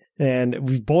particularly.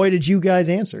 And boy, did you guys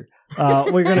answer.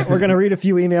 We're gonna read a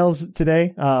few emails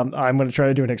today. I'm gonna try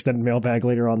to do an extended mailbag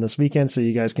later on this weekend so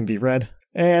you guys can be read.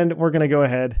 And we're gonna go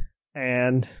ahead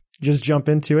and just jump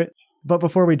into it. But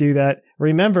before we do that,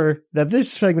 remember that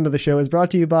this segment of the show is brought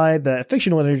to you by the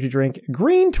fictional energy drink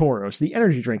Green Tauros, the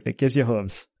energy drink that gives you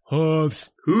hooves.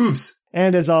 Hooves.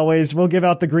 And as always, we'll give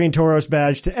out the Green Tauros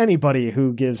badge to anybody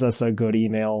who gives us a good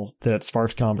email that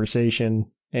sparks conversation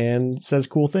and says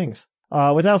cool things.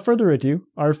 Without further ado,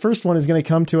 our first one is going to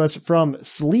come to us from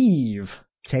Sleeve.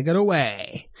 Take it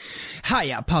away.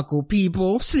 Hiya, Puckle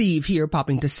people. Sleeve here,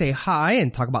 popping to say hi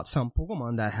and talk about some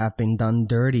Pokemon that have been done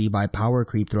dirty by Power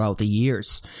Creep throughout the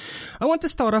years. I want to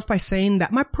start off by saying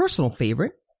that my personal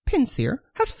favorite, Pinsir,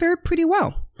 has fared pretty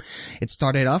well. It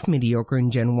started off mediocre in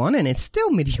Gen 1 and it's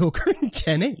still mediocre in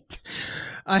Gen 8.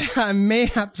 I may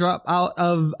have dropped out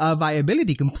of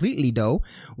viability completely though,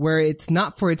 where it's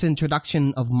not for its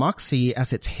introduction of Moxie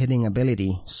as its hitting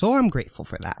ability, so I'm grateful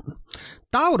for that.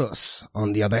 Tauros,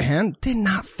 on the other hand, did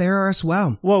not fare as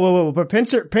well. Whoa, but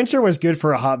Pinsir was good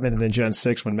for a hot minute in Gen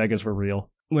 6 when Megas were real.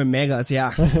 When Megas,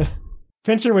 yeah.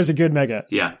 Pinsir was a good Mega.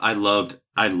 Yeah, I loved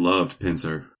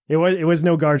Pinsir. It was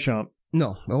no Garchomp.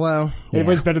 No, well, yeah.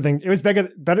 Mega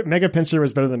Pinsir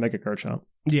was better than Mega Garchomp.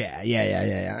 Yeah.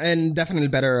 And definitely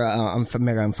better on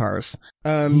Mega Ampharos.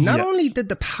 Not only did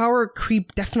the Power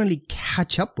Creep definitely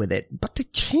catch up with it, but the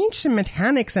change in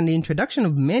mechanics and the introduction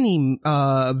of many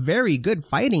very good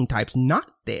fighting types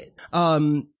knocked it.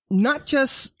 Not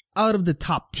just out of the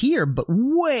top tier, but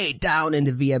way down in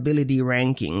the viability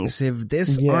rankings. If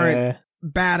this aren't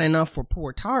bad enough for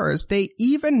poor Tauros, they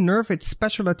even nerfed its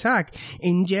special attack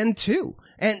in Gen 2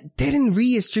 and didn't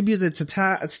redistribute its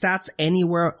stats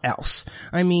anywhere else.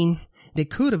 I mean, they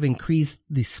could have increased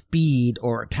the speed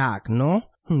or attack, no?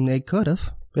 They could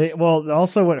have.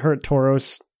 Also what hurt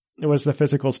Tauros was the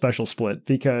physical special split,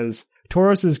 because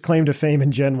Tauros's claim to fame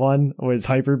in Gen 1 was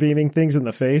hyper beaming things in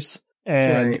the face.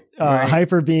 And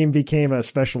Hyper Beam became a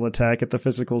special attack at the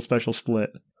physical special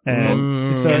split,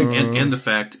 and the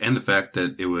fact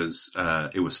that it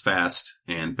was fast,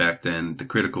 and back then the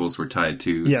criticals were tied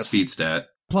to speed stat.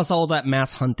 Plus all that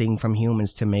mass hunting from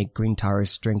humans to make Green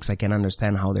Tauros drinks. I can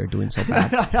understand how they're doing so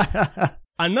bad.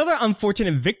 Another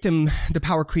unfortunate victim, the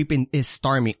Power Creep is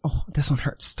Starmie. Oh, this one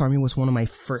hurts. Starmie was one of my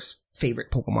first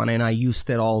favorite Pokemon, and I used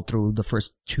it all through the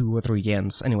first 2 or 3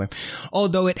 gens. Anyway,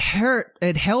 although it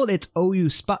held its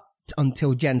OU spot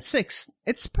until Gen 6,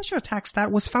 its special attack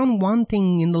stat was found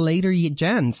wanting in the later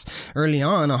gens. Early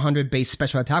on, 100 base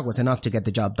special attack was enough to get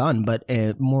the job done, but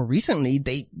more recently,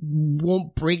 they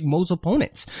won't break most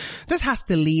opponents. This has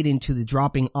to lead into the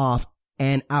dropping off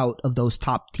and out of those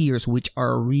top tiers, which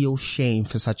are a real shame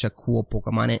for such a cool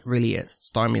Pokemon. It really is.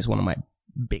 Starmie is one of my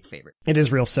big favorites. It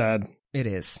is real sad. It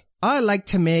is. I like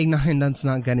to make, and let's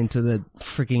not get into the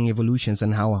freaking evolutions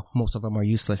and how most of them are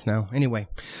useless now. Anyway.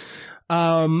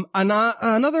 I'd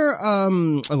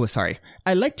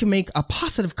like to make a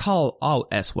positive call out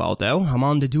as well, though.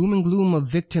 Among the doom and gloom of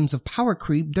victims of power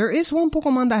creep, there is one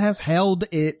Pokemon that has held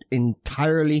it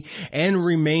entirely and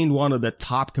remained one of the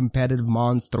top competitive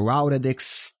mons throughout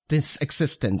its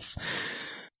existence.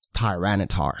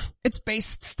 Tyranitar. Its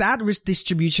base stat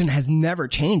distribution has never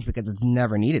changed because it's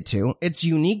never needed to. Its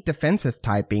unique defensive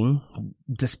typing,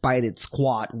 despite its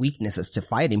quad weaknesses to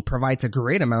fighting, provides a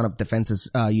great amount of defensive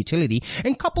utility,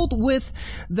 and coupled with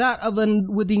that of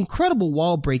with the incredible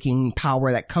wall breaking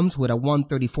power that comes with a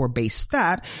 134 base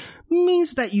stat,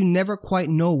 means that you never quite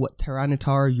know what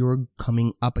Tyranitar you're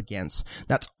coming up against.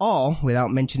 That's all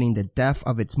without mentioning the depth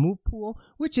of its move pool,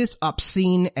 which is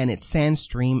obscene, and its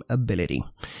Sandstream ability.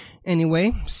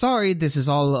 Anyway, sorry this is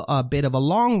all a bit of a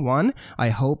long one. I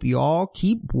hope you all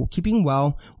keeping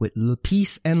well with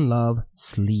peace and love,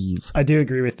 Sleeve. I do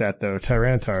agree with that, though.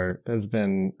 Tyranitar has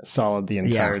been solid the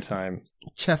entire time.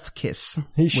 Chef's kiss.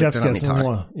 He's chef's kiss.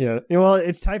 Yeah. Well,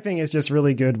 its typing is just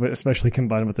really good, but especially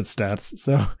combined with its stats.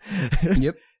 So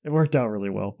yep. It worked out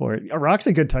really well for it. Rock's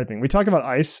a good typing. We talk about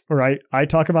ice, or I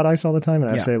talk about ice all the time,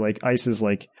 and I say like ice is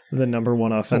like the number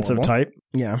one offensive type.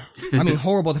 Yeah. I mean,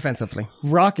 horrible defensively.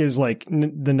 Rock is like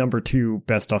the number 2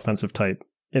 best offensive type,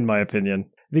 in my opinion,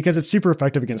 because it's super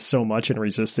effective against so much and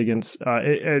resists against,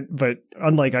 but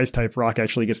unlike ice type, Rock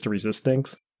actually gets to resist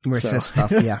things. Resist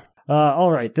stuff, yeah.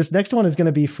 All right. This next one is going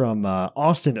to be from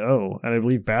Austin O, and I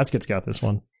believe Basket's got this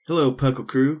one. Hello, Puckle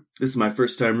Crew. This is my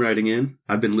first time writing in.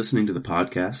 I've been listening to the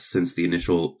podcast since the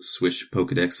initial Swish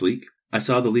Pokedex leak. I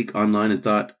saw the leak online and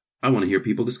thought, I want to hear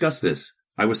people discuss this.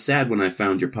 I was sad when I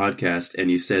found your podcast and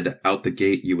you said out the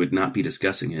gate you would not be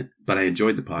discussing it, but I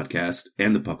enjoyed the podcast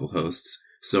and the Puckle hosts,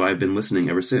 so I've been listening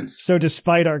ever since. So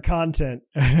despite our content,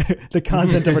 the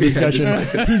content of our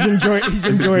discussions, he's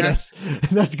enjoyed us.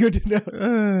 That's good to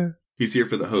know. He's here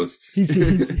for the hosts.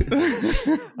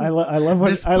 I love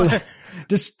what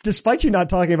despite you not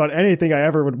talking about anything I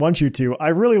ever would want you to, I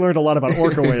really learned a lot about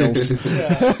orca whales.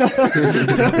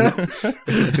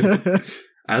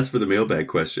 As for the mailbag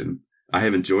question, I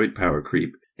have enjoyed Power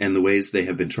Creep and the ways they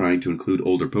have been trying to include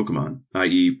older Pokemon,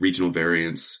 i.e. regional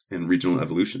variants and regional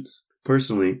evolutions.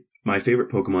 Personally, my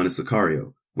favorite Pokemon is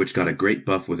Lucario, which got a great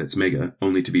buff with its Mega,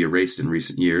 only to be erased in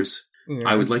recent years. Yeah.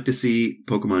 I would like to see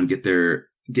Pokemon get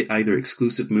either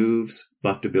exclusive moves,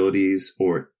 buffed abilities,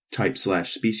 or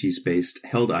type/species-based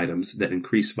held items that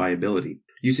increase viability.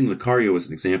 Using Lucario as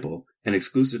an example, an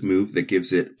exclusive move that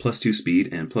gives it +2 speed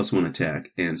and +1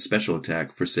 attack and special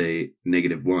attack for say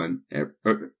 -1,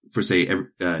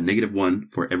 -1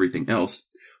 for everything else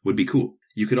would be cool.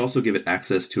 You could also give it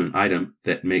access to an item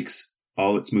that makes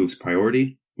all its moves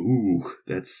priority. Ooh,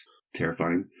 that's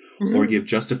terrifying. Or give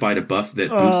Justified a buff that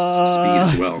boosts speed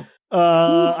as well.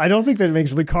 I don't think that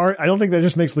makes I don't think that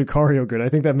just makes Lucario good. I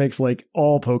think that makes like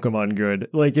all Pokemon good.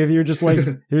 Like if you're just like,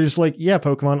 yeah,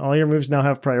 Pokemon, all your moves now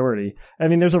have priority. I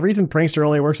mean, there's a reason Prankster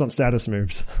only works on status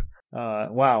moves.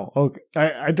 Wow. Okay.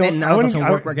 I wouldn't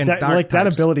work against that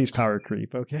ability's power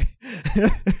creep. Okay.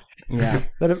 Yeah.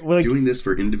 Doing this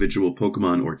for individual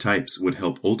Pokemon or types would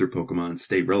help older Pokemon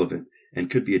stay relevant and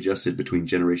could be adjusted between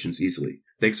generations easily.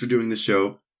 Thanks for doing this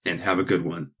show and have a good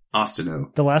one. Austin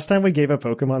O. The last time we gave a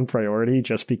Pokemon priority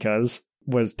just because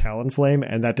was Talonflame,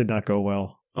 and that did not go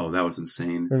well. Oh, that was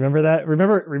insane. Remember that?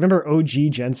 Remember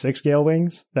OG Gen 6 Gale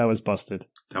Wings? That was busted.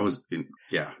 That was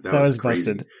crazy.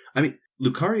 Busted. I mean,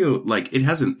 Lucario, like, it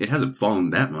hasn't fallen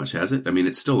that much, has it? I mean,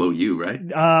 it's still OU, right?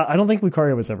 I don't think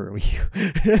Lucario was ever OU.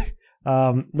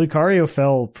 Lucario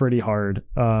fell pretty hard.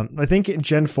 I think in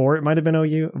Gen 4 it might have been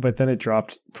OU, but then it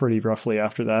dropped pretty roughly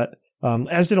after that.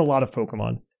 As did a lot of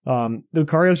Pokemon.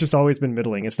 Lucario's just always been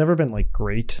middling. It's never been like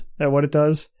great at what it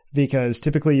does, because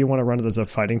typically you want to run it as a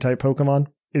fighting type Pokemon.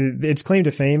 Its claim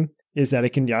to fame is that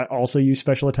it can also use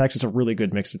special attacks. It's a really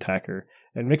good mixed attacker,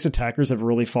 and mixed attackers have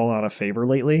really fallen out of favor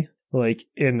lately. Like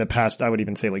in the past, I would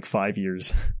even say like 5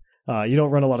 years. You don't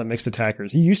run a lot of mixed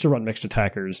attackers. You used to run mixed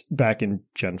attackers back in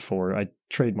Gen 4. I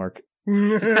trademark.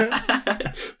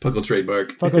 Puckle trademark.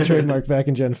 Puckle trademark back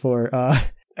in Gen 4.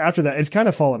 After that, it's kind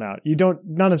of fallen out.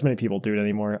 Not as many people do it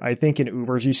anymore. I think in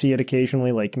Ubers you see it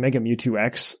occasionally, like Mega Mewtwo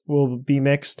X will be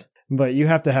mixed, But you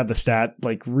have to have the stat,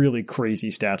 like really crazy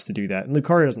stats to do that. And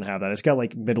Lucario doesn't have that. It's got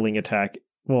like middling attack.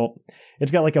 Well,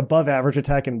 it's got like above average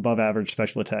attack and above average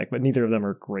special attack, but neither of them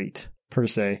are great per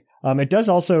se. It does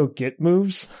also get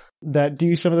moves that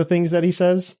do some of the things that he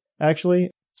says, actually.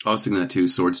 I was thinking that too.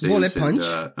 Sword Stance Bullet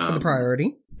punch and for the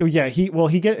priority. Yeah, he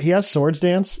has Swords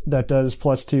Dance that does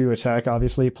 +2 attack,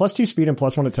 obviously. +2 speed and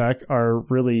 +1 attack are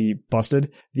really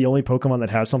busted. The only Pokemon that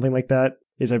has something like that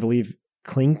is, I believe,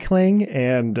 Kling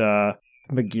and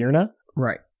Magearna.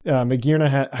 Right.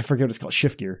 Magearna I forget what it's called.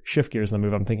 Shift Gear. Shift Gear is the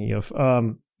move I'm thinking of.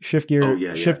 Shift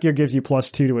Gear Shift Gear gives you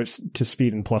 +2 to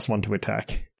speed and +1 to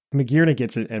attack. Magearna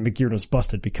gets it, and Magearna's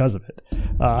busted because of it.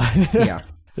 Yeah.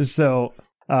 So,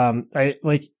 I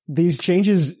like these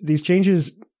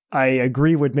changes, I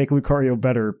agree would make Lucario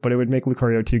better, but it would make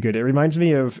Lucario too good. It reminds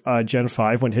me of Gen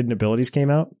 5 when Hidden Abilities came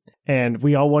out, and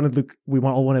we all wanted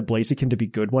Blaziken to be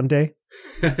good one day.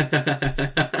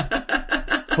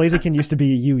 Blaziken used to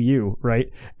be a UU, right?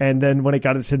 And then when it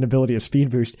got its hidden ability of Speed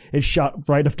Boost, it shot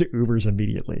right up to Ubers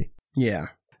immediately. Yeah.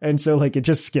 And so, like, it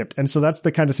just skipped. And so that's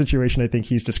the kind of situation I think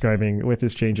he's describing with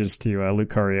his changes to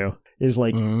Lucario. Is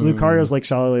like, Lucario's like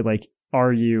solidly like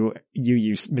RU,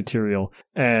 UU material,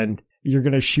 and you're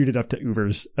gonna shoot it up to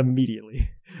Ubers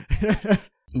immediately.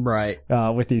 Right.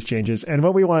 With these changes. And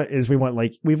what we want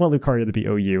Lucario to be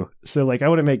OU. So, like, I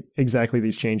wouldn't make exactly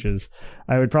these changes.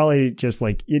 I would probably just,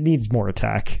 like, it needs more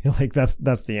attack. Like, that's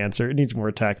the answer. It needs more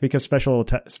attack because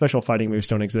special fighting moves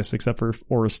don't exist except for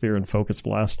Aura Sphere and Focus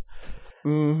Blast.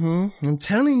 Mm-hmm. I'm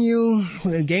telling you,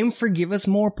 Game Freak, give us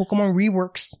more Pokemon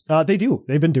reworks. They do.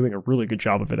 They've been doing a really good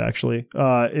job of it, actually.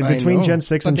 In between Gen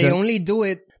 6 and Gen... But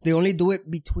they only do it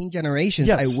between generations.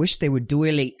 Yes. I wish they would do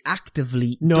it like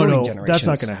actively during generations. That's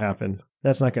not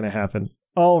going to happen.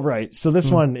 All right. So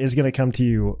this one is going to come to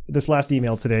you. This last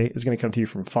email today is going to come to you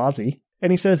from Fozzie.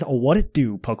 And he says, what it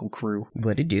do, Puckle Crew?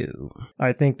 What it do?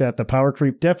 I think that the power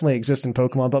creep definitely exists in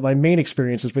Pokemon, but my main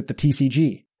experience is with the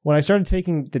TCG. When I started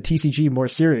taking the TCG more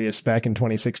serious back in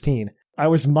 2016, I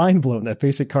was mind blown that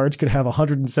basic cards could have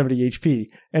 170 HP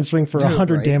and swing for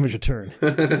 100 damage a turn.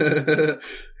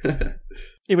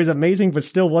 It was amazing, but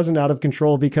still wasn't out of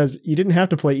control because you didn't have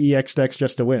to play EX decks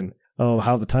just to win. Oh,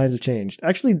 how the times have changed.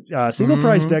 Actually, single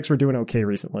prize decks were doing okay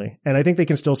recently, and I think they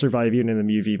can still survive even in the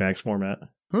Mew VMAX format.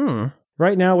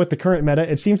 Right now, with the current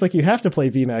meta, it seems like you have to play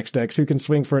VMAX decks who can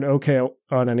swing for an okay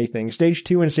on anything. Stage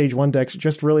 2 and Stage 1 decks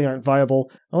just really aren't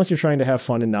viable unless you're trying to have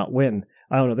fun and not win.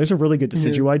 I don't know, there's a really good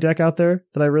Decidueye deck out there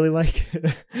that I really like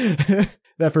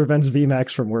that prevents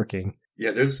VMAX from working.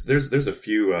 Yeah, there's a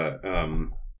few,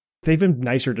 They've been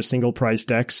nicer to single price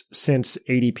decks since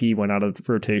ADP went out of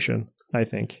rotation, I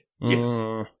think.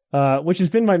 Yeah. Which has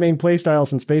been my main playstyle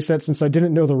since base set, since I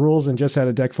didn't know the rules and just had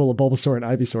a deck full of Bulbasaur and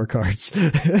Ivysaur cards.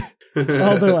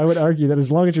 Although I would argue that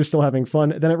as long as you're still having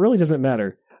fun, then it really doesn't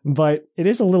matter. But it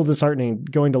is a little disheartening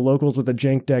going to locals with a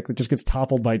jank deck that just gets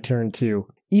toppled by turn 2.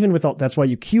 Even with all, that's why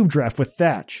you cube draft with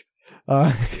Thatch.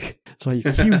 That's why you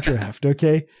cube draft,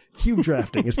 okay? Cube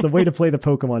drafting is the way to play the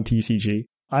Pokemon TCG.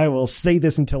 I will say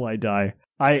this until I die.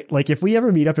 If we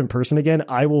ever meet up in person again,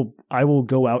 I will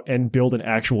go out and build an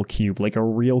actual cube, like a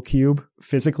real cube,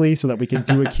 physically, so that we can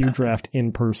do a cube draft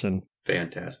in person.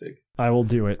 Fantastic. I will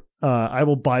do it. I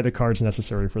will buy the cards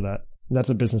necessary for that. That's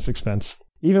a business expense.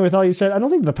 Even with all you said, I don't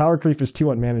think the power creep is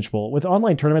too unmanageable. With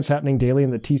online tournaments happening daily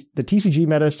and the TCG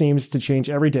meta seems to change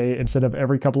every day instead of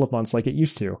every couple of months like it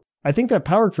used to. I think that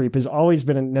power creep has always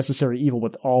been a necessary evil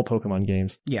with all Pokemon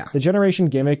games. Yeah. The generation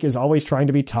gimmick is always trying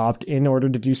to be topped in order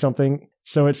to do something,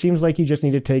 so it seems like you just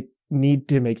need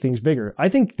to make things bigger. I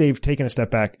think they've taken a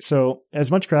step back. So as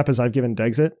much crap as I've given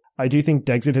Dexit, I do think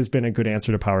Dexit has been a good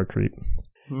answer to power creep.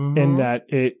 In that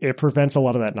it prevents a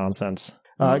lot of that nonsense.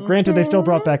 Granted, they still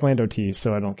brought back Lando T,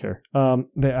 so I don't care.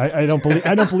 I don't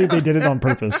believe they did it on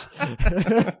purpose.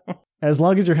 As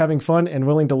long as you're having fun and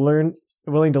willing to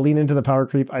lean into the power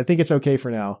creep, I think it's okay for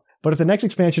now. But if the next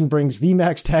expansion brings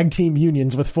VMAX tag team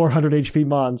unions with 400 HP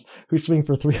Mons who swing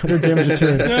for 300 damage a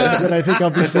turn, then I think I'll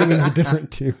be singing a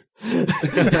different tune.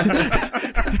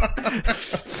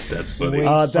 That's funny.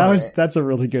 That's a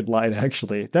really good line,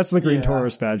 actually. That's the Green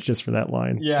Taurus badge just for that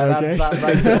line. Yeah, okay? that's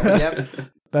right there. Yep.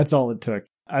 That's all it took.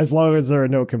 As long as there are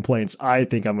no complaints, I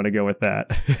think I'm going to go with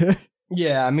that.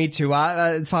 Yeah, me too.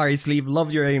 Sorry, Sleeve.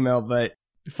 Loved your email, but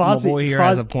Fozzie, my boy here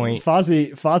has a point.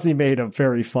 Fozzie made a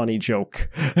very funny joke.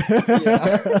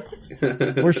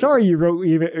 We're sorry you wrote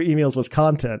emails with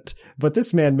content, but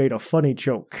this man made a funny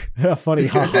joke. A funny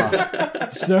haha.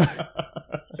 So,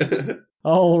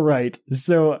 all right.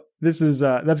 So this is,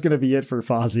 that's going to be it for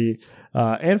Fozzie,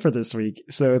 and for this week.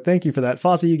 So thank you for that.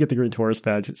 Fozzie, you get the Green Taurus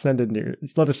badge.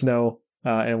 Let us know,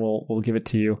 and we'll give it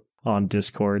to you on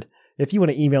Discord. if you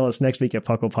want to email us next week at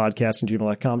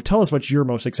pucklepodcast@gmail.com, tell us what you're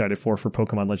most excited for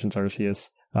Pokemon Legends Arceus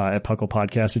at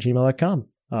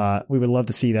pucklepodcast@gmail.com. We would love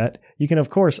to see that. You can, of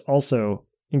course, also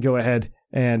go ahead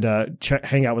and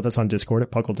hang out with us on Discord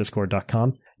at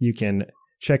pucklediscord.com. You can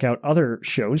check out other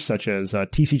shows such as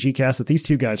TCG Cast that these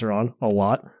two guys are on a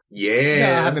lot.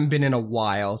 Yeah, I haven't been in a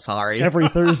while. Sorry. Every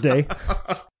Thursday.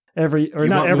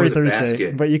 Not every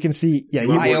Thursday, but you can see. Yeah,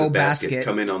 you want more basket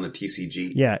come in on the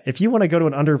TCG. Yeah, if you want to go to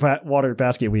an underwater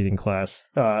basket weaving class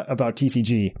about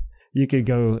TCG, you could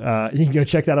go. You can go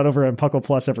check that out over on Puckle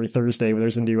Plus every Thursday. Where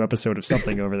there's a new episode of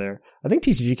something over there. I think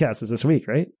TCG Cast is this week,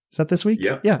 right? Is that this week?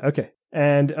 Yeah. Yeah. Okay.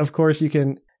 And of course, you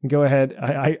can go ahead.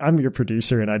 I'm your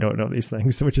producer, and I don't know these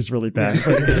things, which is really bad.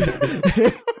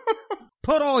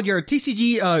 Put all your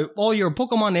TCG, all your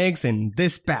Pokemon eggs in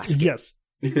this basket. Yes.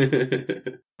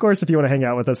 Of course, if you want to hang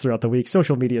out with us throughout the week,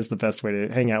 social media is the best way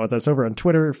to hang out with us over on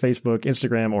Twitter, Facebook,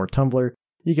 Instagram, or Tumblr.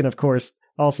 You can, of course,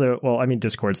 also,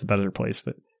 Discord's a better place,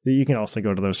 but you can also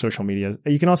go to those social media.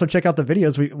 You can also check out the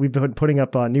videos. We've been putting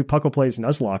up new Puckle Plays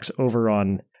Nuzlocke over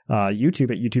on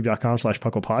YouTube at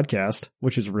youtube.com/PucklePodcast,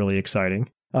 which is really exciting.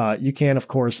 You can, of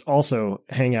course, also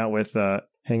hang out with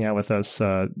us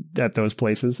at those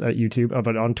places at YouTube,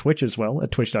 but on Twitch as well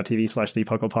at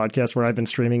twitch.tv/thepucklepodcast, where I've been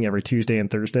streaming every Tuesday and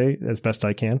Thursday as best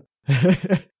I can.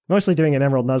 Mostly doing an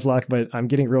Emerald Nuzlocke, but I'm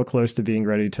getting real close to being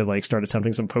ready to start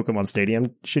attempting some Pokemon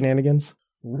Stadium shenanigans.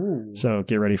 Ooh. So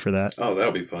get ready for that. Oh,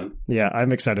 that'll be fun. Yeah,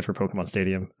 I'm excited for Pokemon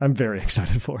Stadium. I'm very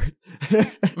excited for it.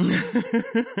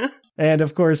 And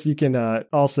of course, you can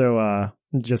also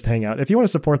just hang out. If you want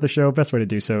to support the show, best way to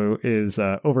do so is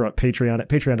over at Patreon at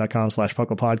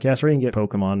patreon.com/PucklePodcast, where you can get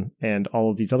Pokemon and all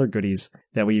of these other goodies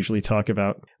that we usually talk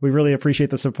about. We really appreciate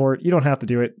the support. You don't have to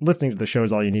do it. Listening to the show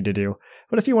is all you need to do.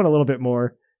 But if you want a little bit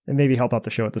more and maybe help out the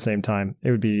show at the same time,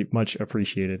 it would be much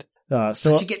appreciated.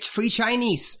 So you get free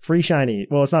shinies. Free shiny.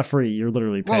 Well, it's not free. You're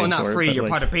literally paying for it. Well, not free. You're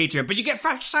part of Patreon, but you get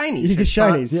fresh shinies. You get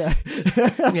shinies, yeah.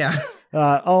 Yeah.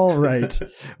 All right.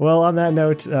 Well, on that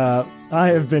note, I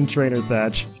have been Trainer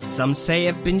Thatch. Some say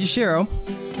I've been Yashiro.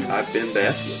 I've been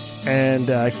Basket. And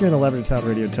here in the Lavender Town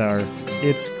Radio Tower,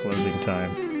 it's closing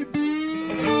time.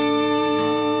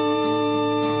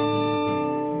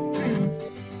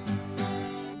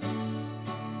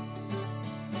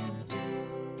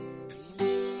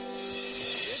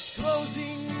 It's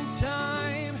closing time.